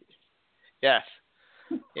 2 weeks. Yes.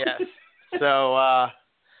 So,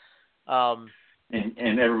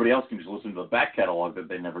 and everybody else can just listen to the back catalog that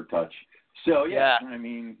they never touch. So, I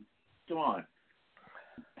mean, come on.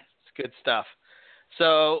 It's good stuff.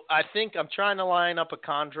 So I think I'm trying to line up a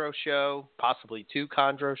Chondro show, possibly 2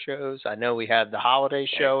 Chondro shows. I know we have the holiday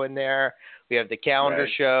show in there. We have the calendar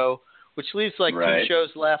show, which leaves 2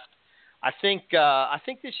 shows left. I think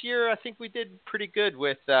this year we did pretty good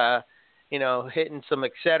with hitting some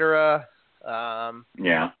etc.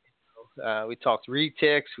 We talked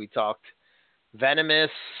retics, we talked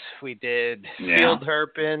venomous, we did field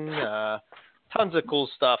herping, tons of cool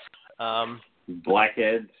stuff.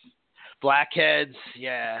 Blackheads,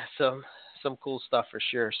 yeah, some cool stuff for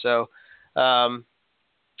sure. So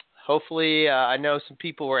hopefully, I know some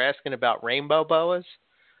people were asking about rainbow boas.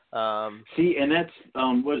 See, and that's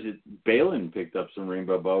was it Balin picked up some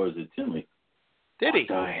rainbow boas at Tinley? Did he?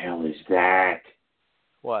 What the hell is that?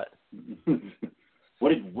 What?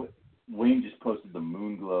 Wayne just posted the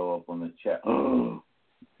moon glow up on the chat. Oh,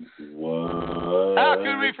 what? How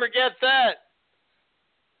could we forget that?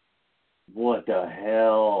 What the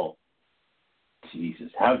hell? Jesus,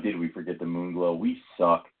 how did we forget the moon glow? We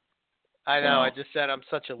suck. I know. I just said I'm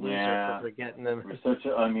such a loser for forgetting them. We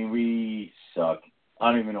suck.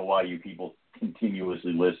 I don't even know why you people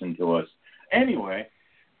continuously listen to us. Anyway,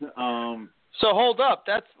 so hold up.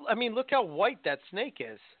 Look how white that snake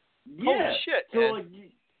is. Yeah. Holy shit, so man. like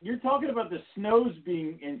you're talking about the snows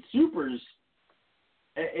being in supers.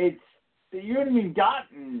 You haven't even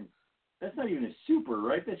gotten. That's not even a super,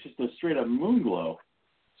 right? That's just a straight up moon glow.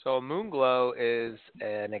 So a moon glow is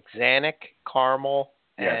an axanthic, caramel,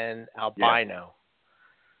 and albino.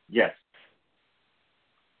 Yes.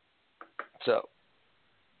 So,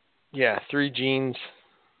 yeah, 3 genes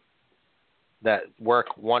that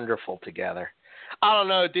work wonderful together. I don't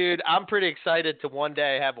know, dude. I'm pretty excited to one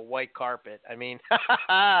day have a white carpet. I mean,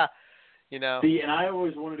 See, and I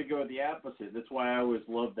always wanted to go the opposite. That's why I always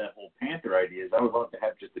loved that whole panther idea. Is I would love to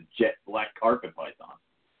have just a jet black carpet python.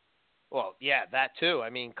 Well, yeah, that too. I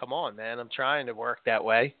mean, come on, man. I'm trying to work that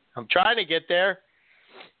way. I'm trying to get there.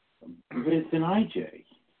 But it's an IJ.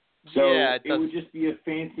 So yeah, it would just be a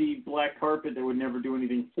fancy black carpet that would never do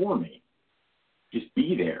anything for me. Just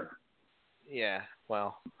be there. Yeah,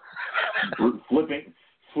 well.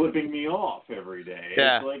 flipping me off every day.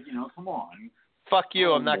 Yeah. It's like, come on. Fuck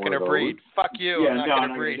you, I'm not going to breed. Fuck you, I'm not going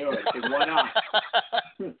to breed. Do it. Why not?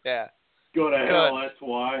 Yeah. Go to hell, that's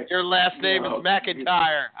why. Your last name is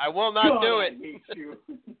McIntyre. I will not do it. I hate you.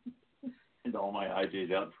 And all my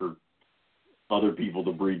IJs out for other people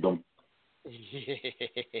to breed them.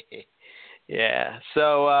 Yeah.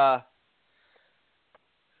 So,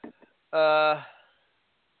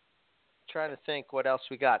 trying to think what else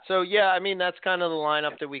we got. So, yeah, I mean, that's kind of the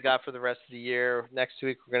lineup that we got for the rest of the year. Next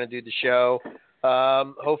week, we're going to do the show.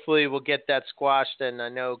 Hopefully, we'll get that squashed, and I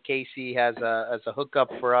know Casey has a hookup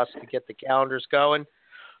for us to get the calendars going.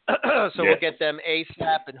 So we'll get them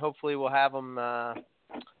ASAP, and hopefully we'll have them.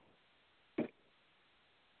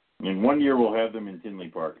 In 1 year, we'll have them in Tinley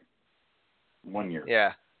Park. 1 year.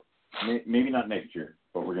 Yeah. Maybe not next year,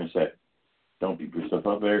 but we're going to say, don't beat yourself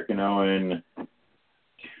up, Eric and Owen.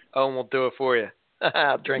 Owen will do it for you.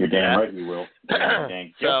 I'll drink You're that. damn right we will.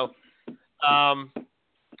 So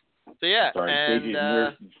yeah. Sorry, and,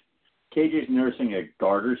 KJ's nursing a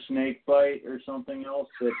garter snake bite or something else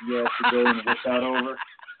that he has to go and look out over.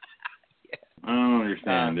 I don't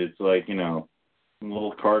understand. It's like, a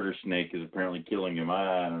little garter snake is apparently killing him.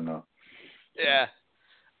 I don't know. Yeah.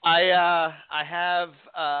 I have,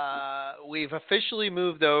 we've officially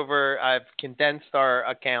moved over. I've condensed our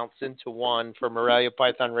accounts into one for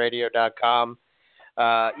MoreliaPythonRadio.com,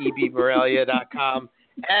 ebmorelia.com,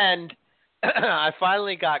 and I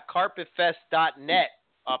finally got CarpetFest.net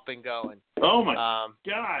up and going. Oh my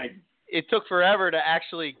God. It took forever to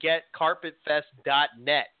actually get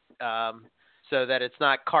CarpetFest.net, so that it's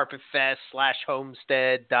not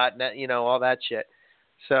CarpetFest/Homestead.net, all that shit.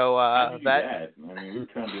 So we were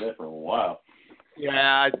trying to do that for a while.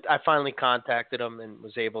 Yeah, I finally contacted them and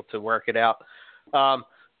was able to work it out.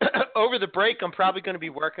 Over the break, I'm probably going to be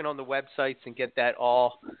working on the websites and get that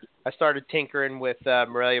all. I started tinkering with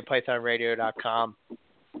MoreliaPythonRadio.com.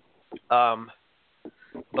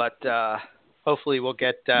 But hopefully we'll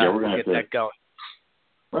get that going.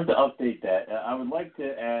 We're going to update that. I would like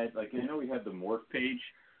to add, I know we have the morph page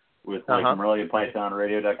with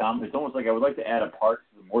MoreliaPythonRadio.com. It's almost like I would like to add a part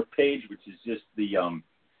to the morph page, which is just the, I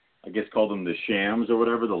guess call them the shams or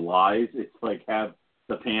whatever, the lies. It's like have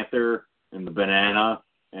the panther and the banana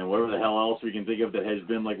and whatever the hell else we can think of that has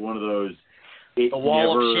been like one of those. The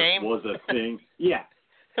wall of shame was a thing. Yeah.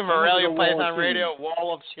 Morelia Python Radio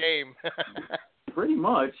wall of shame. Pretty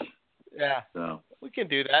much. Yeah. So we can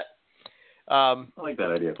do that. I like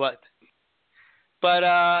that idea. But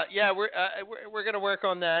yeah, we're gonna work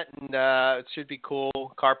on that, and it should be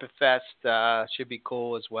cool. Carpet Fest should be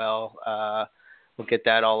cool as well. We'll get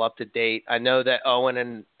that all up to date. I know that Owen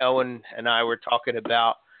and I were talking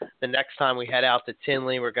about the next time we head out to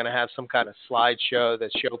Tinley, we're going to have some kind of slideshow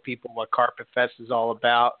that show people what Carpet Fest is all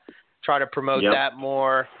about. Try to promote that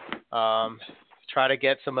more. Try to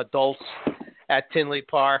get some adults at Tinley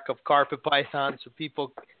Park of Carpet Python so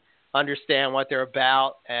people understand what they're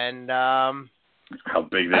about and how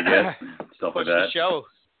big they get, stuff like that.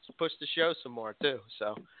 Push the show some more too,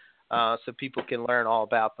 so people can learn all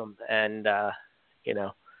about them and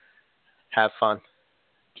have fun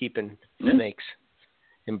keeping snakes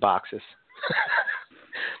in boxes.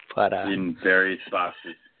 But in various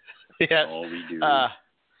boxes. Yeah. All we do.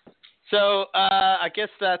 So I guess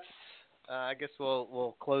that's. I guess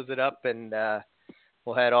we'll close it up and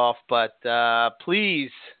we'll head off. But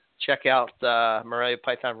please check out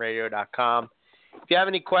MoreliaPythonRadio.com. If you have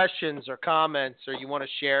any questions or comments or you want to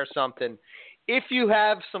share something, if you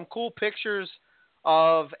have some cool pictures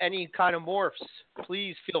of any kind of morphs,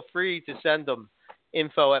 please feel free to send them.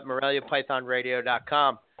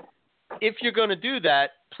 info@MoreliaPythonRadio.com. If you're going to do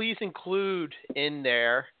that, please include in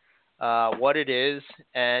there what it is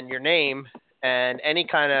and your name and any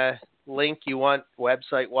kind of link you want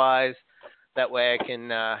website-wise. That way I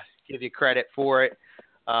can give you credit for it.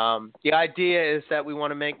 The idea is that we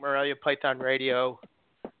want to make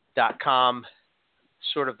MoreliaPythonRadio.com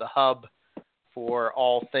sort of the hub for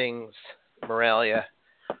all things Morelia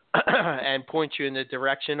and point you in the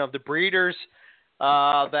direction of the breeders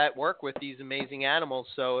that work with these amazing animals.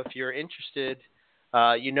 So if you're interested,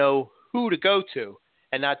 you know who to go to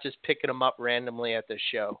and not just picking them up randomly at the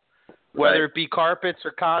show. Whether it be carpets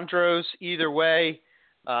or chondros, either way,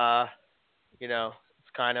 it's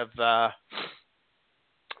kind of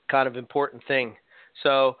important thing.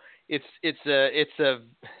 So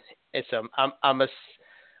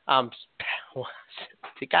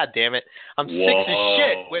God damn it, I'm sick as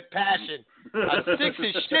shit with passion. I'm sick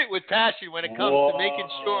as shit with passion when it comes to making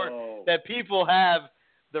sure that people have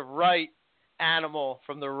the right animal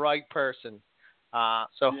from the right person.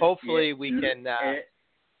 So hopefully we can.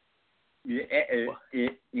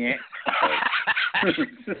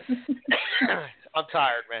 I'm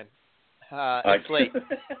tired, man. It's late.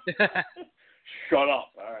 Shut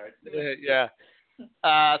up. All right. Yeah.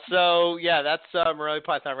 That's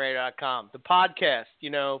MoreliaPythonRadio.com. The podcast,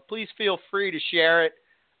 please feel free to share it.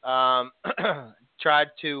 Try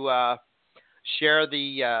to share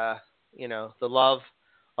the love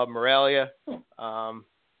of Morelia.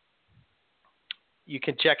 You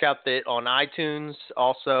can check out it on iTunes,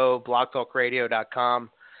 also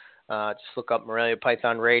blogtalkradio.com. Just look up Morelia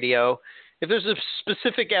Python Radio. If there's a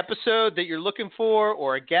specific episode that you're looking for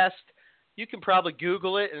or a guest, you can probably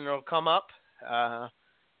Google it and it'll come up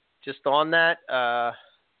just on that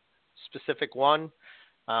specific one.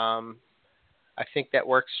 I think that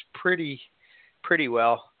works pretty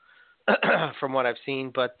well from what I've seen.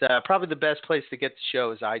 But probably the best place to get the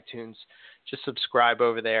show is iTunes. Just subscribe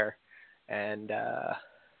over there. And, as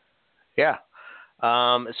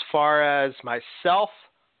far as myself,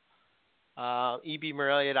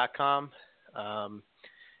 ebmorelia.com.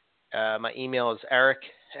 My email is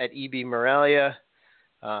eric@ebmorelia.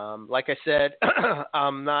 Like I said,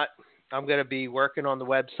 I'm going to be working on the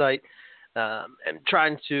website, and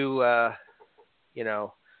trying to,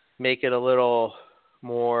 make it a little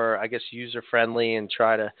more, I guess, user-friendly and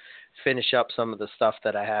try to finish up some of the stuff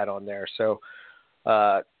that I had on there. So,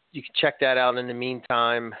 you can check that out in the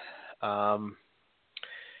meantime. Trying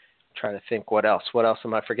to think what else. What else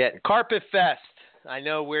am I forgetting? Carpet Fest. I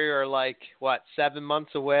know we are 7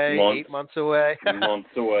 months away, 8 months away. Months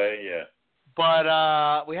away, yeah. But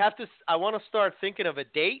I want to start thinking of a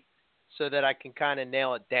date so that I can kind of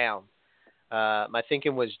nail it down. My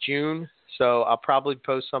thinking was June, so I'll probably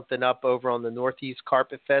post something up over on the Northeast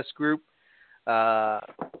Carpet Fest group so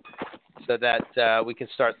that we can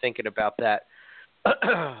start thinking about that.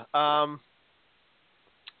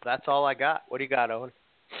 That's all I got. What do you got, Owen?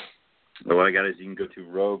 What I got is you can go to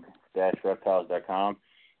rogue-reptiles.com.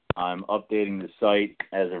 I'm updating the site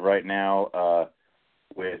as of right now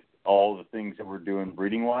with all the things that we're doing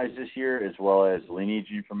breeding-wise this year, as well as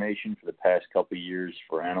lineage information for the past couple of years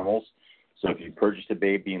for animals. So if you purchased a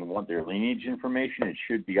baby and want their lineage information, it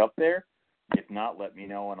should be up there. If not, let me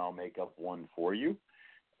know and I'll make up one for you.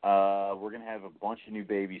 We're going to have a bunch of new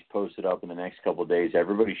babies posted up in the next couple of days.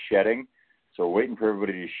 Everybody's shedding, so we're waiting for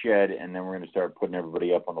everybody to shed, and then we're going to start putting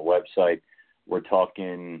everybody up on the website. We're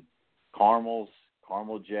talking caramels,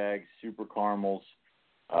 caramel jags, super caramels,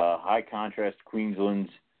 high contrast Queenslands,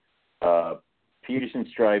 Peterson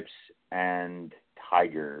stripes, and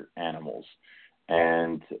tiger animals.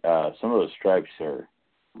 And some of those stripes are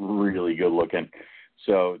really good looking.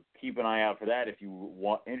 So keep an eye out for that. If you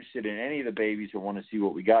want interested in any of the babies or want to see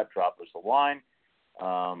what we got, drop us a line.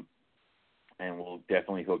 And we'll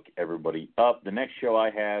definitely hook everybody up. The next show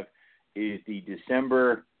I have is the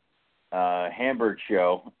December Hamburg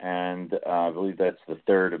show, and I believe that's the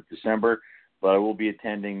 3rd of December. But I will be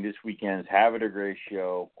attending this weekend's Havre de Grace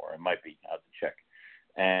show, or it might be, I'll have to check.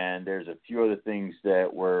 And there's a few other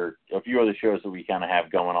shows that we kind of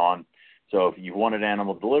have going on. So if you wanted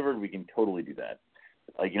Animal Delivered, we can totally do that.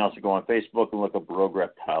 You can also go on Facebook and look up Rogue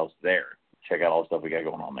Reptiles there. Check out all the stuff we got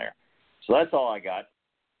going on there. So that's all I got.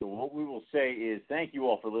 So what we will say is thank you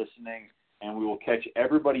all for listening, and we will catch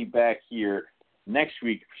everybody back here next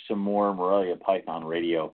week for some more Morelia Python Radio.